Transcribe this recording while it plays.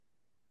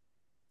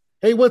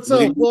Hey, what's Look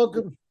up? at you.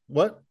 Welcome.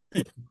 What?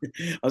 I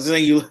was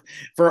saying you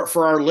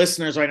for our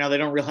listeners right now, they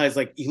don't realize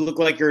like you look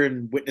like you're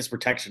in witness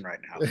protection right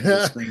now with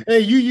the screen. Hey,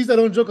 you use that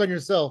own joke on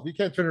yourself. You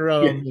can't turn it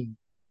around Yeah. on me.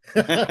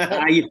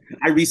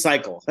 I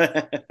recycle.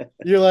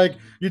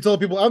 You told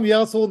people I'm the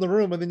asshole in the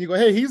room, and then you go,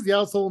 hey, he's the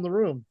asshole in the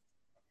room.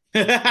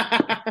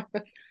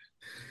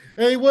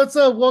 Hey, what's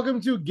up?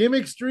 Welcome to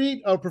Gimmick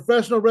Street, a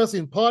professional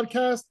wrestling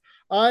podcast.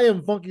 I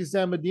am Funky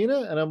Sam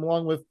Medina, and I'm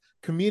along with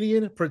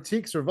comedian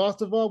Pratik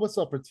Srivastava. What's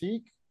up,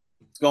 Pratik?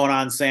 What's going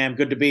on, Sam?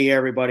 Good to be here,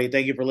 everybody.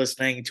 Thank you for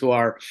listening to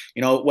our,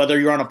 whether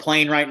you're on a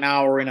plane right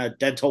now or in a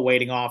dental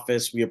waiting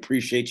office, we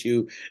appreciate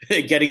you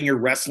getting your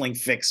wrestling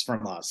fix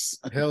from us.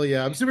 Hell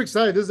yeah. I'm super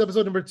excited. This is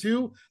episode number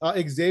 2.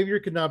 Xavier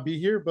could not be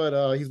here,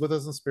 but he's with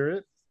us in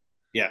spirit.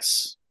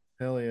 Yes.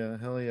 Hell yeah.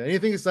 Hell yeah.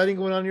 Anything exciting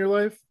going on in your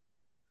life?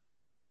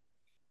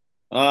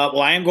 Well,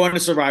 I am going to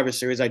Survivor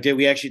Series. I did.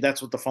 We actually,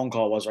 that's what the phone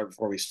call was right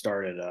before we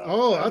started.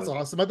 Oh, I that's was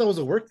awesome. I thought it was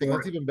a work thing.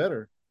 That's even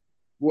better.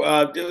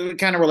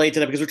 kind of relate to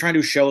that because we're trying to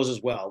do shows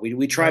as well.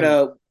 We try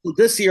Right. to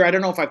this year. I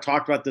don't know if I've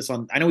talked about this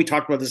on. I know we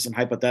talked about this in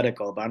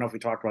hypothetical, but I don't know if we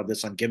talked about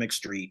this on Gimmick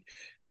Street.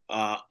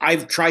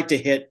 I've tried to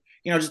hit.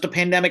 Just the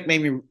pandemic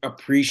made me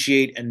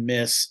appreciate and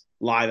miss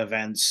live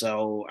events.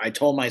 So I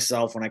told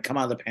myself when I come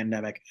out of the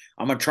pandemic,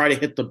 I'm gonna try to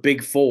hit the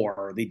big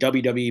four, the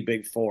WWE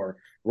big four: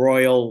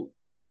 Royal,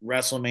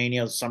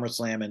 WrestleMania,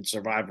 SummerSlam, and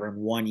Survivor in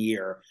 1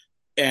 year.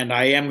 And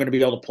I am going to be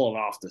able to pull it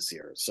off this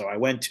year. So I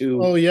went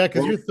to Oh yeah,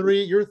 because you're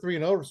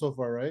 3-0 so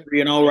far, right?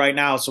 3-0 right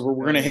now, so we're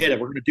Hell going to yeah. hit it.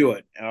 We're going to do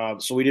it.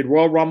 So we did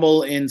Royal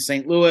Rumble in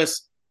St.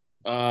 Louis.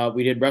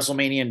 We did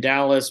WrestleMania in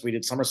Dallas. We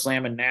did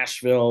SummerSlam in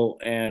Nashville,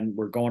 and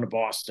we're going to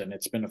Boston.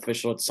 It's been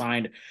official. It's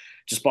signed.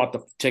 Just bought the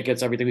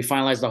tickets, everything. We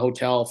finalized the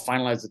hotel,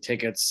 finalized the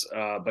tickets.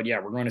 But yeah,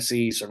 we're going to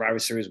see Survivor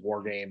Series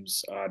War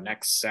Games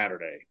next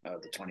Saturday,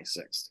 the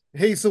 26th.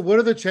 Hey, so what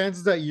are the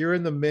chances that you're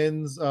in the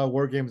men's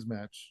War Games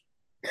match?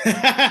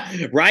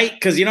 Right?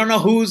 Because you don't know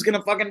who's going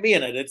to fucking be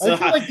in it. It's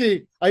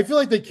I feel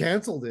like they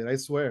canceled it. I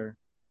swear.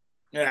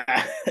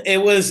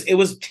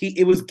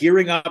 it was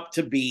gearing up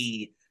to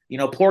be,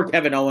 poor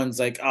Kevin Owens.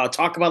 Like,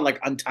 talk about like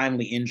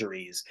untimely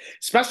injuries,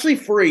 especially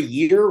for a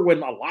year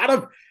when a lot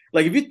of,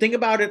 like, if you think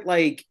about it,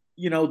 like,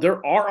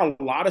 there are a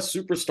lot of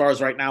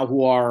superstars right now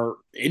who are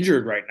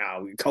injured right now.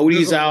 There's a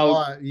Cody's out,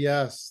 lot.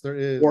 Yes, there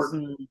is.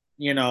 Orton,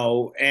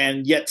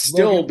 and yet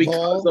still Logan because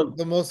Paul, of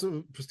the most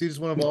prestigious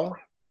one of all.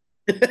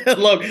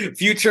 look,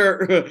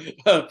 future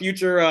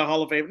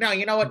Hall of Fame. No,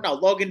 you know what? No,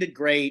 Logan did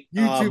great.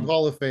 YouTube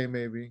Hall of Fame,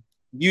 maybe.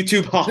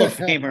 YouTube Hall of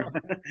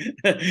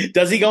Famer.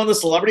 Does he go in the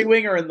celebrity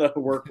wing or in the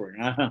work wing?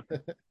 He'll go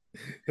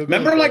to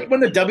Remember, like both. when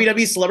the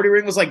WWE celebrity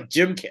ring was like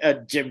Jim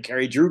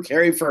Carrey, Drew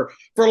Carey for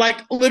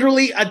like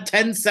literally a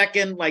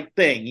 10-second like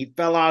thing. He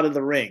fell out of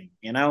the ring,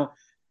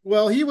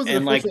 Well, he was an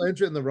and like official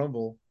entrant in the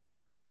Rumble.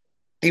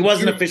 he He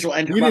wasn't didn't, official he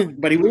entrant,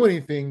 didn't but he do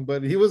anything,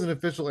 but he was an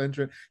official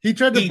entrant. He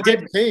tried to he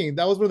break did Kane.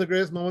 That was one of the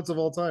greatest moments of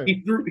all time.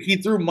 he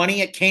threw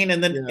money at Kane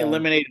and then Yeah.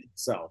 eliminated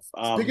himself.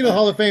 Speaking of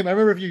Hall of Fame, I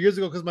remember a few years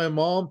ago because my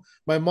mom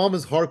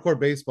is hardcore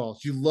baseball.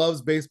 She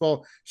loves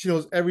baseball. She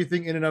knows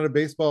everything in and out of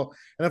baseball.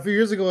 And a few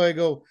years ago, I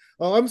go,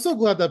 "Oh, I'm so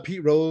glad that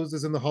Pete Rose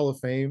is in the Hall of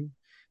Fame."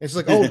 And she's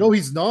like, "Oh no,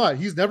 he's not.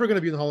 He's never going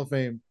to be in the Hall of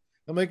Fame."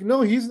 I'm like,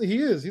 "No, he is.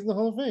 He's in the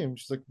Hall of Fame."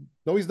 She's like,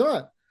 "No, he's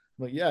not."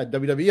 I'm like, "Yeah,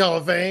 WWE Hall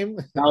of Fame."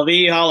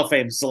 LV Hall of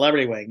Fame,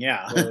 celebrity wing,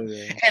 yeah. Oh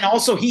yeah, And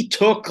also he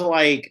took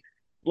like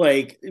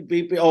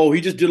oh,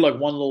 he just did like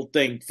one little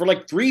thing for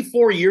like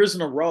 3-4 years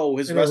in a row.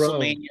 His in a row.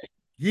 WrestleMania,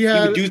 He he would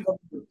had, do something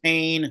for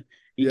Pain.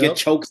 He'd get yep,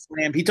 choke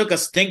slammed. He took a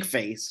stink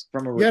face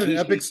from a he had an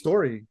epic Rikishi.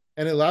 story,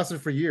 and it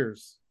lasted for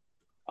years.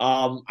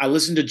 I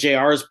listened to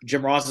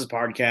Jim Ross's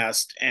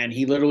podcast, and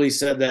he literally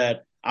said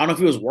that I don't know if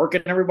he was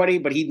working everybody,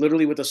 but he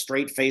literally with a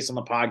straight face on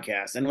the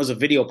podcast, and it was a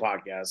video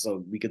podcast,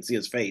 so we could see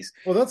his face.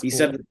 Oh, that's He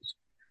said cool.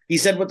 he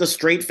said with the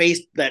straight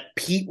face that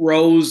Pete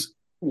Rose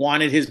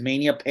wanted his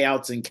Mania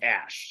payouts in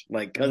cash,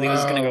 like because he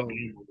was going to go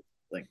Wow.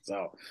 thing.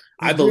 So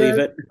I Does believe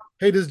JR, it.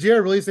 hey, does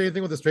JR really say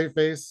anything with a straight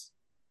face?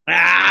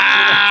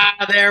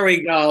 Ah, there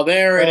we go.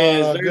 There it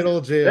is. Good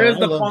old JR. There's I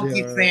the love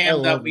funky JR. I Sam that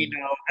love we him.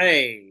 know.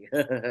 Hey,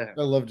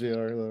 I love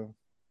JR though.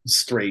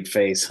 straight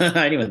face.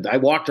 I didn't even. I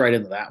walked right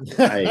into that one.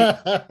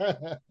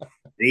 I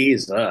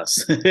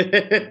Jesus.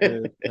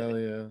 Hell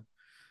yeah.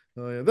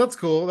 Oh yeah, that's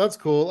cool. That's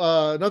cool.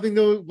 Nothing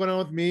new went on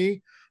with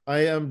me.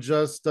 I am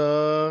just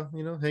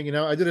hanging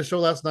out. I did a show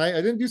last night.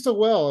 I didn't do so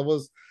well. It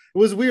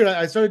was weird.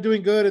 I started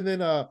doing good, and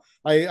then I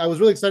was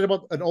really excited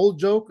about an old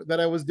joke that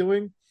I was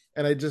doing,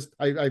 and I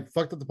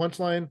fucked up the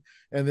punchline,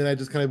 and then I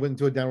just kind of went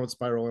into a downward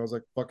spiral. And I was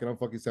like, "Fucking, I'm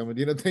fucking San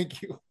Medina.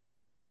 Thank you."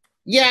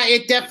 Yeah,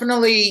 it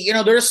definitely,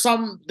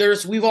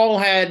 we've all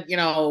had,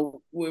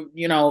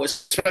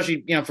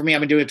 especially, for me, I've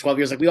been doing it 12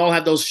 years. Like we all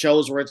have those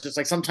shows where it's just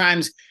like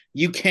sometimes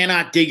you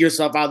cannot dig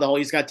yourself out of the hole.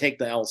 You just got to take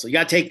the L. So you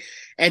got to take,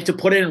 and to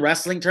put it in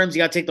wrestling terms,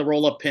 you got to take the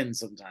roll up pin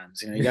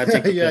sometimes. You got to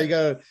take the Yeah,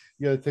 pin.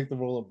 you gotta take the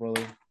roll up,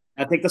 brother.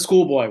 I take the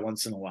schoolboy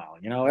once in a while.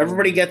 Oh,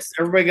 Everybody gets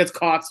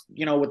caught,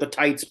 with the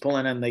tights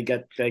pulling and they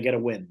get a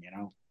win.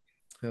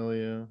 Hell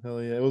yeah,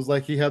 hell yeah! It was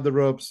like he had the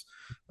ropes,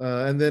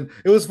 and then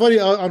it was funny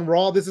on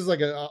Raw. This is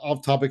like a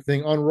off-topic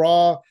thing on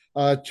Raw.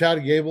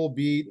 Chad Gable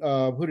beat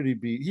who did he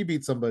beat? He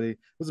beat somebody. It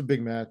was a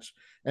big match,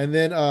 and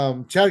then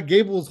Chad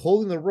Gable was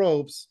holding the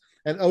ropes,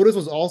 and Otis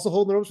was also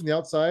holding the ropes from the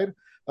outside,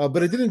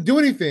 but it didn't do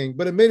anything.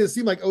 But it made it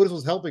seem like Otis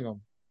was helping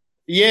him.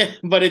 Yeah,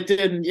 but it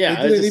didn't. It Yeah, it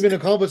didn't just even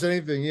accomplish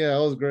anything. Yeah,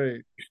 that was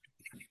great.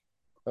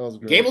 That was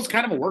great. Gable's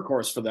kind of a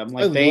workhorse for them.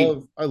 Like they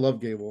I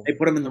love Gable. they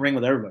put him in the ring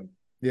with everybody.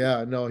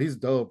 Yeah, no, he's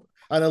dope.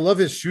 And I love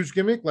his shoosh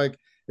gimmick. Like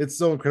it's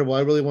so incredible.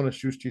 I really want a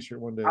shoosh t-shirt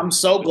one day. I'm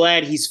so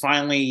glad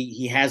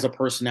he has a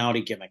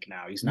personality gimmick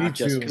now. He's Me not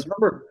just too. because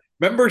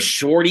remember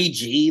Shorty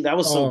G? That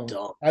was so Oh,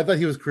 dumb. I thought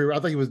he was career. I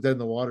thought he was dead in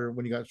the water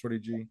when he got Shorty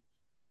G.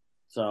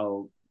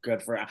 So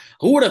good for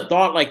who would have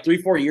thought like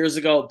 3-4 years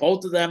ago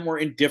both of them were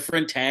in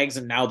different tags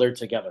and now they're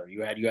together.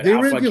 You had They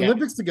were in Alpha the Cat.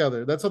 Olympics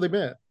together. That's how they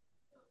met.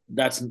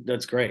 That's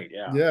great.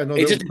 Yeah. Yeah, no,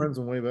 they It's were just friends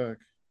from way back.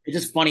 it's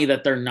just funny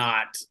that they're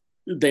not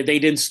they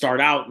didn't start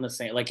out in the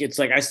same like it's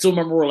like I still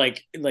remember we're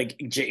like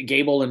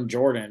Gable and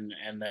Jordan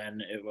and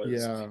then it was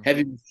Yeah,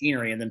 Heavy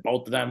Machinery and then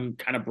both of them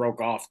kind of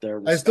broke off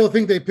their I still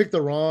think they picked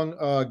the wrong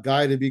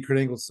guy to be Kurt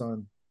Angle's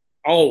son.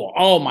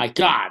 oh my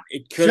god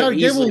it could have Chad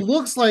Gable easily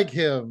looks like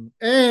him,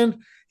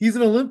 and he's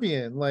an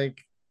Olympian.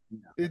 Like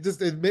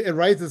it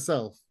writes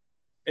itself.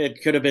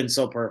 it could have been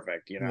so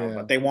perfect, Yeah,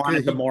 but they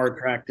wanted the more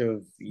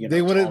attractive,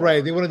 they wanted taller.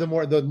 right. They wanted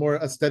the more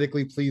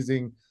aesthetically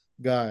pleasing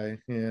guy.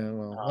 Yeah,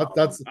 well,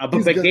 that's But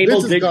Gable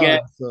Vince is did God.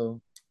 get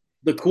So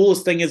the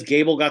coolest thing is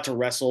Gable got to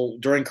wrestle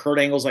during Kurt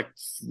Angle's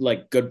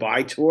like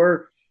goodbye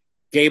tour.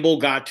 Gable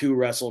got to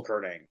wrestle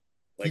Kurt Angle.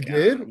 he Like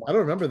did. I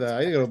don't remember that.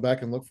 I need to go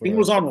back and look I for think it that.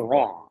 was on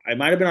Raw. It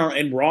might have been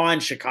in Raw in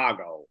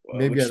Chicago.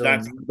 Maybe I Which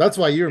don't. That's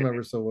why you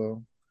remember so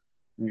well.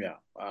 yeah.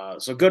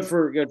 So good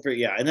for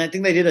yeah. And I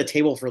think they did a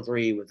table for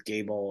three with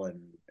Gable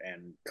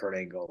and Kurt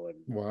Angle and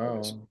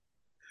Wow,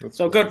 that's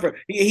so cool. good for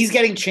he's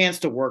getting a chance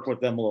to work with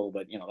them a little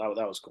bit.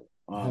 That was cool.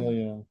 Hell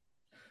yeah.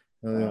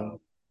 Hell yeah.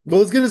 Well,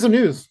 let's get into some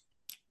news.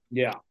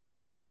 Yeah.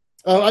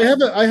 I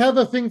have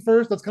a thing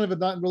first that's kind of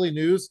not really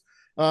news,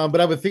 but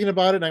I've been thinking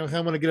about it and I kind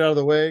of want to get it out of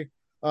the way.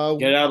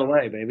 Get it out of the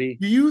way, baby.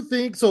 Do you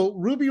think so?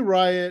 Ruby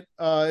Riott,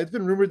 it's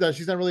been rumored that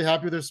she's not really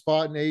happy with her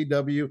spot in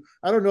AEW.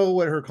 I don't know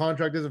what her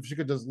contract is, if she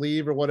could just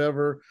leave or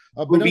whatever.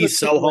 Ruby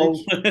Soho.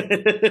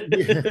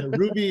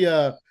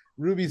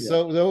 Ruby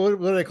So what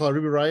do they call her?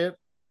 Ruby Riott?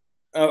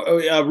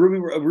 Ruby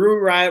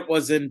Riott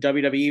was in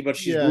WWE, but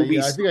she's Ruby.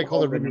 Yeah, I think I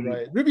call her Ruby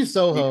Riott. Ruby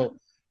Soho.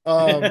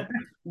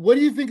 What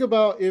do you think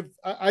about if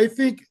I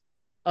think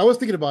I was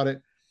thinking about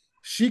it?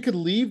 She could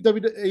leave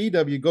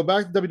AEW, go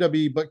back to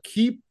WWE, but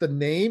keep the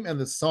name and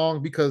the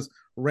song because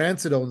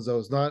Rancid owns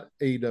those, not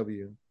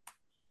AEW.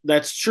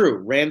 That's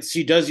true.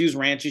 She does use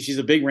Rancid. She's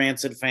a big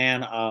Rancid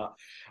fan. It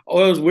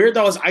was weird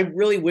though. I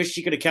really wish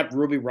she could have kept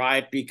Ruby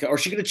Riott or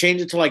she could have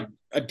changed it to like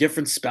a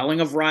different spelling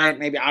of Riott.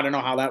 Maybe I don't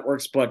know how that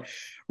works, but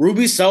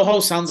Ruby Soho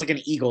sounds like an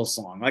Eagles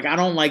song. Like I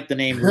don't like the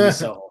name Ruby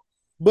Soho.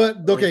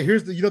 But okay,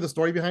 here's the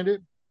story behind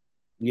it.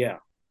 Yeah,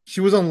 she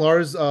was on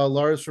Lars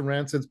from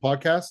Rancid's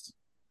podcast.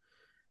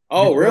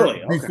 Oh,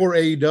 really? Okay. Before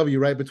AEW,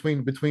 right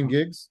between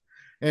gigs,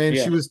 and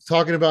she was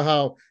talking about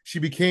how she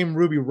became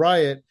Ruby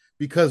Riott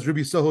because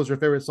Ruby Soho is her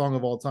favorite song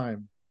of all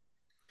time.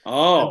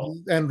 Oh,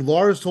 and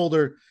Lars told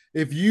her,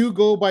 if you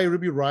go by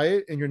Ruby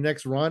Riott in your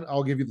next run,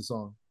 I'll give you the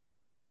song.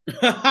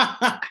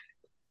 I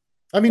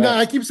mean,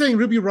 I keep saying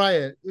Ruby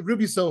Riott,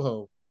 Ruby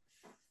Soho,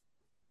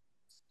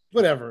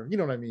 whatever. You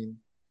know what I mean?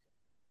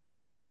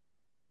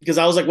 Because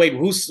I was like, wait,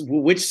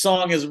 which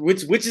song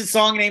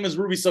name is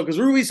Ruby Soho? Because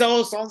Ruby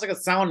Soho sounds like a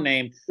sound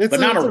name, but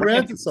not a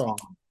Rancid song.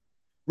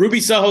 Ruby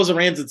Soho's a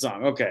Rancid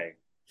song. Okay.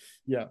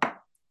 Yeah.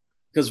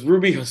 Because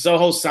Ruby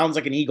Soho sounds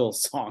like an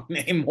Eagles song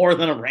name more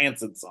than a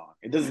Rancid song.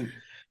 It doesn't.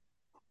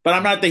 But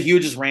I'm not the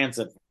hugest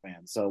Rancid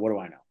fan, so what do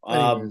I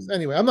know?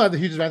 Anyway, I'm not the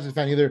hugest Rancid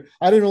fan either.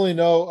 I didn't really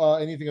know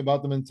anything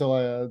about them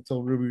until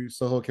Ruby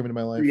Soho came into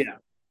my life. Yeah.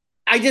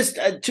 I just,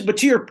 to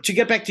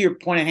get back to your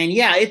point at hand,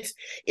 yeah,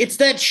 it's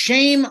that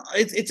shame.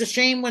 It's a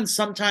shame when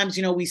sometimes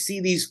we see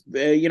these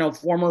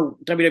former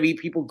WWE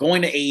people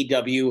going to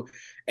AEW,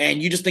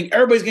 and you just think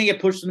everybody's gonna get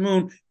pushed to the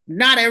moon.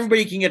 Not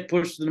everybody can get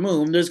pushed to the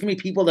moon. There's gonna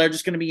be people that are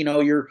just gonna be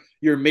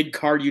your mid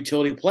card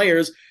utility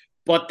players.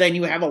 But then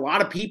you have a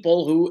lot of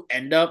people who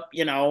end up,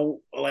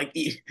 like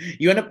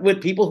you end up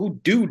with people who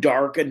do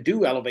dark and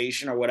do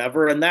elevation or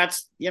whatever, and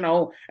that's,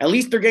 at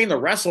least they're getting to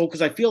wrestle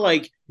because I feel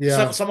like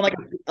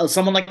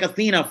someone like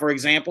Athena, for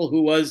example,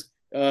 who was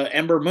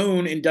Ember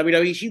Moon in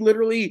WWE, she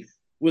literally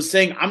was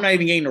saying, "I'm not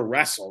even getting to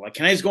wrestle. Like,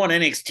 can I just go on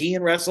NXT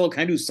and wrestle?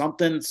 Can I do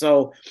something?"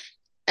 So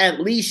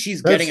at least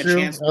she's getting a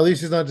chance. At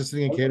least she's not just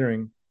sitting in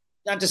catering.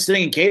 Not just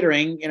sitting and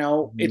catering,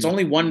 it's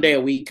only 1 day a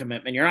week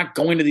commitment. You're not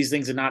going to these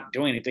things and not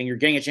doing anything. You're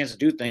getting a chance to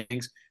do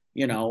things,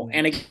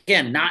 and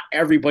again, not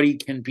everybody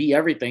can be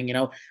everything,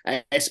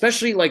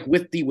 especially like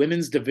with the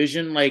women's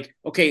division. Like,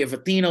 okay, if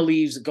Athena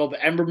leaves,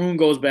 Ember Moon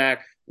goes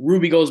back,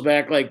 Ruby goes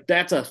back, like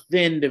that's a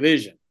thin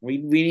division. We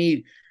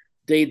need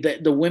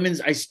the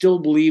women's, I still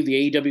believe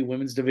the AEW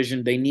women's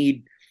division, they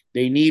need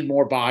They need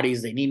more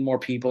bodies. They need more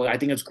people. I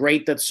think it's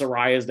great that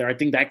Saraya is there. I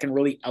think that can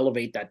really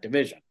elevate that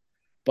division.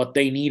 But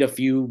they need a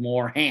few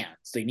more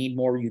hands. They need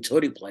more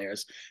utility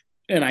players.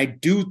 And I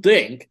do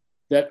think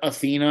that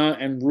Athena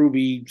and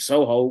Ruby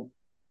Soho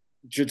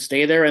should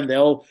stay there and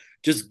they'll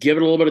just give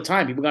it a little bit of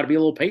time. People got to be a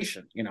little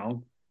patient, you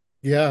know.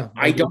 Yeah,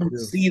 I I agree don't too.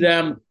 see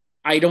them.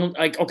 I don't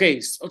like.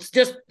 Okay, so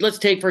let's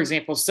take for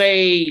example,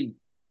 say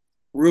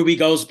Ruby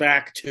goes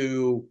back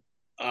to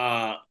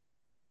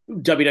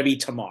WWE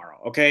tomorrow.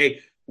 Okay,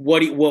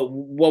 what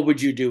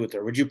would you do with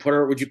her? Would you put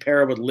her? Would you pair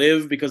her with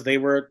Liv because they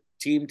were a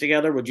team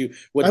together? Would I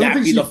don't that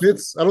think be she the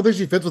fits. I don't think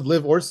she fits with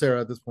Liv or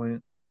Sarah at this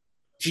point.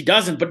 she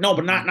doesn't? But no,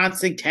 but not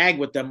saying tag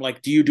with them.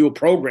 Like, do you do a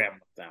program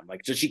with them?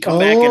 Like, does she come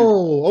back and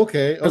Oh,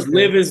 okay, because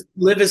okay.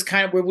 Liv is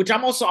kind of which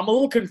I'm a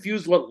little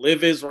confused what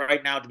Liv is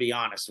right now to be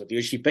honest with you.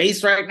 Is she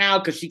face right now?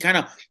 Because she kind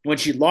of when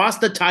she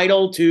lost the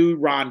title to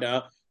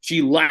Ronda,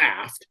 she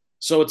laughed.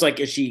 So it's like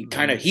is she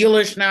kind of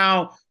heelish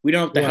now? We don't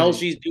know what the hell Right.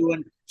 she's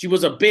doing. She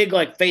was a big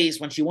like face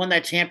when she won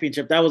that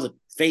championship. That was a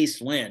face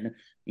win,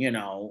 you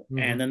know.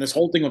 And Hmm. then this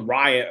whole thing with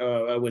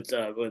Riot with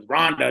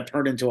Ronda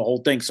turned into a whole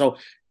thing. So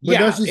But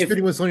now yeah, she's if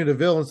feuding with Sonya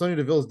Deville, and Sonya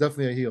Deville is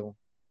definitely a heel.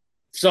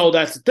 so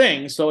that's the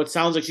thing. So it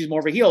sounds like she's more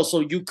of a heel. So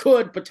you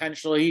could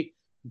potentially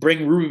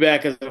bring Ruby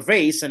back as a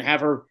face and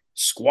have her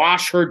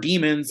squash her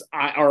demons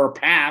or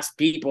past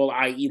people,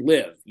 i.e.,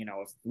 Liv. You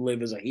know, if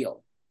Liv is a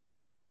heel,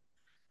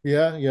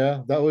 Yeah,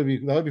 yeah, that would be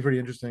pretty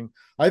interesting.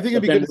 I think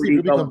it'd but be good then to where see do you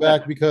Ruby go come with that?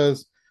 back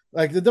because,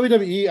 like the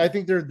WWE, I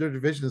think their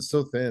division is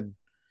so thin.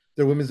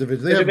 Their women's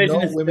division, they The have division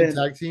no is women thin.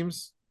 tag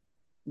teams.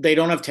 They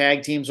don't have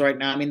tag teams right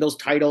now. I mean, those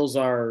titles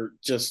are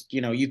just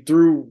you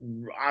threw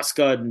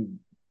Asuka and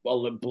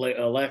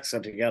Alexa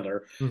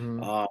together.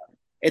 Hmm. Uh,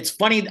 it's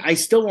funny. I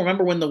still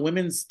remember when the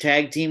women's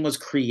tag team was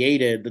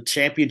created, the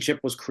championship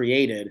was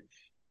created.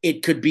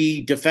 It could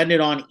be defended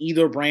on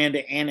either brand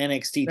and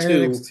NXT And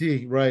too.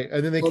 NXT, right?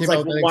 And then they So it's came like,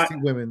 out with well, what?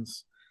 NXT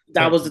Women's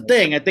That tag was the title.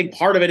 thing. I think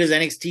part of it is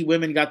NXT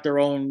women got their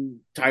own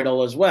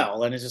title as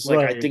well, and it's just like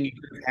I Right. think you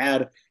could have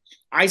had.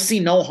 I see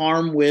no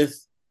harm with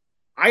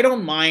I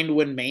don't mind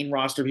when main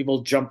roster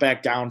people jump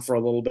back down for a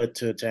little bit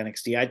to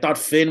NXT. I thought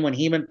Finn, when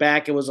he went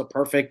back, it was a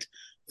perfect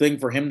thing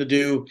for him to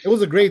do. It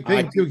was a great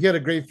I thing too. He had a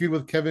great feud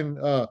with Kevin,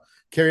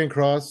 Karrion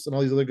Cross, and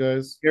all these other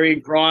guys.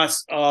 Karrion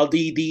Cross,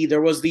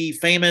 there was the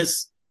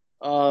famous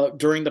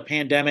during the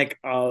pandemic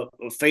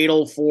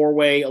fatal four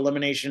way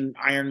elimination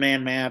Iron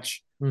Man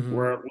match Hmm.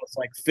 where it was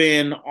like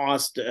Finn,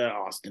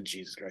 Austin,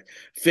 Jesus Christ,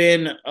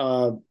 Finn,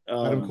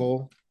 Adam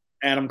Cole.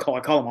 Adam Cole. I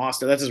call him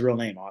Austin. That's his real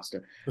name,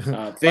 Austin. Finn,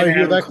 Are you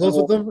Adam that close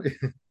with Cole.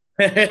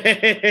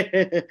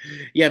 them?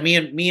 Yeah,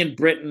 me and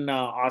Britain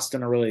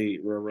Austin are really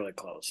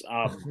close.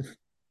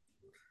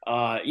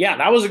 Yeah,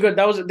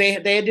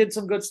 they did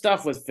some good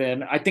stuff with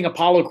Finn. I think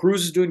Apollo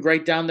Cruz is doing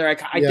great down there. I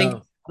think Yeah.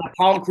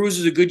 Apollo Cruz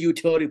is a good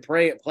utility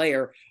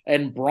player,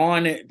 and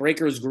Braun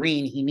Breakers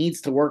Green he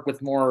needs to work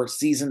with more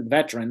seasoned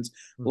veterans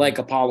Hmm. like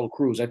Apollo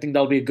Cruz. I think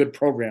that'll be a good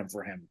program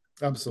for him.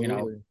 You know,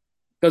 Absolutely.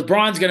 because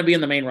Braun's going to be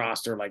in the main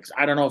roster. Like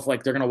I don't know if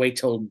like they're going to wait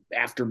till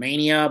after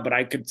Mania, but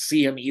I could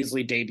see him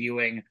easily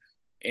debuting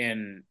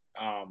in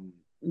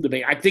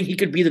I think he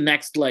could be the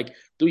next like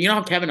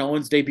how Kevin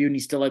Owens debuted and he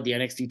still had the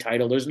NXT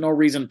title. There's no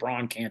reason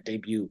Braun can't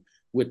debut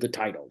with the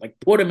title. Like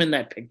put him in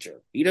that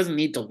picture. He doesn't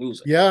need to lose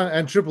it. Yeah,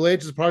 and Triple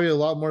H is probably a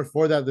lot more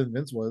for that than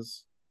Vince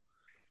was.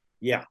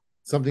 Yeah,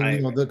 Something, I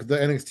agree. the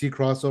NXT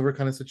crossover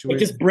kind of Like situation.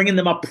 just bringing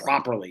them up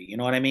properly. You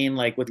know what I mean?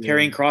 Like with Yeah,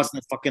 Karrion Cross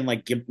and the fucking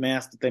like gimp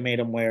mask that they made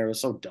him wear. It was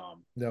so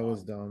dumb. that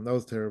was dumb. That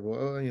was terrible.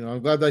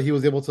 I'm glad that he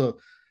was able to.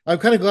 I'm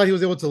kind of glad he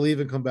was able to leave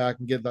and come back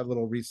and get that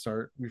little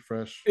restart,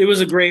 refresh. It was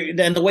a great,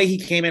 and the way he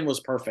came in was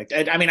perfect.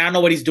 I mean, I don't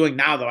know what he's doing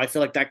now, though. I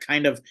feel like that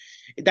kind of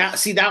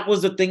that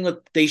was the thing that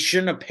they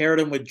shouldn't have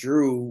paired him with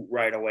Drew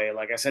right away.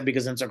 Like I said,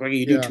 because then it's like, okay,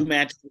 you do Yeah, two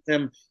matches with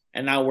him,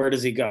 and now where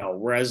does he go?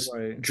 Whereas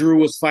right. Drew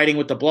was fighting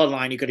with the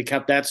Bloodline, you could have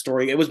kept that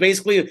story. It was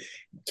basically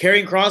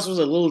Karrion Cross was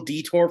a little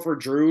detour for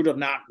Drew to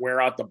not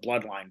wear out the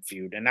Bloodline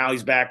feud, and now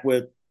he's back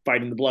with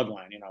fighting the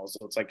Bloodline.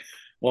 So it's like,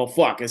 well,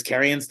 fuck, is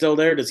Karrion still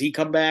there? Does he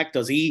come back?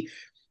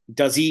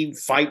 Does he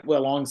fight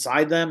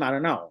alongside them? I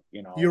don't know.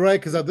 You're right,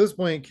 because at this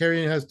point,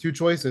 Karrion has two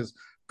choices: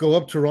 go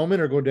up to Roman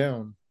or go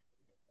down.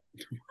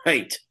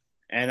 Right.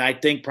 And I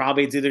think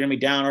probably it's either gonna be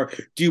down or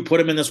do you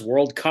put him in this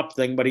World Cup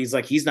thing? But he's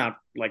not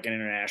like an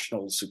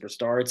international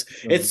superstar. It's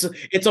Right. it's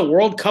it's a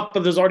World Cup,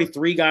 but there's already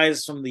three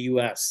guys from the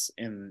U.S.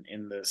 in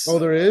this. Oh,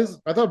 there is.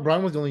 I thought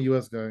Braun was the only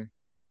U.S. guy.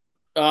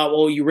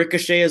 Well,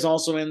 Ricochet is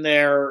also in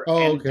there, Oh,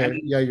 and I okay.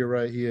 mean Yeah, you're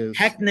right. He is.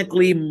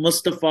 technically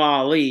Mustafa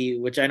Ali,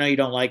 which I know you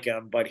don't like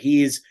him, but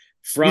He's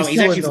he's still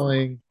actually from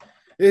annoying.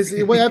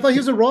 Wait, I thought he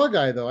was a Raw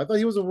guy though. I thought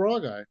he was a Raw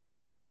guy.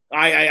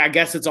 I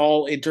guess it's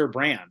all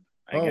interbrand.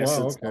 I Oh guess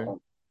wow, it's okay.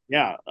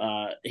 yeah.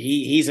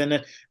 He's in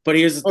it, but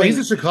here's the Oh, he's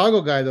a thing: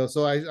 Chicago guy though.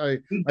 So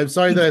I'm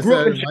sorry he that I grew said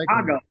up I in didn't like him.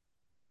 Chicago,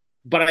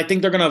 but I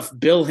think they're gonna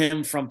bill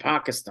him from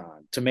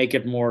Pakistan to make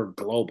it more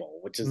global,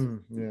 which is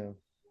Yeah,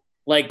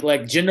 like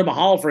Jinder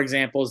Mahal, for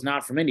example, is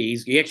not from India.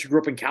 He actually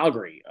grew up in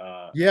Calgary.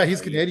 yeah, he's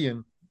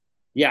Canadian.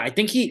 Yeah, I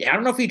think I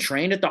don't know if he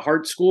trained at the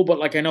Hart School, but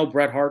like I know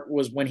Bret Hart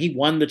was when he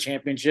won the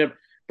championship.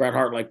 Bret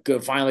Hart, like,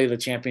 good, finally the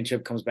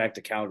championship comes back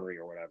to Calgary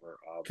or whatever.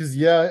 Because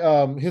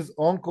yeah, his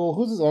uncle,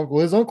 who's his uncle?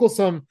 His uncle's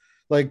some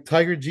like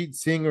Tiger Jeet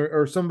Singh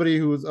or somebody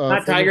who's Not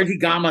famous. Tiger, he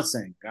Gama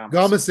Singh. Gama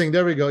Gama Singh. Singh,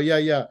 there we go. Yeah,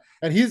 yeah.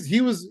 And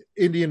he was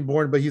Indian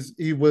born, but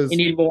he was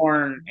Indian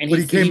born, and but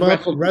he he came up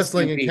wrestled for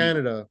wrestling in Stampede.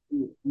 Canada.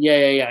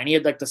 Yeah. And he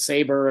had like the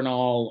saber and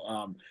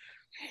all.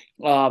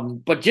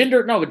 But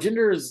Jinder, no, but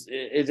Jinder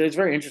it's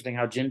very interesting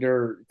how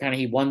Jinder kind of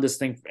he won this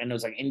thing and it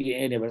was like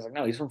Indian, and it was like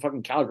no, he's from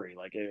fucking Calgary,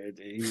 like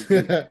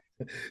Yeah,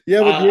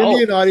 but the oh,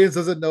 Indian audience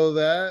doesn't know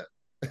that.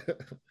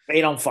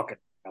 they don't fucking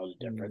know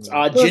the difference.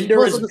 Jinder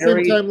Plus, is at the same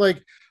very time,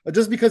 like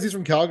just because he's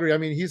from Calgary, I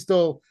mean, he's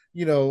still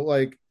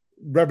like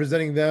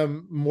representing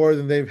them more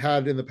than they've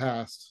had in the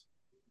past.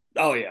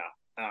 oh yeah.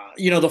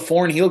 The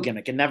foreign heel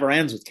gimmick, it never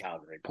ends with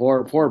Calgary.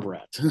 Poor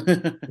Brett.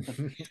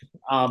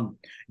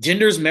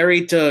 Jinder's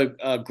married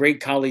to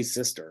Great Khali's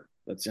sister.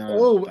 That's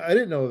Oh, I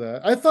didn't know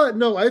that. I thought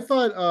no, I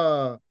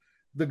thought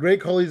the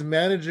Great Khali's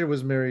manager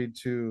was married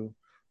to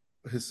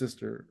his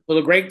sister. well,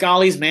 the Great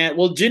Khali's man.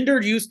 Well,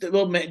 Jinder used to.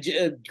 Well,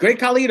 Great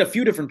Khali had a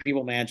few different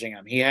people managing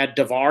him. He had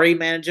Davari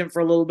manage him for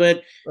a little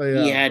bit. Oh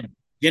He yeah. had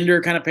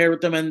Jinder kind of paired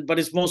with them, but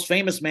his most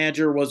famous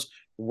manager was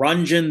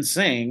Ranjan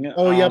Singh.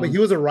 Oh yeah, but he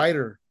was a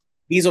writer.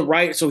 He's a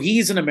writer, so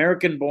he's an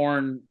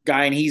American-born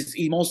guy, and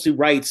he mostly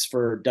writes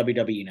for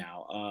WWE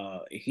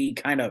now. He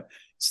kind of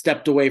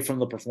stepped away from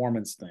the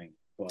performance thing,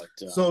 but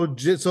So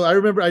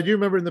I do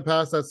remember in the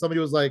past that somebody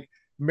was like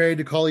married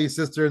to Khali's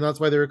sister, and that's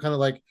why they were kind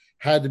of like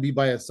had to be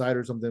by his side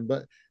or something.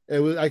 But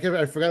I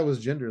forgot it was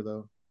gender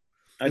though.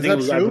 I Is think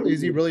it that was. true?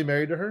 Is he really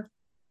married to her?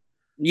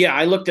 Yeah,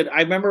 I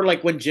remember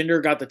like when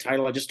Jinder got the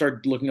title, I just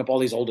started looking up all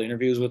these old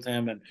interviews with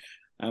him, and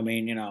I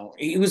mean,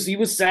 he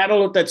was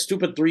saddled with that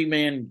stupid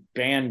 3-man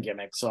band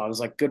gimmick. So I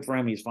was like, good for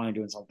him. He's finally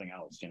doing something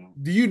else.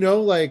 Do you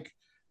know like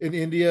in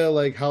India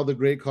like how the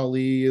Great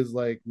Khali is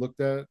like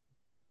looked at?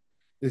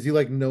 Is he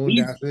like known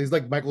He's nationally? He's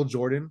like Michael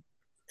Jordan.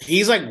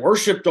 he's like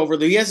worshipped over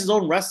there. He has his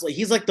own wrestling.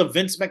 He's like the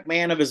Vince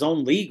McMahon of his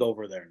own league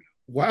over there.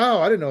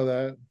 Wow, I didn't know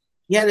that.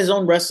 He had his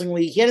own wrestling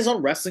league. He had his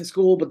own wrestling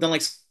school, but then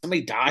like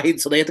somebody died,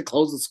 so they had to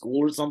close the school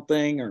or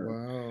something. Or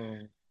Wow.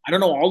 I don't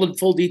know all the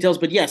full details,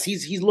 but yes,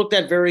 he's looked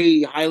at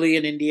very highly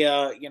in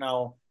India.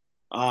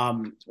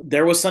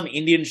 There was some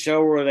Indian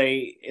show where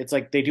it's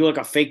like they do like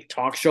a fake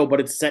talk show, but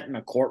it's set in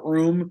a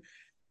courtroom,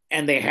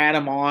 and they had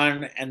him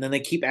on, and then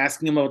they keep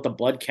asking him about the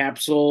blood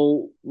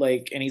capsule,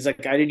 like, and he's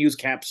like, I didn't use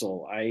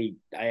capsule, I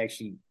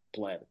actually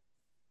bled.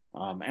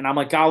 And I'm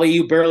like, golly,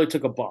 you barely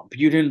took a bump,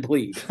 you didn't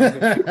bleed.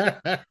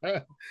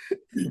 Hey,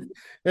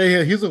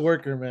 yeah, he's a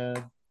worker,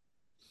 man.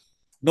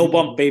 No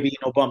bump, baby,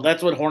 no bump.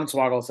 That's what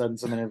Hornswoggle said in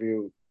some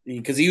interview,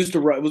 because it used to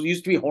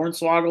be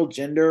Hornswoggle,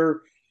 Jinder,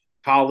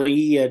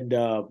 Kali, and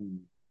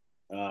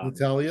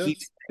Natalia.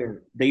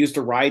 they used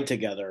to ride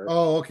together.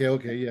 Oh,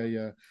 okay, yeah,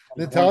 yeah.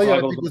 Natalia, I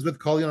Hornswoggle, think, was with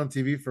Kali on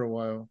TV for a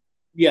while.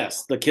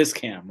 yes, the kiss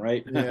cam,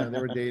 right? Yeah, they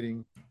were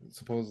dating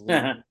supposedly.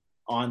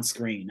 On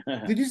screen.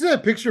 Did you see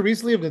that picture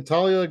recently of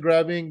Natalia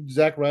grabbing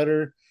Zack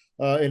Ryder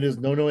in his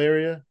no-no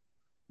area?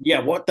 Yeah,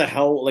 what the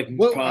hell? Like,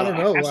 Well, I don't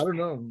know. I don't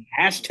know.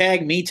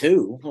 hashtag me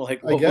too.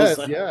 Like, I what was guess,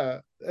 that? yeah.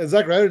 And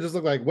Zack Ryder just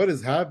looked like, what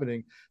is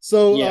happening?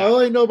 So Yeah. all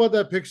I know about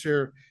that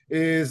picture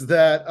is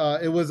that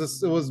it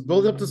was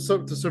built up to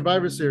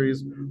Survivor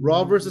Series,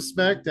 Raw versus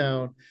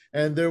SmackDown,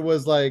 and there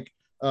was like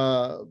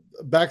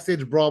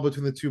backstage brawl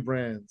between the two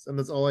brands, and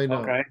that's all I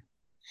know. Okay.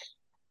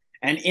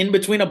 And in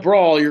between a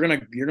brawl, you're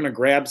gonna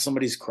grab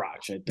somebody's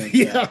crotch. I think.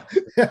 Yeah.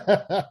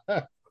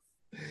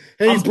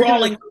 Hey, I'm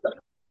brawling.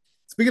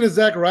 speaking of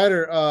Zack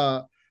Ryder,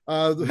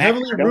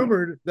 heavily Cardona.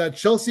 rumored that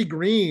Chelsea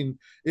Green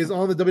is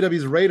on the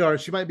WWE's radar.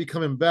 She might be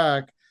coming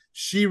back.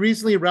 She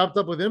recently wrapped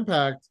up with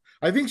Impact.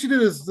 I think she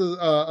did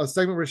a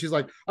segment where she's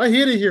like, "I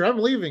hate it here. I'm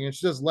leaving," and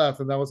she just left,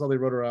 and that was how they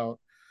wrote her out.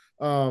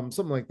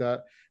 Something like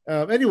that.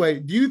 Anyway,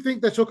 do you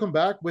think that she'll come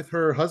back with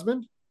her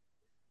husband?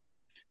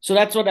 So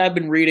that's what I've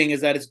been reading,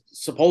 is that it's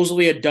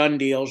supposedly a done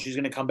deal. She's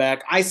going to come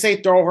back. I say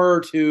throw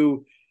her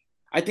to.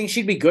 I think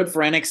she'd be good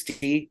for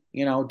NXT.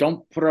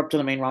 Don't put her up to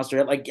the main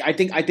roster. Like I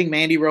think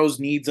Mandy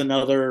Rose needs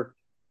another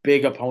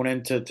big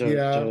opponent to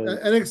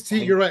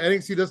NXT. You're right.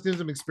 NXT does need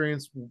some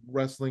experience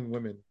wrestling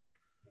women.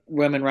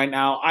 women right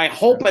now. I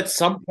hope at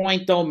some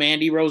point though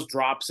Mandy Rose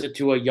drops it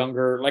to a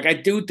younger. Like I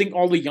do think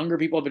all the younger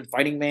people have been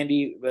fighting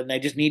Mandy, and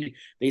need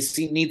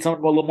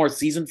something a little more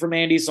seasoned for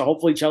Mandy. So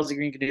hopefully Chelsea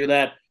Green can do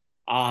that.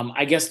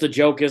 I guess the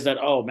joke is that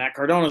Matt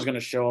Cardona is going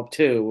to show up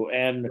too,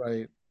 and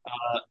Right.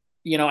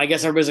 I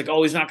guess everybody's like,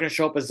 he's not going to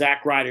show up as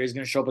Zack Ryder. He's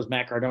going to show up as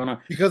Matt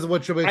Cardona. Because of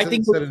what Triple I H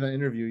think said in the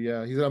interview.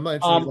 Yeah. He said, I'm not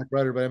interested in um, Zack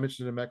Ryder, but I'm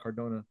interested in Matt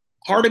Cardona.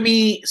 part of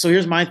me. So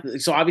here's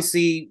so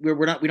obviously we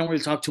don't really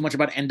talk too much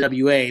about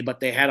NWA, but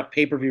they had a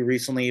pay-per-view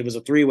recently. It was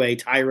a 3-way: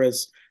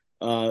 Tyrus,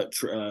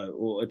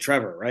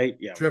 Trevor, right?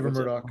 Yeah, Trevor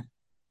Murdoch.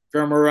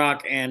 Trevor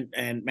Murdoch and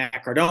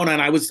Matt Cardona.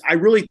 And I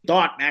really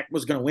thought Matt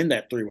was going to win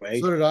that 3-way.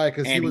 So did I,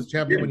 because he And was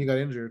champion when he got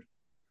injured.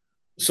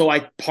 So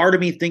part of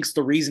me thinks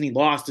the reason he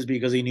lost is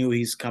because he knew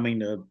he's coming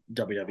to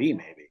WWE,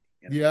 maybe.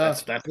 Yeah,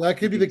 That's that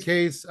could be the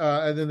case.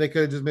 And then they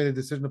could have just made a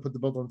decision to put the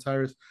belt on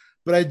Tyrus.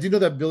 But I do know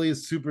that Billy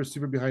is super,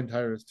 super behind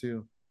Tyrus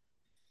too.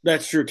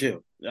 that's true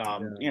too. Yeah,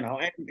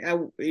 I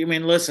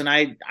mean, listen,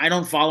 I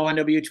don't follow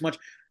NW too much.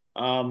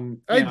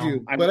 I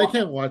do, but I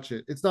can't watch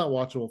it. It's not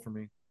watchable for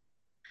me.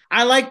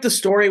 I like the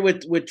story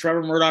with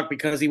Trevor Murdoch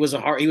because he was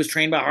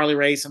trained by Harley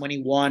Race, and when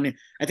he won,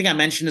 I think I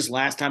mentioned this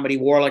last time, but he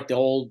wore like the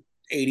old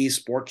 '80s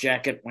sport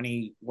jacket when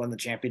he won the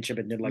championship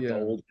and did like the Yeah.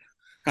 old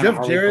kind of Jeff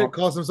Harley Jarrett pump.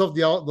 calls himself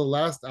the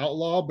last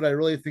outlaw, but I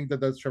really think that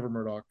that's Trevor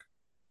Murdoch.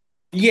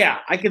 Yeah,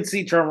 I can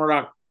see Trevor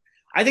Murdoch.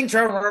 I think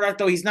Trevor Murdoch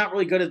though he's not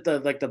really good at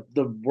the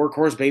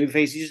workhorse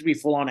babyface. He should be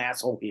full on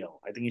asshole heel.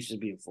 I think he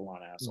should be a full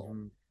on asshole.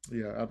 Mhm.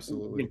 Yeah,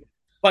 absolutely.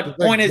 But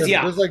point is,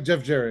 yeah, Just like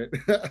Jeff Jarrett.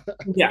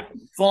 yeah,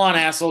 full on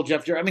asshole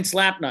Jeff Jarrett. I mean,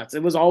 Slapnuts.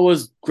 It was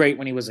always great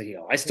when he was a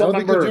heel. I I still don't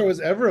think Jeff remember. Jarrett was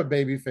ever a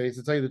baby face,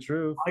 to tell you the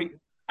truth.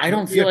 I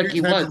don't Maybe a feel like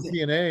few he times was. in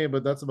TNA,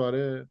 but that's about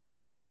it.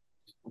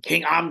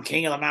 I'm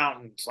king of the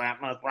mountain,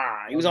 Slapnuts.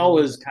 Rah. He was Mhm.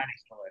 always kind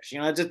of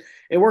foolish.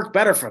 It worked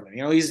better for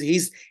him.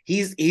 He's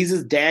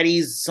his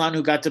daddy's son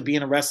who got to be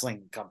in a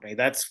wrestling company.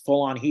 That's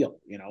full on heel.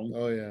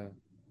 Oh yeah.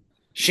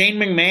 Shane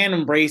McMahon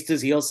embraced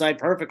his heel side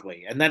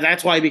perfectly, and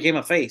that's why he became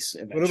a face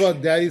What about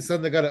eventually. Daddy's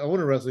son that got to own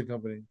a wrestling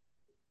company?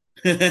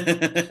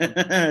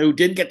 Who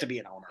didn't get to be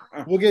an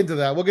owner. We'll get into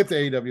that. We'll get to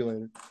AEW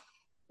later.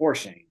 Poor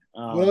Shane.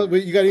 Well,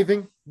 wait, you got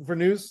anything for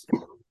news?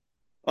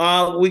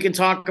 We can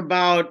talk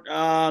about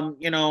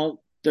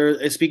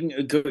there speaking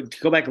to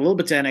go back a little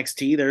bit to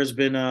NXT. There's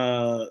been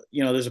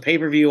there's a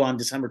pay-per-view on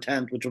December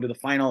 10th, which will be the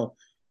final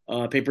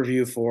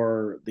pay-per-view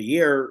for the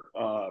year.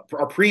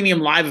 A premium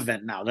live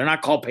event now. They're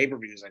not called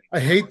pay-per-views I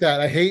hate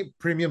that. I hate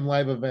premium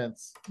live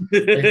events. I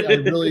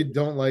anymore. really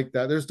don't like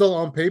that. They're still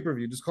on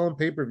pay-per-view. Just call them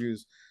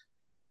pay-per-views.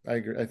 I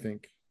agree. I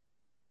think.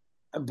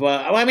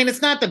 But I mean,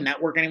 it's not the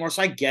network anymore,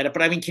 so I get it.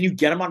 But I mean, can you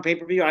get them on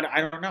pay-per-view? I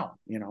don't know.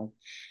 I don't know.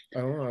 I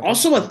think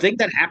Also, a thing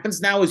that happens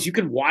now is you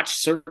can watch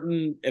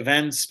certain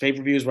events,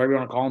 pay-per-views, whatever you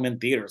want to call them, in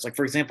theaters. Like,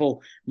 for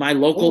example, my oh,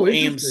 local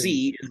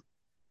interesting. AMC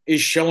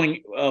is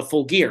showing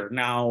Full Gear.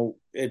 Now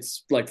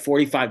it's like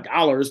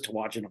 $45 to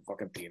watch in a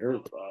fucking theater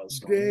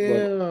screen,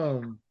 but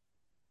Damn.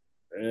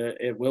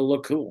 it will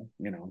look cool,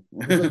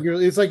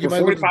 It's like you for might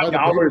as well forty just buy five the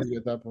dollars. pay-per-view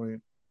at that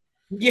point.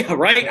 Yeah,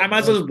 right. I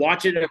might as well just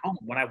watch it at home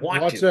when I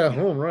want Watch it to. at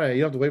home, right?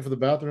 You don't have to wait for the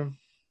bathroom.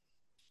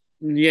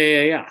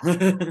 Yeah.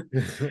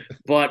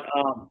 but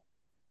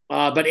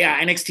but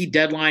yeah, NXT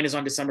Deadline is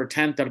on December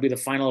 10th. That'll be the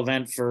final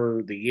event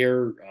for the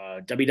year.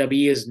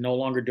 WWE is no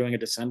longer doing a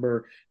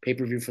December pay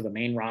per view for the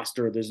main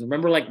roster.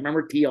 Remember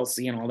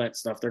TLC and all that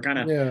stuff.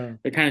 Yeah.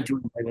 They're kind of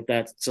doing away with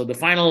that. So the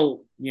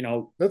final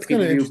That's pay kind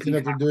per of view. interesting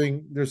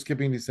that they're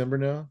skipping December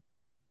now.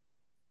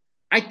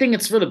 I think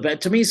it's for the bet.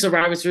 To me,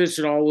 Survivor Series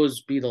should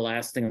always be the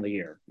last thing of the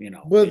year.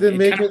 Well, then It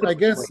make kind it. of I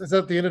guess it's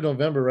at the end of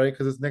November, right?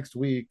 Because it's next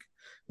week.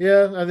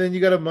 Yeah, and then you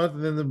got a month,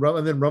 and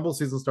then Rumble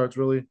season starts.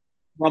 Really.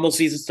 Rumble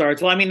season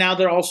starts. Well, I mean, now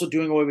they're also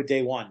doing away with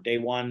day one. Day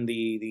one,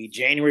 the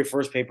January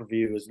 1st pay per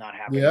view is not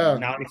happening anymore. Yeah,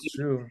 Now that's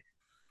true.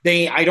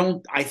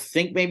 I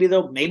think maybe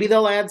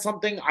they'll add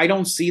something. I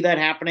don't see that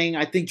happening.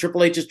 I think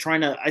Triple H is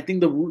trying to. I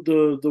think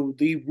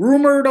the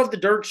rumored of the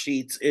dirt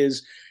sheets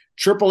is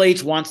Triple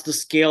H wants to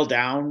scale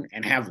down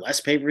and have less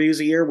pay per views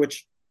a year,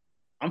 which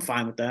I'm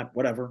fine with that.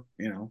 Whatever,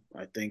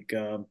 I think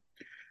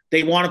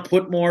they want to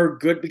put more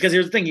good because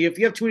here's the thing: if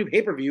you have too many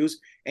pay per views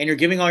and you're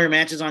giving all your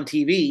matches on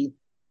TV,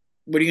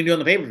 what are you gonna do on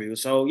the pay per view?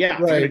 So yeah, if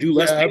you're gonna Right. do Yeah,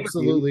 less pay per view,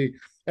 absolutely.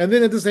 And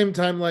then at the same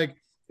time, like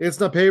it's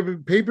not pay per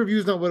view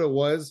is not what it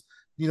was,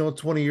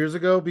 20 years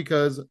ago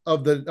because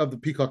of the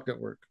Peacock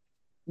network.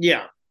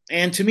 yeah.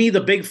 And to me,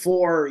 the big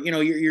four,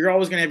 you're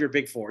always going to have your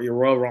big four, your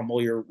Royal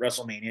Rumble, your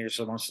WrestleMania, your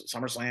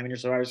SummerSlam, and your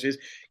Survivor Series.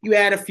 You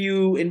add a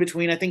few in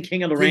between. I think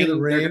King of the King of the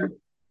Ring, they're Ring. going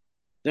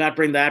to not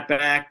bring that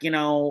back. I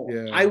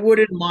Yeah.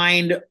 wouldn't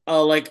mind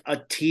like a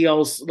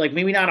TLC, like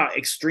maybe not a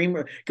extreme,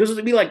 because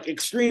it'd be like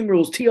Extreme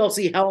Rules,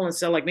 TLC, Hell in a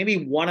Cell. Like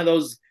maybe one of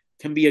those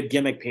can be a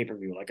gimmick pay per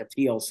view, like a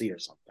TLC or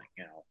something.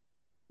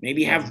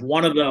 Maybe Yeah. have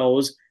one of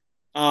those.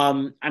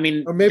 I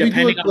mean, Or maybe do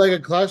depending it on like a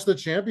Clash of the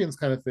Champions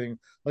kind of thing,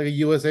 like a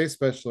USA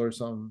special or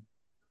something.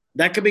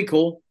 that could be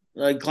cool.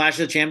 Like Clash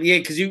of the Champions, yeah,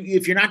 because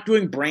if you're not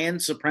doing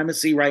brand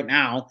supremacy right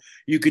now,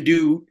 you could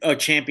do a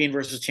champion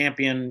versus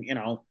champion,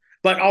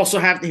 But also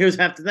here's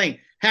half the thing: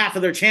 half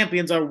of their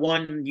champions are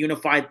one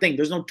unified thing.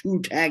 There's no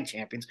two tag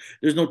champions.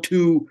 There's no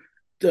two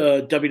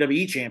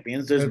WWE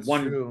champions. There's That's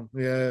one. true.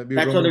 Yeah, it'd be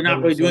That's why Roman they're by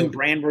not really doing himself.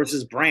 brand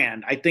versus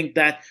brand. I think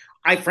that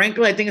I think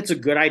it's a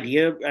good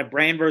idea.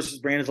 Brand versus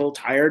brand is a little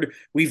tired.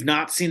 We've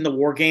not seen the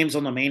war games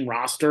on the main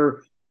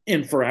roster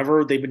in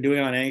forever. They've been doing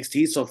it on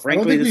NXT. So I don't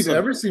frankly, think this we've is a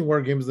ever seen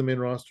War Games the main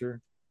roster.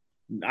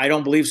 I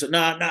don't believe so.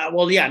 No, no.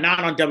 Well, yeah,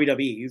 not on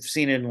WWE. You've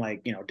seen it in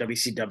like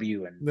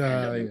WCW and Nah,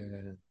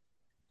 NW.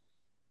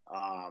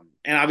 yeah.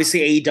 And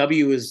obviously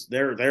AEW is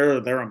they're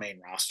a main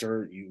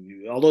roster.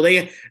 Although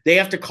they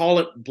have to call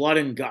it Blood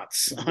and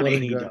Guts on Blood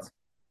and AEW. guts.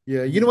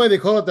 Yeah, you know why they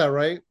call it that,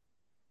 right?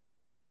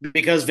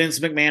 because Vince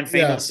McMahon Yeah.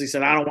 famously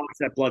said, "I don't watch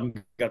that blood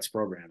and guts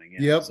programming."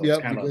 Yeah, Yep. so it's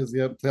Yep. kind of Because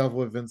yep, tell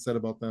what Vince said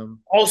about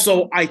them.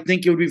 also. I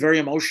think it would be very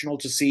emotional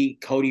to see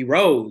Cody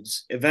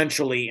Rhodes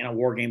eventually in a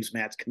War Games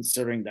match,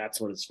 considering that's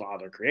what his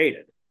father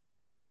created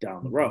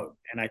down the Mhm. road.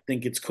 And I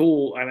think it's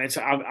cool. I mean, it's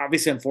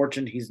obviously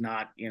unfortunate he's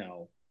not,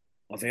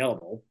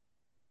 available.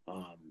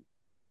 Um,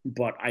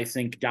 but I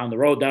think down the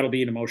road that'll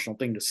be an emotional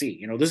thing to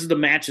see. This is the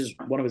match is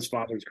one of his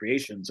father's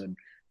creations, and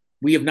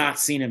we have not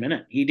seen him in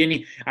it. He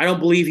didn't. I don't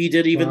believe he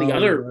did even the Wow, you're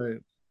other.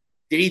 right.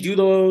 Did he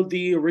do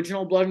the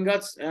original Blood and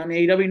Guts on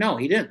AEW? No,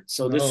 he didn't.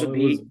 So this No, would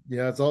it was be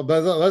yeah. It's all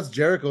that's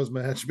Jericho's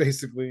match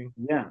basically.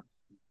 yeah.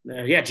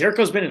 Yeah,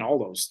 Jericho's been in all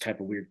those type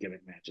of weird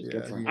gimmick matches.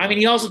 Good Yeah, for him. he I mean,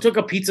 has. he also took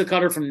a pizza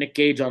cutter from Nick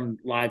Gage on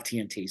live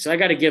TNT. So I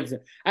got to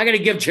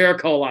give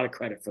Jericho a lot of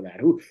credit for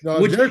that. Who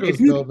No, would if Jericho's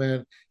you dope,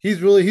 man.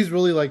 He's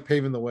really like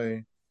paving the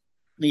way.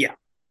 yeah.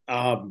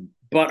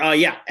 But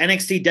yeah,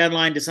 NXT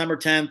deadline December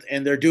 10th,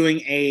 and they're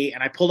doing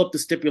and I pulled up the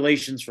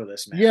stipulations for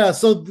this Yeah. match.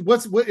 So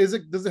what is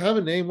it? Does it have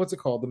a name? What's it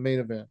called? The main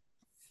event.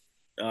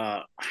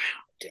 Uh,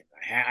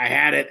 I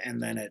had it,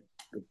 and then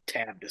the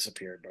tab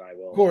disappeared. But I Of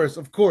will. course,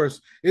 of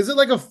course. Is it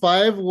like a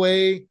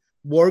 5-way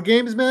War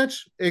Games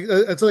match?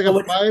 It's like a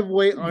So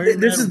 5-way Iron this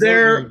Man is War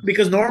their Games.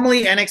 because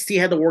normally NXT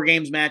had the War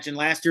Games match, and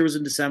last year was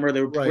in December.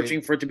 They were Right.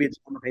 pushing for it to be a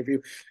summer pay per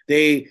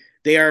view.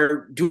 They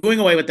are doing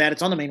away with that.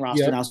 It's on the main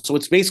roster Yep. now, so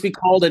it's basically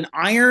called an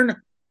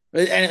Iron.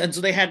 And so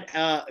they had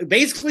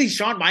basically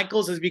Shawn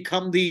Michaels has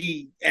become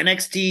the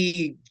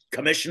NXT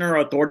commissioner,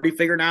 authority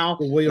figure now,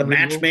 The the William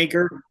Regal.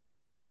 matchmaker,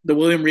 the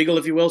William Regal,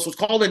 if you will. So it's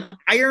called an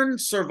Iron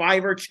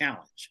Survivor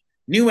Challenge,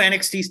 new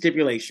NXT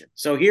stipulation.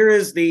 So here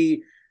is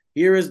the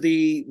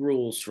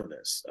rules for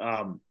this.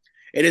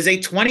 It is a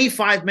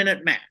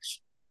 25-minute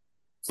match,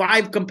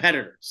 5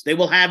 competitors. They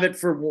will have it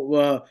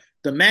for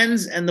the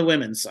men's and the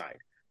women's side.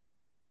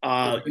 You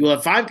Okay. will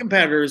have 5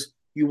 competitors.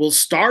 You will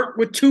start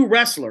with 2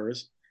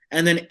 wrestlers,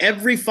 and then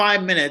every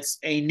 5 minutes,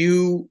 a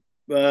new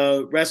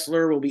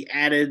wrestler will be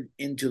added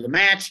into the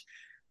match.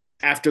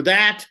 After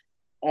that,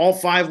 all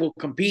 5 will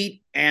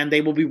compete, and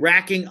they will be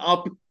racking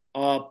up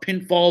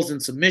pinfalls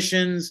and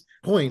submissions,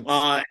 Points.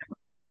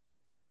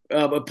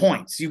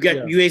 points.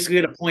 Yeah. You basically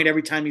get a point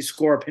every time you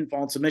score a pinfall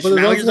and But submission.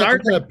 there's Now also here's the that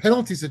hard some thing. kind of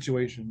penalty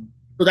situation.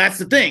 So that's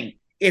the thing.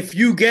 If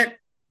you get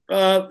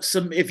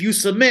if you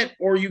submit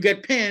or you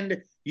get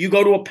pinned, you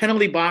go to a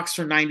penalty box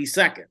for 90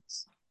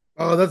 seconds.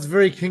 Oh, that's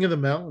very King of the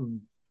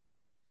Mountain.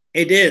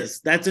 It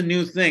is. That's a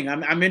new thing.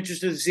 I'm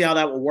interested to see how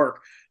that will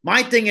work.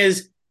 My thing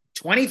is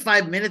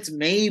 25 minutes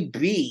may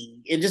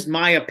be, in just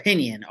my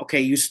opinion. Okay,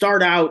 you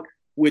start out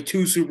with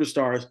 2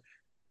 superstars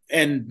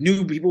and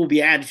new people will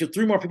be added. If you have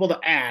 3 more people to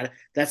add,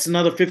 that's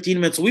another 15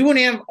 minutes. So we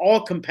wouldn't have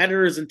all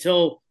competitors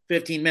until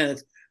 15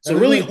 minutes. And So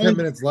there's really only 10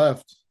 minutes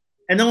left.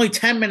 only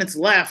 10 minutes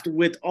left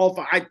with all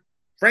 5.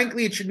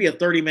 Frankly, it should be a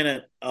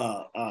 30-minute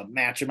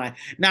match.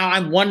 Now,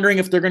 I'm wondering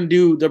if they're probably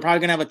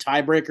going to have a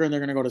tiebreaker and they're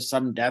going to go to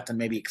sudden death and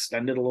maybe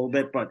extend it a little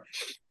bit. But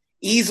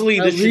easily,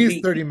 At this should least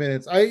be 30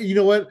 minutes. You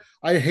know what?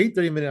 I hate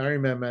 30-minute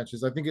Iron Man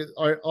matches. I think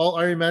all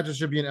Iron matches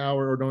should be an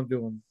hour or don't do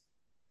them.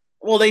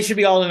 well, they should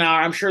be all in an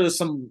hour. I'm sure there's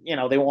some, they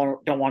don't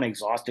want to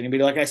exhaust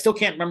anybody. Like I still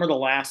can't remember the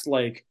last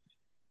like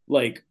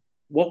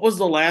what was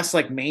the last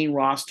like main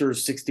roster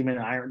 60-minute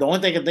Iron. The only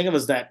thing I can think of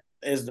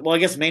I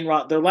guess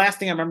their last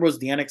thing I remember was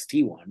the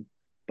NXT one,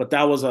 but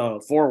that was a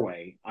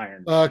 4-way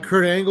Iron Man.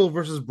 Kurt Angle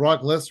versus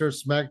Brock Lesnar,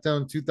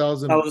 SmackDown That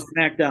 2004. was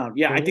SmackDown.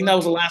 Yeah, I think that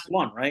was the last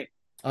one, right?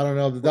 I don't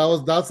know.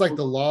 That's like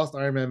the lost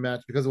Iron Man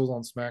match because it was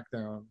on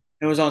SmackDown.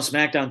 It was on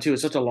SmackDown too.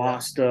 It's such a Yeah.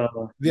 lost.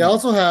 They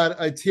also had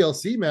a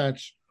TLC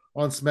match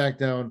on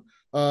SmackDown.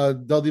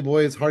 Dudley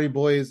Boys, Hardy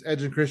Boys,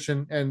 Edge and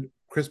Christian, and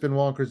Chris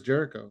Benoit and Chris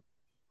Jericho.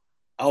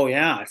 Oh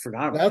yeah, I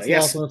forgot about That's that.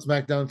 Yes, lost on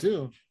SmackDown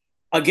too.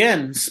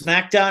 again,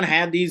 SmackDown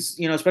had these,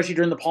 especially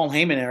during the Paul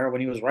Heyman era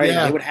when he was writing,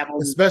 they Yeah, would have all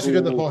these especially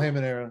during the cool, Paul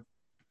Heyman era.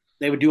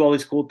 they would do all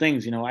these cool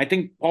things. I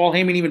think Paul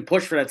Heyman even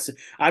pushed for that.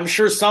 I'm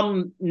sure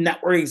some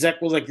network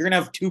exec was like, "You're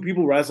gonna have 2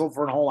 people wrestle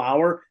for a whole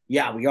hour."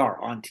 Yeah, we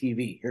are on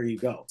TV. Here you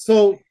go.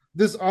 So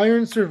this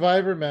Iron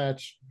Survivor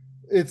match,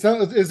 it's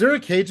not. Is there a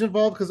cage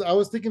involved? Because I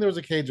was thinking there was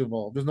a cage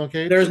involved. There's no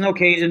cage. There's no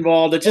cage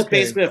involved. It's just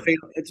Okay. basically a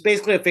fatal. It's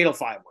basically a fatal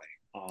 5-way.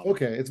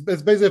 Okay, it's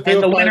basically a And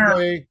fatal the winner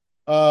 5-way.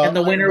 and the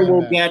Iron winner Man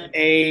will match.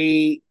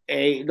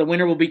 get the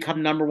winner will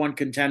become number 1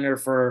 contender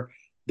for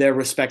their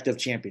respective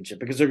championship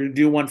because they're going to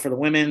do one for the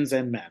women's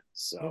and men's.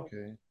 So,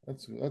 Okay,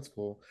 that's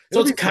cool. so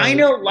It'll it's be fun.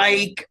 kind of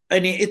like,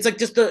 it's like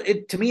just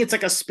to me, it's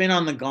like a spin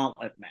on the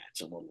gauntlet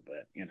match a little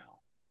bit,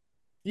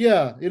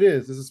 Yeah, it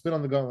is. It's a spin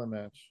on the gauntlet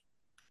match.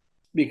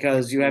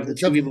 because you have the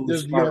 2 Except people who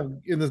start.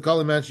 in this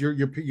gauntlet match, your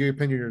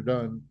opinion, you're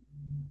done.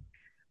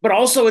 But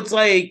also, it's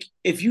like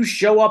if you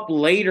show up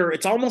later,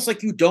 it's almost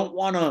like you don't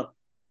want to.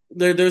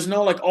 There's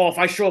no like, oh, if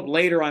I show up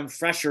later, I'm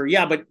fresher.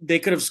 Yeah, but they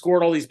could have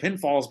scored all these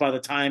pinfalls by the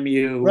time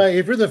you. Right.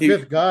 If you're the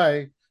fifth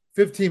guy,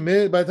 15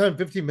 minutes. By the time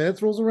 15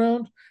 minutes rolls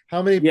around,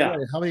 Yeah.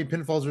 how many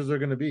pinfalls is there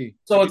going to be?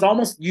 So it's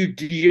almost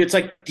it's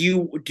like do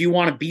you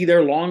want to be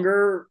there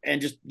longer and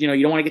just you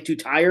don't want to get too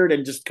tired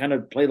and just kind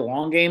of play the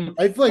long game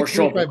I feel or like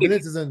show up 25 late?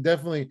 minutes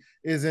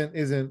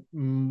isn't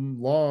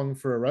long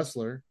for a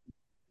wrestler.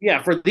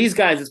 Yeah, for these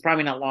guys, it's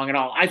probably not long at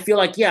all. I feel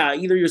like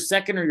either your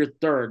second or your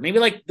third, maybe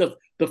like the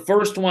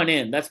first one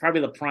in. That's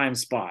probably the prime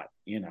spot.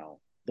 The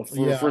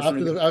Yeah, first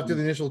one. after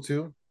the initial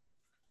two.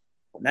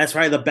 That's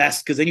probably the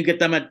best because then you get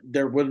them at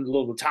they're a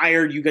little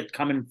tired. You get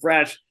coming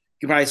fresh.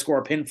 You can probably score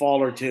a pinfall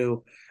or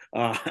two,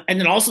 and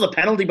then also the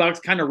penalty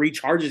box kind of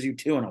recharges you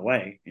too in a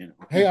way.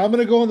 Hey, I'm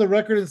gonna go on the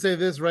record and say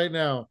this right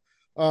now.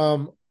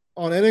 On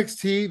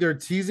NXT, they're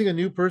teasing a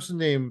new person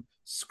named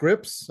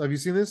Scripps. Have you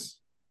seen this?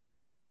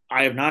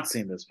 I have not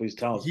seen this. Please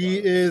tell us He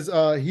about it.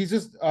 is he's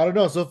just I don't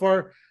know. So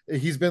far,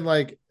 he's been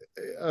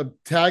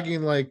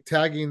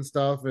tagging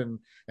stuff and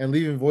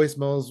leaving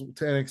voicemails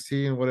to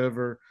NXT and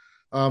whatever.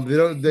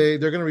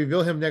 They're gonna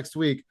reveal him next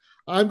week.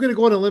 I'm gonna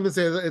go on a limb and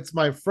say that it's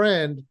my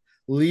friend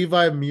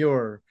Levi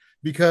Muir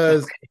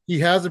because Okay. he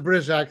has a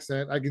British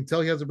accent. I can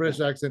tell he has a British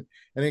accent,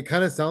 and it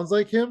kind of sounds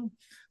like him.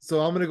 So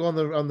I'm gonna go on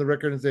the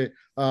record and say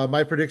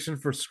my prediction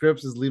for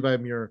Scripps is Levi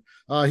Muir.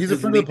 He's a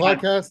Is friend of the Levi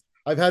podcast.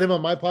 I've had him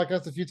on my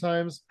podcast a few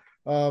times.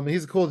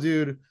 He's a cool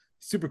dude,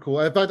 super cool.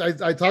 In fact,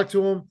 I talked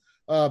to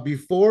him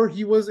before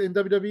he was in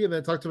WWE, and then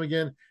I talked to him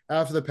again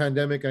after the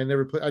pandemic. I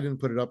didn't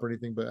put it up or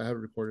anything, but I have it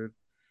recorded.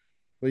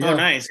 But Oh, yeah,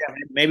 nice. Yeah,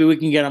 maybe we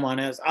can get him on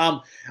his.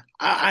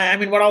 I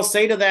mean, what I'll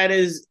say to that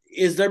is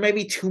there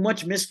maybe too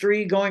much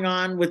mystery going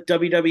on with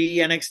WWE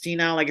NXT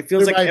now? Like it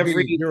feels there like might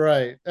be. You're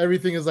right.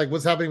 Everything is like,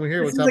 what's happening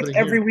here? it What's seems like happening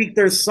every here? week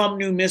there's some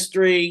new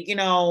mystery.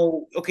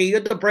 Okay, you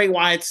had the Bray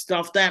Wyatt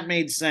stuff that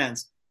made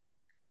sense.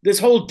 This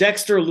whole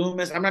Dexter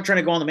Loomis. I'm not trying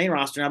to go on the main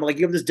roster now, but like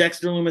you have this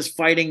Dexter Loomis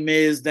fighting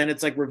Miz, then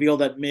it's like revealed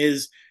that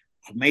Miz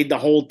made the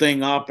whole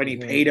thing up and he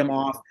paid him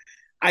off.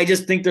 I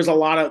just think there's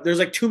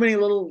like too many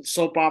little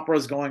soap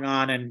operas going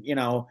on, and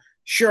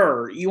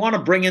sure, you want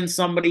to bring in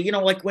somebody,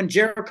 like when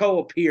Jericho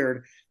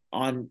appeared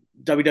on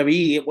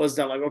WWE, it was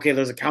that like, okay,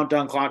 there's a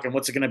countdown clock and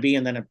what's it going to be?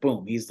 And then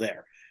boom, he's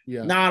there.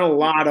 Yeah, Not a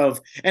lot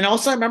of, and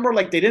also I remember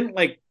they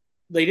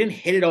didn't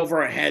hit it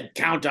over our head,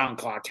 countdown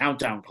clock,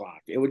 countdown clock.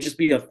 It would just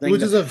be a it thing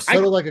was that just a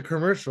subtle like a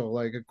commercial,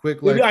 like a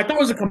quick like I thought it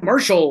was a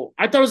commercial.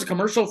 I thought it was a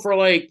commercial for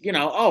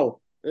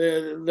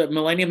the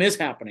millennium is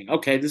happening.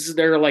 Okay, this is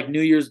their like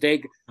New Year's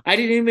Day. I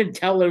didn't even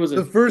tell it was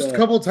the first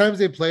couple times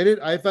they played it.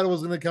 I thought it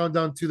was going to count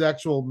down to the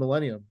actual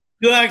millennium.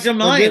 actual And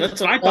millennium. then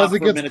That's what I as thought it for a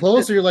gets minute.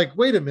 closer, you're like,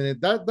 wait a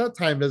minute, that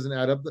time doesn't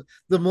add up. The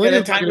Yeah,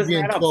 millennium's that not time going to be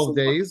doesn't in add up. 12 So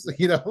days,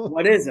 you know?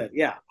 what is it?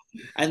 Yeah.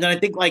 And then I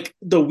think like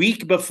the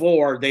week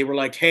before they were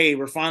like, "Hey,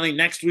 we're finally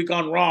next week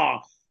on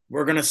Raw.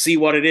 We're gonna see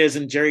what it is."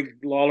 And Jerry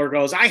Lawler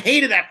goes, "I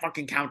hated that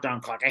fucking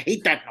countdown clock. I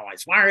hate that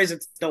noise. Why is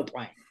it still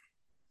playing?"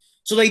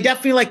 So they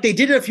definitely like they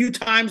did it a few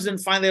times,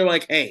 and finally they were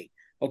like, "Hey,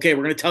 okay,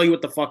 we're gonna tell you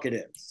what the fuck it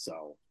is."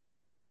 So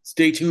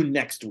stay tuned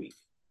next week.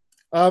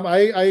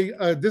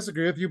 I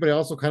disagree with you, but I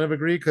also kind of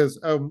agree because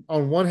on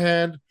one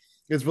hand,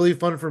 it's really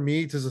fun for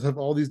me to just have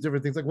all these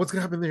different things like what's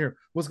gonna happen here,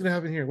 what's gonna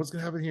happen here, what's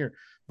gonna happen here.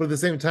 But at the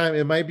same time,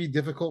 it might be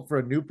difficult for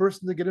a new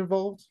person to get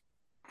involved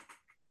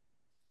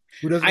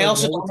who doesn't I like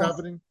also know don't what's know.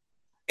 happening.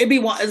 It'd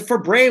be for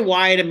Bray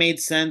Wyatt. It made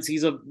sense.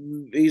 He's a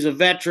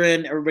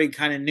veteran. Everybody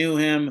kind of knew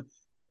him.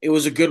 It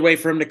was a good way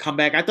for him to come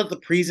back. I thought the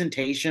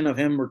presentation of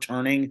him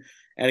returning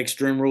at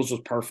Extreme Rules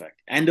was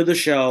perfect. End of the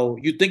show.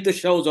 You'd think the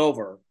show's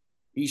over.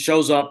 He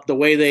shows up the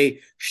way they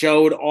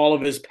showed all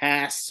of his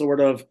past sort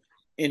of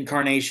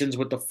incarnations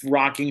with the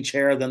rocking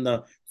chair, then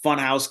the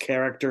Funhouse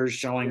characters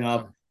showing Yeah,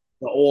 up,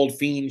 the old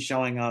fiend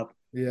showing up.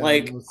 yeah, it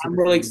Like was I'm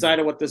super really cool.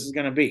 excited what this is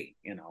going to be.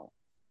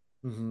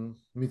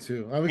 Me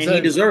too. I'm And he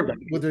excited deserved it.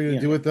 what they're gonna You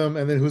do know. with them,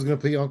 and then who's gonna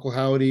play Uncle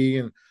Howdy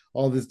and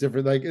all this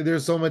different. Like,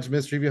 there's so much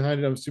mystery behind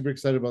it. I'm super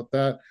excited about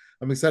that.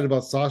 I'm excited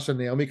about Sasha and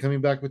Naomi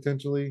coming back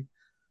potentially.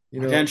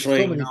 There's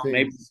Potentially, so many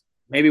things.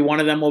 maybe one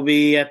of them will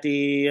be at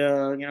the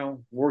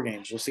War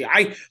Games. We'll see.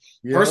 I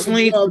Yeah,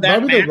 personally for that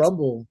probably the match,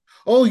 Rumble.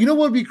 Oh, you know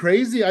what would be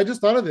crazy? I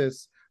just thought of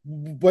this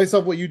based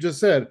off what you just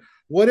said.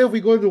 What if we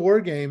go to War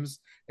Games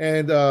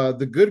and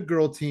the Good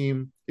Girl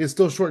team is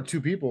still short two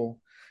people,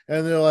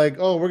 and they're like,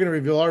 "Oh, we're gonna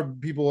reveal our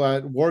people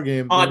at War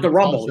Games," and at the it's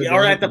Rumble, Sasha and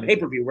or at the Naomi. pay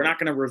per view. We're not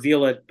going to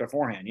reveal it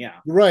beforehand. Yeah.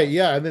 Right?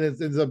 Yeah, and then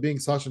it ends up being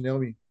Sasha and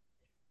Naomi.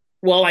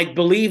 Well, I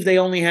believe they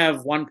only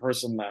have one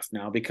person left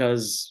now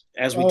because,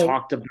 as we Oh,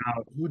 talked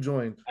about, who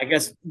joined? I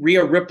guess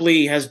Rhea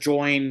Ripley has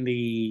joined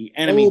the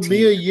enemy Oh, team.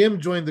 Mia Yim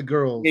joined the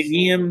girls.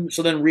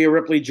 So then Rhea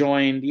Ripley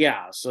joined.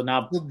 Yeah. So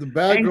now, The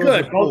bad and girls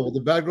are good. full.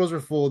 The bad girls are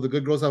full. The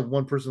good girls have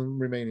one person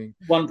remaining.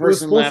 One It was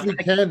person supposed to left.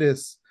 be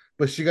Candice,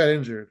 but she got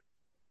injured.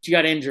 She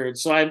got injured.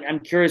 So I'm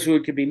curious who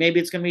it could be. Maybe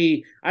it's going to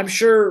be, I'm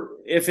sure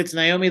if it's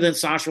Naomi, then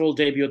Sasha will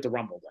debut at the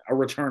Rumble, a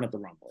return at the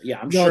Rumble. Yeah,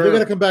 I'm No, they got to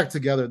sure. come back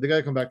together. They got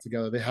to come back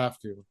together. They have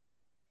to.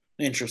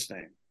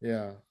 Interesting.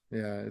 Yeah,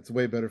 yeah. It's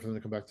way better for them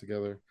to come back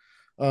together.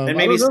 And I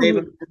maybe don't know. save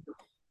it.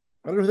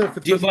 I don't know who that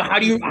fifth Do you, person. but how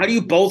do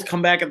you both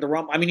come back at the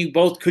Rumble? I mean, you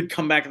both could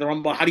come back at the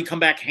Rumble. How do you come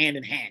back hand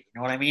in hand? You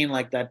know what I mean?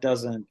 Like that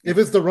doesn't. If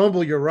it's the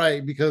Rumble, you're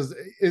right because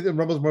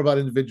Rumble's more about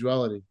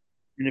individuality.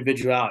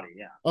 individuality.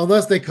 Yeah.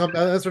 unless they come,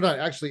 unless they're not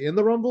actually in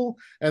the Rumble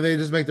and they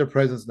just make their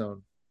presence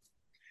known.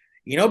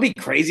 You know, it'd be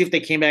crazy if they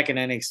came back in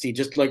NXT,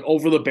 just like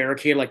over the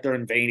barricade, like they're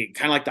invading,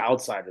 kind of like the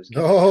Outsiders did,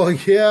 Oh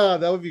yeah,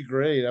 that would be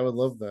great. I would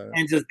love that.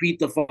 and just beat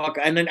the fuck.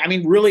 And then, I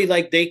mean, really,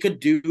 like they could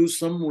do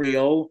some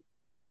real.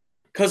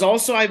 Because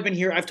also, I've been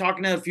here. I've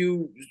talked to a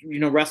few,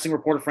 wrestling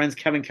reporter friends,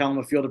 Kevin Kellum,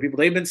 a few other people.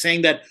 They've been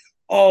saying that,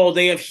 oh,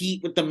 they have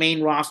heat with the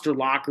main roster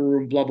locker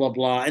room, blah blah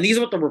blah. And these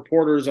are what the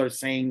reporters are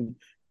saying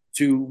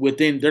to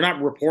within. They're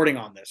not reporting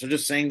on this. They're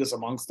just saying this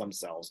amongst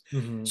themselves.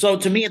 Mm-hmm. So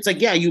to me, it's like,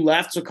 yeah, you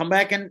left, so come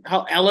back and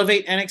help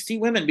elevate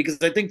NXT women, because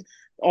I think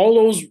a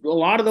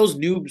lot of those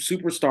new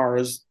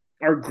superstars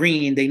are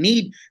green. They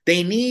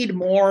need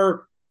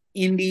more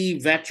indie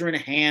veteran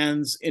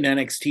hands in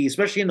NXT,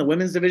 especially in the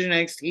women's division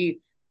NXT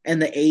and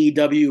the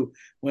AEW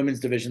women's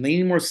division. They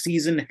need more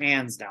seasoned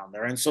hands down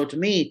there. And so to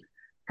me,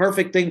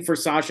 perfect thing for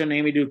Sasha and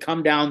Naomi to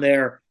come down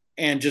there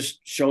and just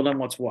show them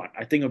what's what.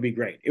 I think it would be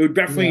great. It would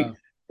definitely,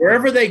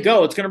 wherever they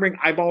go, it's going to bring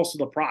eyeballs to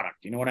the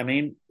product. You know what I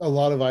mean? A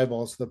lot of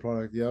eyeballs to the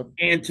product. Yep.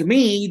 And to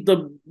me,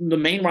 the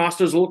main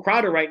roster is a little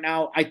crowded right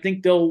now. I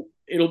think it'll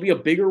be a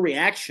bigger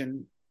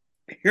reaction.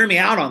 Hear me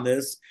out on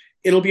this.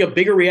 It'll be a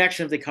bigger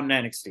reaction if they come to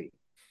NXT.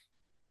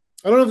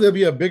 I don't know if there'll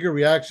be a bigger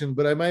reaction,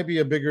 but I might be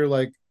a bigger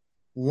like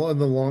in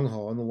the long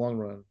haul, in the long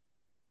run.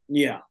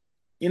 Yeah.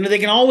 They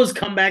can always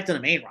come back to the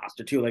main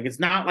roster too. Like, it's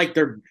not like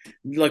they're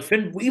like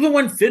Finn. Even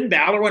when Finn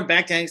Balor went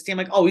back to NXT, I'm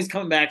like, oh, he's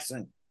coming back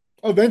soon.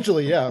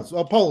 Eventually, yeah. So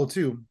Apollo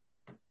too.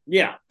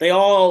 Yeah,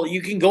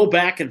 you can go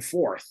back and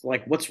forth.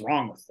 Like, what's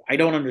wrong with it? I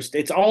don't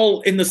understand. It's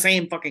all in the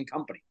same fucking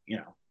company.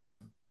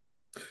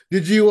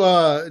 Did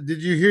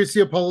you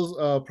see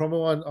Apollo's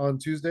promo on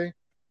Tuesday?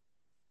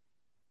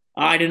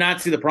 I did not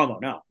see the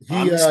promo. No,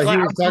 I'm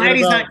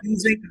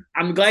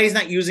glad he's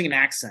not using an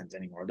accent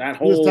anymore. That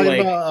whole, he was talking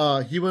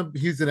about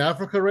he's in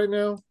Africa right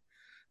now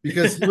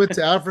because he went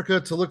to Africa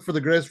to look for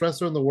the greatest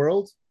wrestler in the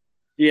world.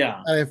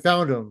 Yeah, and I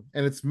found him,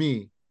 and it's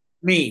me.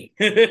 Hell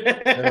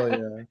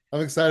yeah,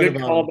 I'm excited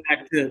Good about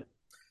callback to,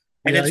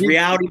 and it's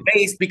reality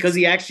based because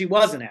he actually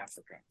was in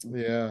Africa.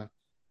 Yeah,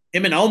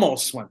 him and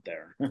Omos went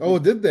there. Oh,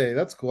 did they?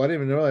 That's cool. I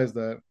didn't even realize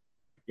that.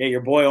 Yeah,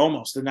 your boy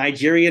Omos, the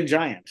Nigerian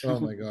giant. Oh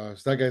my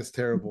gosh, that guy's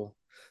terrible.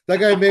 That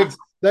guy makes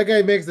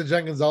the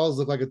Giant Gonzalez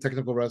look like a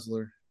technical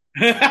wrestler.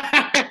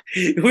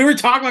 We were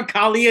talking about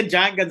Khali and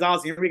Giant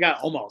Gonzalez. Here we got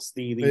Omos.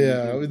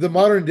 The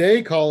modern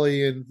day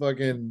Khali and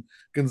fucking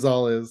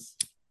Gonzalez.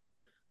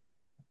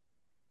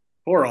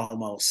 Poor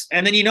Omos.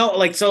 And then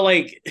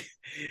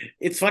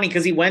it's funny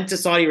because he went to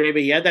Saudi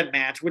Arabia. He had that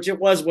match, which it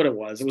was what it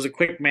was. It was a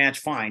quick match.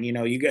 Fine,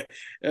 you got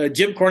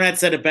Jim Cornette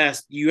said it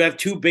best. You have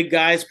two big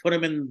guys, put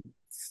them in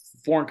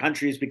foreign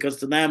countries because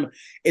to them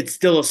it's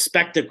still a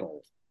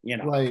spectacle.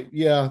 Right?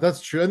 Yeah, that's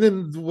true. And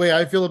then the way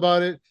I feel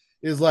about it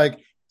is like,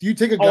 do you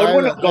take a guy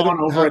take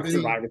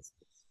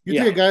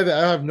a guy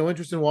that I have no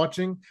interest in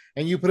watching,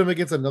 and you put him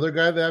against another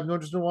guy that I have no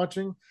interest in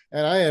watching,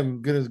 and I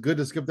am good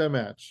to skip that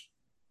match.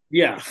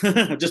 Yeah,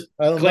 just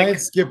I don't mind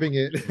skipping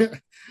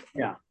it.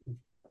 Yeah,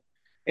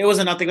 it was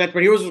a nothing match,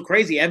 but here was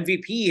crazy.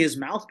 MVP, his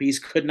mouthpiece,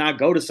 could not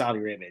go to Saudi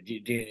Arabia.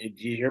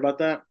 Did you hear about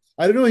that?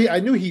 I don't know.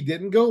 I knew he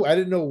didn't go. I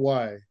didn't know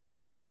why.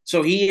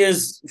 So he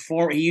was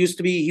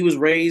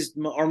raised,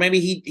 or maybe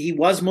he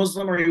was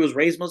Muslim, or he was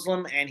raised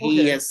Muslim, and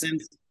he has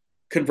since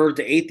converted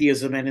to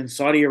atheism. And in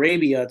Saudi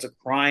Arabia, it's a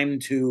crime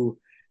to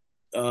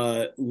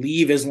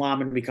leave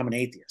Islam and become an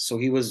atheist. So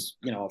he was,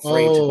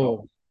 afraid to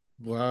go.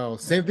 Wow.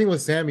 Same thing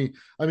with Sammy.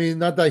 I mean,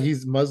 not that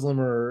he's Muslim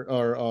or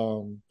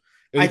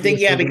I think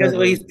because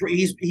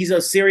he's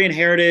a Syrian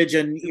heritage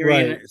and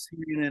Syrian,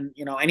 and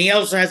and he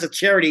also has a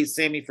charity,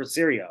 Sammy for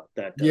Syria.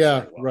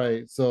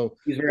 Right. So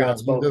he's very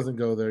outspoken. He doesn't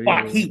go there.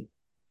 But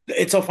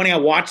it's so funny. I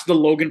watched the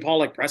Logan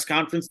Paul press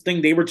conference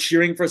thing. They were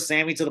cheering for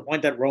Sammy to the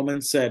point that Roman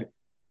said,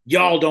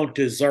 "Y'all don't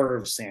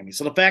deserve Sammy."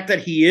 So the fact that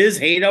he is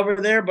hate over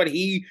there, but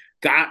he's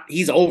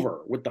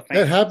over with the fans.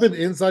 That happened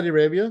in Saudi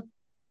Arabia.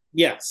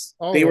 Yes,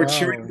 they were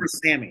cheering for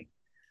Sammy.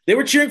 They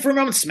were cheering for him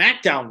on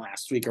SmackDown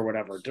last week or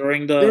whatever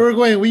during the. They were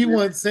going, "We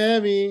want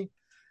Sammy."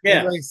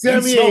 Yeah,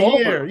 Sammy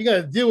ain't here. You got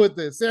to deal with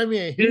this. Sammy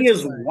ain't here. He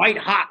is white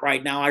hot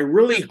right now. I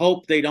really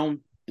hope they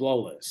don't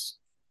blow this.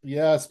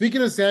 Yeah.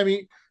 Speaking of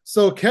Sammy,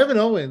 so Kevin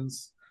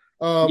Owens.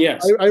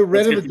 Yes, I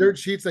read in the dirt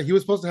sheets that he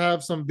was supposed to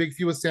have some big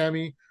feud with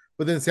Sammy,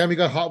 but then Sammy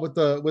got hot with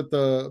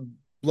the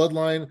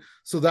bloodline,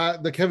 so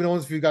that the Kevin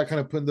Owens feud got kind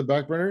of put in the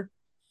back burner.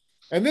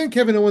 And then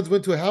Kevin Owens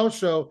went to a house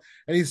show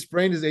and he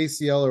sprained his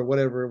ACL or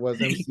whatever it was.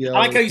 MCL. I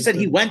like how you said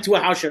he went to a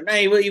house show. No,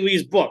 he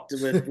was booked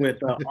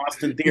with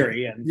Austin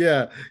Theory. And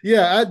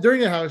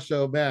during a house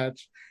show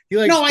match,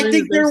 I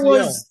think there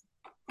was.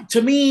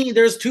 To me,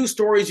 there's two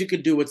stories you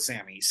could do with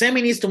Sammy.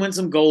 Sammy needs to win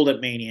some gold at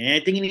Mania, and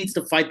I think he needs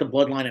to fight the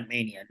Bloodline at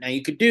Mania. Now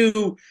you could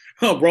do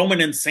Roman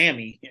and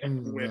Sammy,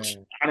 which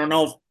I don't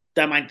know if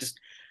that might just,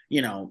 I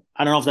don't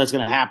know if that's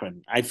going to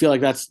happen. I feel like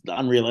that's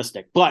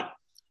unrealistic, but.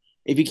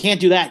 if you can't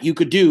do that, you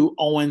could do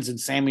Owens and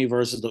Sammy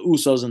versus the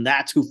Usos, and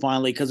that's who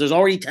finally, because there's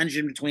already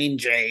tension between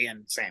Jay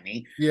and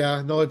Sammy.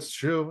 Yeah, no, it's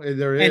true.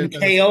 There is. And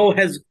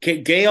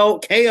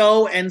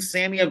KO and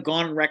Sammy have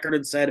gone on record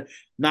and said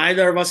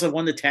neither of us have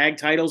won the tag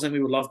titles, and we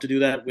would love to do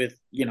that with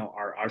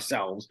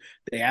ourselves.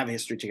 They have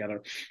history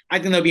together. I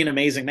think that'd be an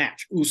amazing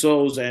match,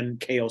 Usos and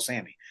KO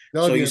Sammy.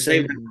 That would be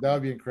amazing. That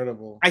would be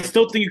incredible. I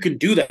still think you can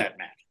do that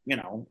match.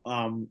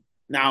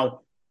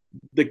 Now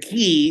the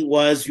key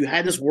was you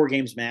had this War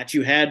Games match.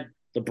 You had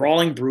the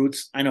Brawling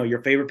Brutes. I know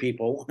your favorite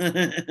people,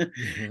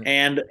 Mhm.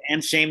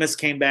 and Sheamus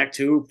came back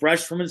too,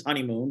 fresh from his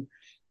honeymoon.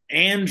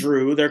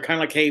 Andrew, they're kind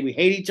of like, hey, we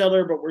hate each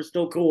other, but we're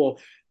still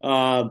cool.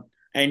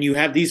 And you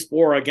have these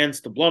four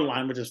against the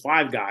Bloodline, which is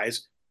five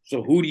guys.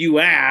 So who do you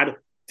add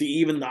to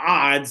even the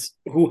odds?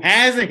 Who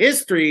has a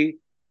history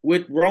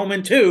with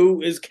Roman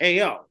too is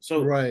KO.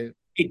 So Right.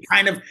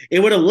 it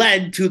would have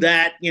led to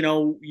that.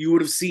 You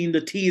would have seen the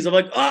tease of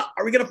like, oh,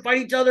 are we going to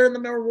fight each other in the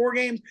War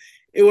Games?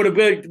 It would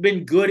have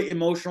been good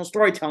emotional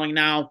storytelling.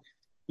 Now,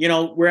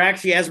 we're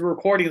actually, as we're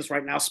recording this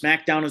right now,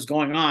 SmackDown is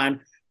going on.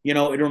 It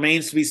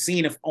remains to be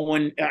seen if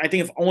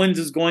Owens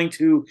is going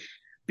to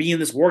be in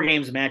this War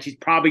Games match, he's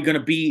probably going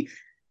to be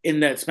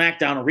in that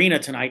SmackDown arena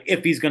tonight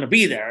if he's going to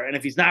be there. And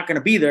if he's not going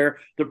to be there,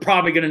 they're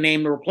probably going to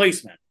name the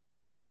replacement.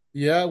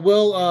 Yeah,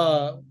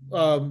 well,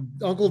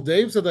 Uncle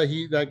Dave said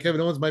that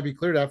Kevin Owens might be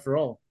cleared after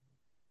all.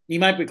 He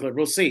might be cleared.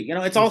 We'll see.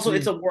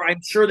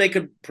 I'm sure they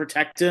could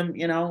protect him.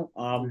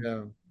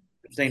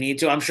 If they need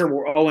to. I'm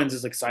sure Owens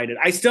is excited.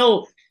 I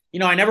still,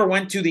 I never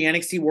went to the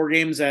NXT War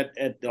Games at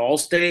the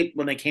Allstate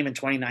when they came in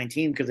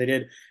 2019 because they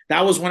did.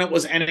 That was when it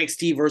was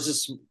NXT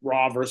versus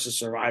Raw versus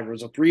Survivor. It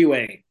was a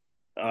three-way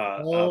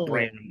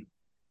brand.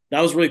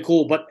 That was really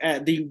cool. But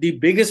the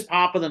biggest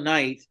pop of the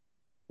night.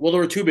 Well,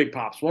 there were two big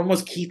pops. One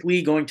was Keith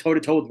Lee going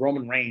toe-to-toe with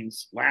Roman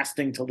Reigns,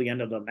 lasting till the end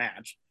of the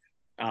match,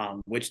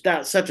 which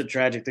that's such a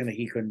tragic thing that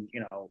he couldn't,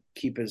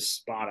 keep his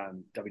spot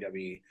on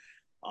WWE.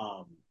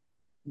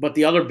 But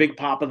the other big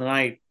pop of the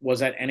night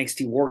was at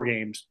NXT War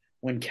Games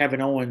when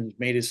Kevin Owens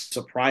made his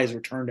surprise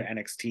return to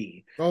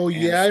NXT. Oh,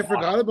 yeah, I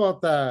forgot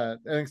about that.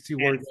 NXT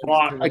War Games.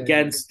 Fought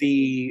against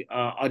the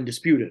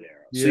Undisputed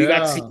Era. So you got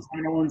to see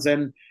Kevin Owens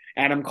and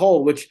Adam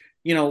Cole, which –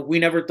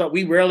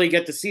 we rarely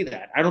get to see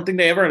that. I don't think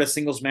they ever had a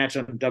singles match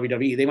on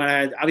WWE. They might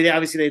have,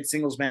 obviously they had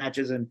singles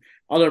matches and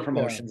other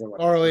promotions, or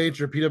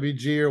ROH or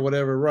PWG or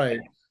whatever,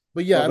 right? Yeah.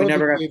 But yeah, I don't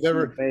think they've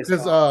ever,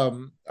 because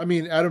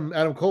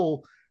Adam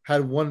Cole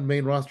had one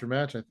main roster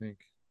match, I think.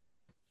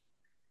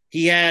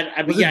 He had,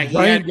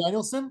 Bryan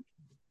Danielson.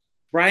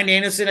 Bryan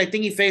Danielson, I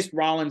think he faced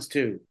Rollins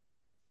too.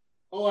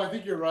 Oh, I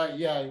think you're right.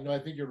 Yeah, I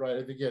think you're right.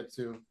 I think he had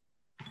two.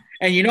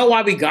 And you know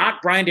why we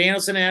got Bryan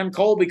Danielson and Adam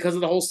Cole? Because of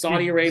the whole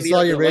Saudi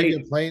Arabia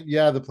plane.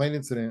 Yeah, the plane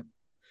incident.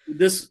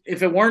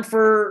 If it weren't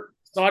for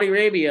Saudi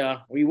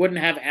Arabia, we wouldn't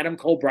have Adam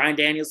Cole, Bryan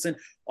Danielson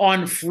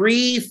on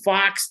free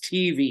Fox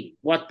TV.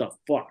 What the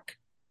fuck?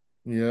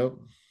 Yep,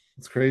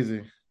 it's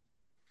crazy.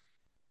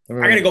 I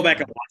gotta go back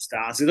and watch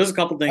that. See, there's a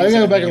couple things. I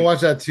gotta go back and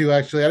watch that too.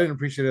 Actually, I didn't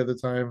appreciate it at the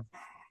time.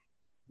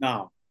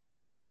 No.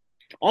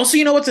 Also,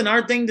 what's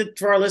another thing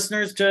for our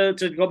listeners to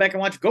go back and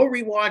watch? Go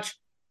rewatch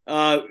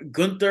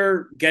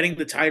Gunther getting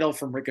the title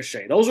from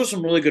Ricochet. Those are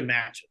some really good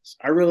matches.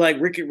 I really like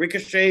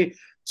Ricochet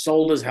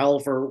sold as hell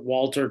for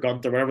Walter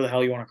Gunther, whatever the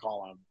hell you want to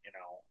call him,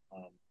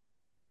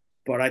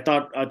 but I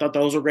thought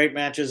those were great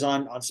matches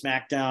on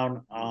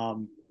SmackDown.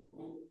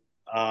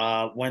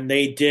 When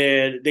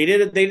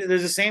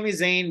there's a Sami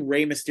Zayn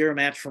Rey Mysterio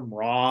match from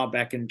Raw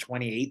back in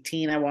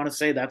 2018. I want to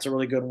say that's a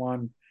really good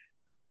one.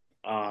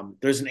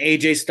 There's an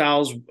AJ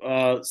Styles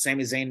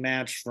Sami Zayn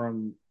match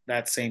from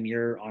that same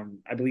year on,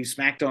 I believe,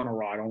 SmackDown or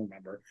Raw. I don't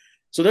remember.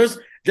 So everyone's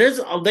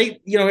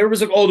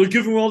like, oh, they're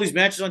giving all these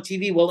matches on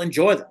TV. Well,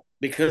 enjoy them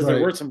because there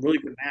were some really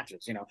good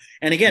matches,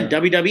 And again,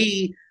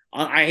 WWE,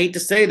 I hate to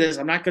say this,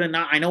 I'm not going to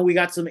I know we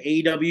got some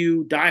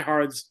AEW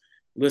diehards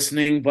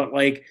listening, but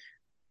like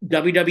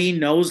WWE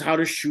knows how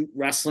to shoot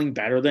wrestling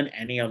better than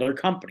any other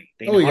company.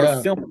 They know how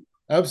to film it.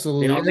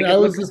 Absolutely. I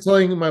was just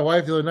telling my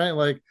wife the other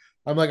night,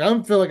 I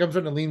feel like I'm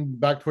starting to lean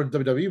back towards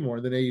WWE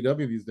more than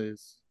AEW these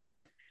days.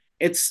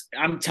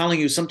 I'm telling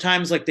you,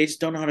 sometimes they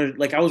just don't know how to,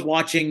 I was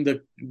watching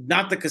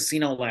not the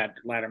casino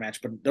ladder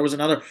match, but there was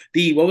another,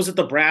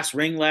 the brass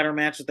ring ladder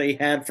match that they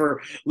had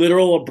for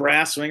literal a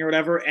brass ring or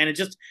whatever. And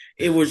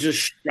it was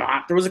just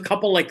shot. There was a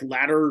couple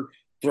ladder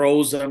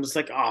throws that I'm just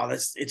like, oh,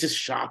 it just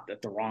shot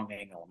at the wrong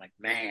angle. I'm like,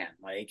 man,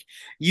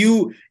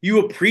 you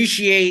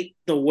appreciate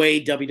the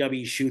way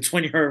WWE shoots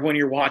when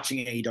you're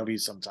watching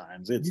AEW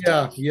sometimes. It's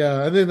tough.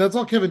 Yeah. And then that's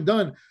all Kevin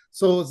Dunn.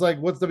 So it's like,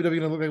 what's WWE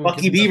going to look like?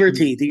 Bucky Beaver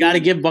Teeth. You got to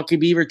give Bucky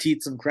Beaver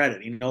Teeth some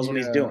credit. He knows what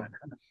he's doing.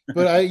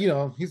 But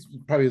he's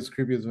probably as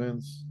creepy as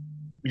Vince.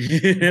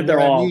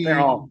 they're all.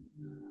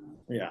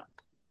 Yeah.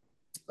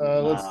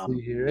 Let's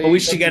see here. But we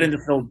should get into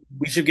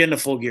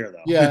full gear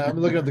though. Yeah, I'm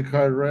looking at the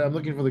card. Right, I'm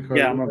looking for the card.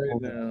 Yeah, I'm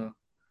right now.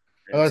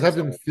 I typed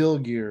in Phil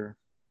Gear.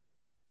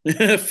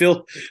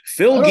 Phil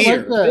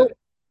Gear. Like that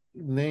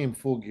name,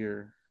 Full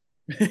Gear.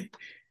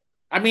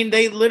 I mean,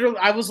 they literally.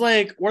 I was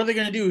like, "What are they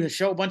going to do?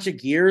 Show a bunch of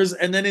gears?"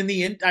 And then in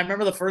the end, I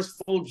remember the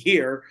first full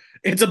gear.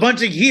 It's a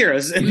bunch of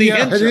gears in the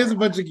Yeah, it intro. is a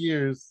bunch of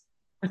gears.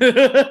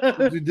 It's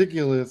It's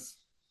ridiculous.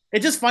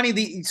 just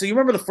funny. So you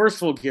remember the first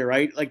full gear,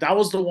 right? Like that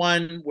was the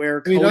one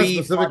where I mean, not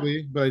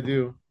specifically, but I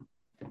do.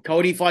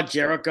 Cody fought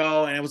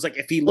Jericho, and it was like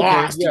if he Okay,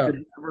 lost, yeah.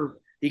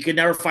 he could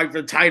never fight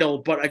for the title.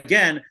 But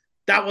again,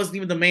 that wasn't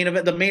even the main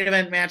event. The main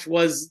event match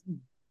was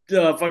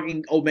the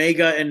fucking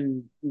Omega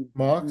and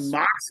Mox.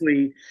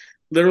 Moxley.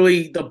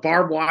 Literally the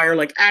barbed wire,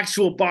 like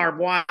actual barbed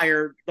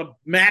wire, the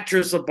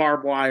mattress of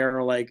barbed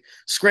wire, like Is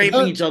scraping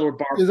that each other with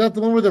barbed. is that the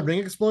one where the ring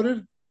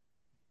exploded?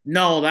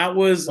 No, that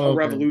was Oh, a okay.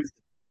 revolution.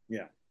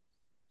 Yeah.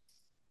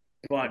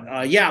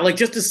 But yeah, like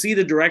just to see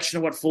the direction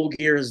of what Full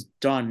Gear has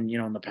done,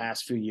 in the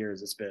past few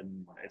years, it's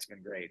been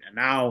great. And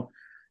now,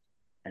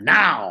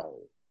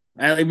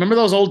 remember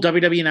those old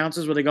WWE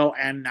announcers where they go,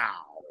 and now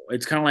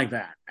it's kind of like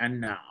that, and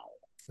now,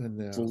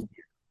 And Full now, Gear,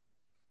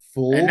 and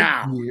full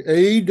now, gear.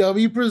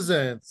 AEW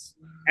presents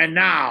and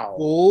now,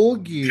 full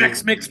gear.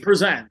 Tex Mix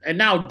present, and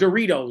now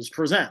Doritos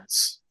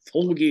presents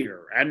Full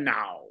Gear, and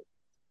now.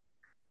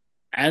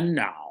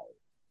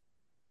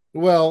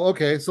 Well,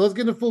 okay, so let's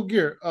get into full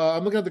gear.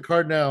 I'm looking at the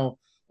card now.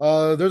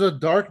 There's a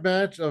dark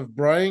match of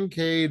Brian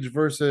Cage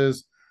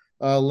versus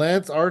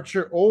Lance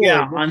Archer or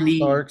Yeah, on Ricky the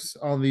Starks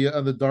on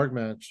the dark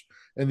match.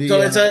 And so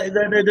the it's a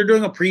they're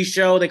doing a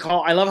pre-show.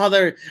 I love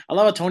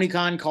how Tony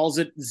Khan calls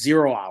it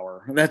 0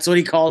 hour. That's what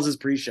he calls his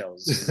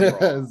pre-shows. 0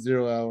 hour.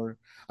 0 hour.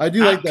 I do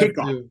like Not that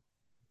kickoff. too.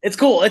 It's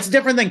cool. It's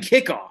different than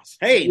kickoff.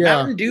 Hey, Yeah.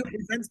 Mountain Dew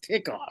presents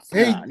kickoff.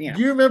 Hey, Yeah.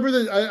 do you remember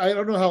that? I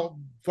don't know how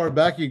far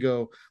back you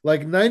go.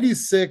 Like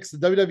 '96, the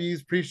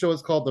WWE's pre-show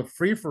is called the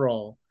Free for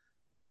All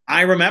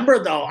I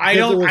remember though. I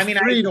because it don't. I was mean,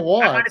 free to I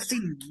might have watch.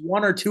 seen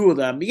one or two of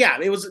them. Yeah,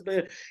 it was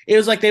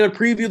like they would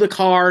preview the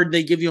card,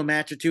 they give you a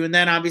match or two, and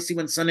then obviously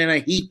when Sunday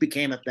Night Heat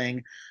became a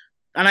thing,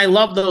 and I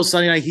love those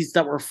Sunday Night Heats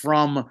that were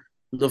from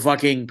the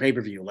fucking pay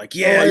per view. Like, Oh,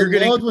 yeah, I you're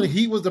getting, loved when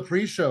Heat was the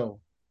pre-show.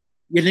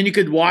 and then you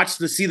could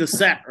see the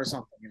set or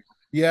something.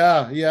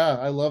 Yeah, yeah,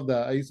 I love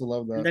that. I used to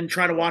love And that. then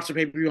try to watch the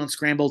pay per view on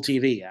scrambled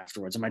TV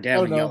afterwards, and my I dad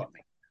don't would yell know. at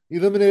me.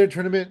 Eliminator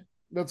tournament.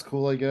 That's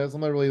cool, I guess.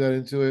 I'm not really that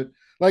into it.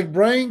 Like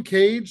Brian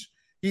Cage,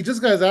 he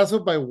just got his ass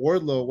whipped by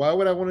Wardlow. Why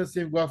would I want to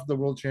see him go after the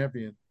world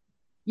champion?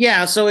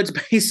 Yeah, so it's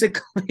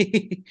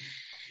basically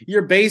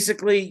you're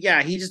basically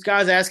he just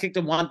got his ass kicked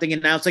in one thing,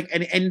 and now it's like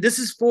and this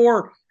is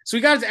for so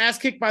he got his ass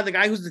kicked by the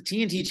guy who's the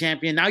TNT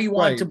champion. Now you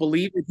want Right. to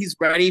believe that he's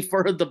ready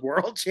for the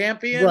world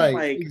champion? Right,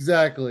 Like,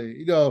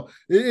 exactly.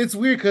 It's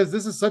weird because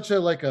this is such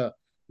a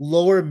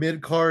lower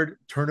mid card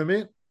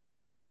tournament.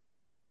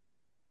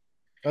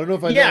 I yeah, don't know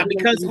if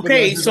because anybody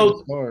okay, else is on so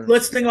this card.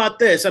 let's think about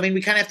this. I mean,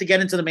 we kind of have to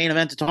get into the main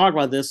event to talk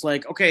about this.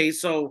 Like, okay,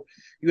 so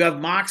you have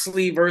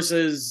Moxley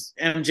versus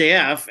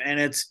MJF, and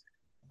it's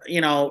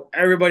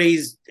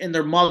everybody's in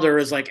their mother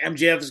is like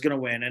MJF is going to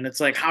win, and it's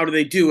like how do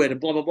they do it,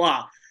 and blah blah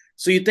blah.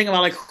 So you think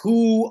about like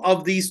who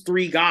of these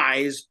three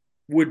guys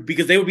would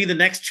because they would be the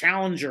next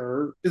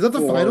challenger Is that the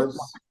for finals?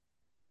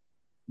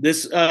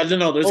 this.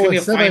 No, there's Oh, going to be a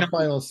it's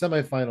final.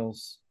 semifinals.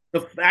 Semifinals.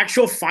 The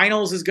actual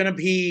finals is going to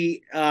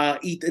be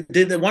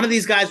one of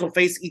these guys will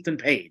face Ethan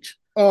Page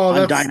Oh, on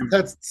that's Dynamite.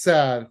 that's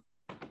sad.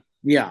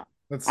 Yeah.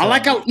 That's I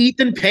like sad. how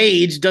Ethan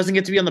Page doesn't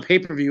get to be on the pay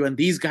per view, and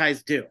these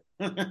guys do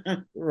for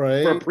a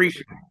Right.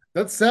 pre-show.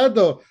 That's sad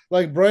though.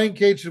 Like Brian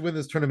Cage should win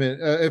this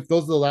tournament if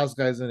those are the last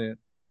guys in it.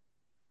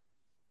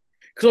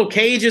 So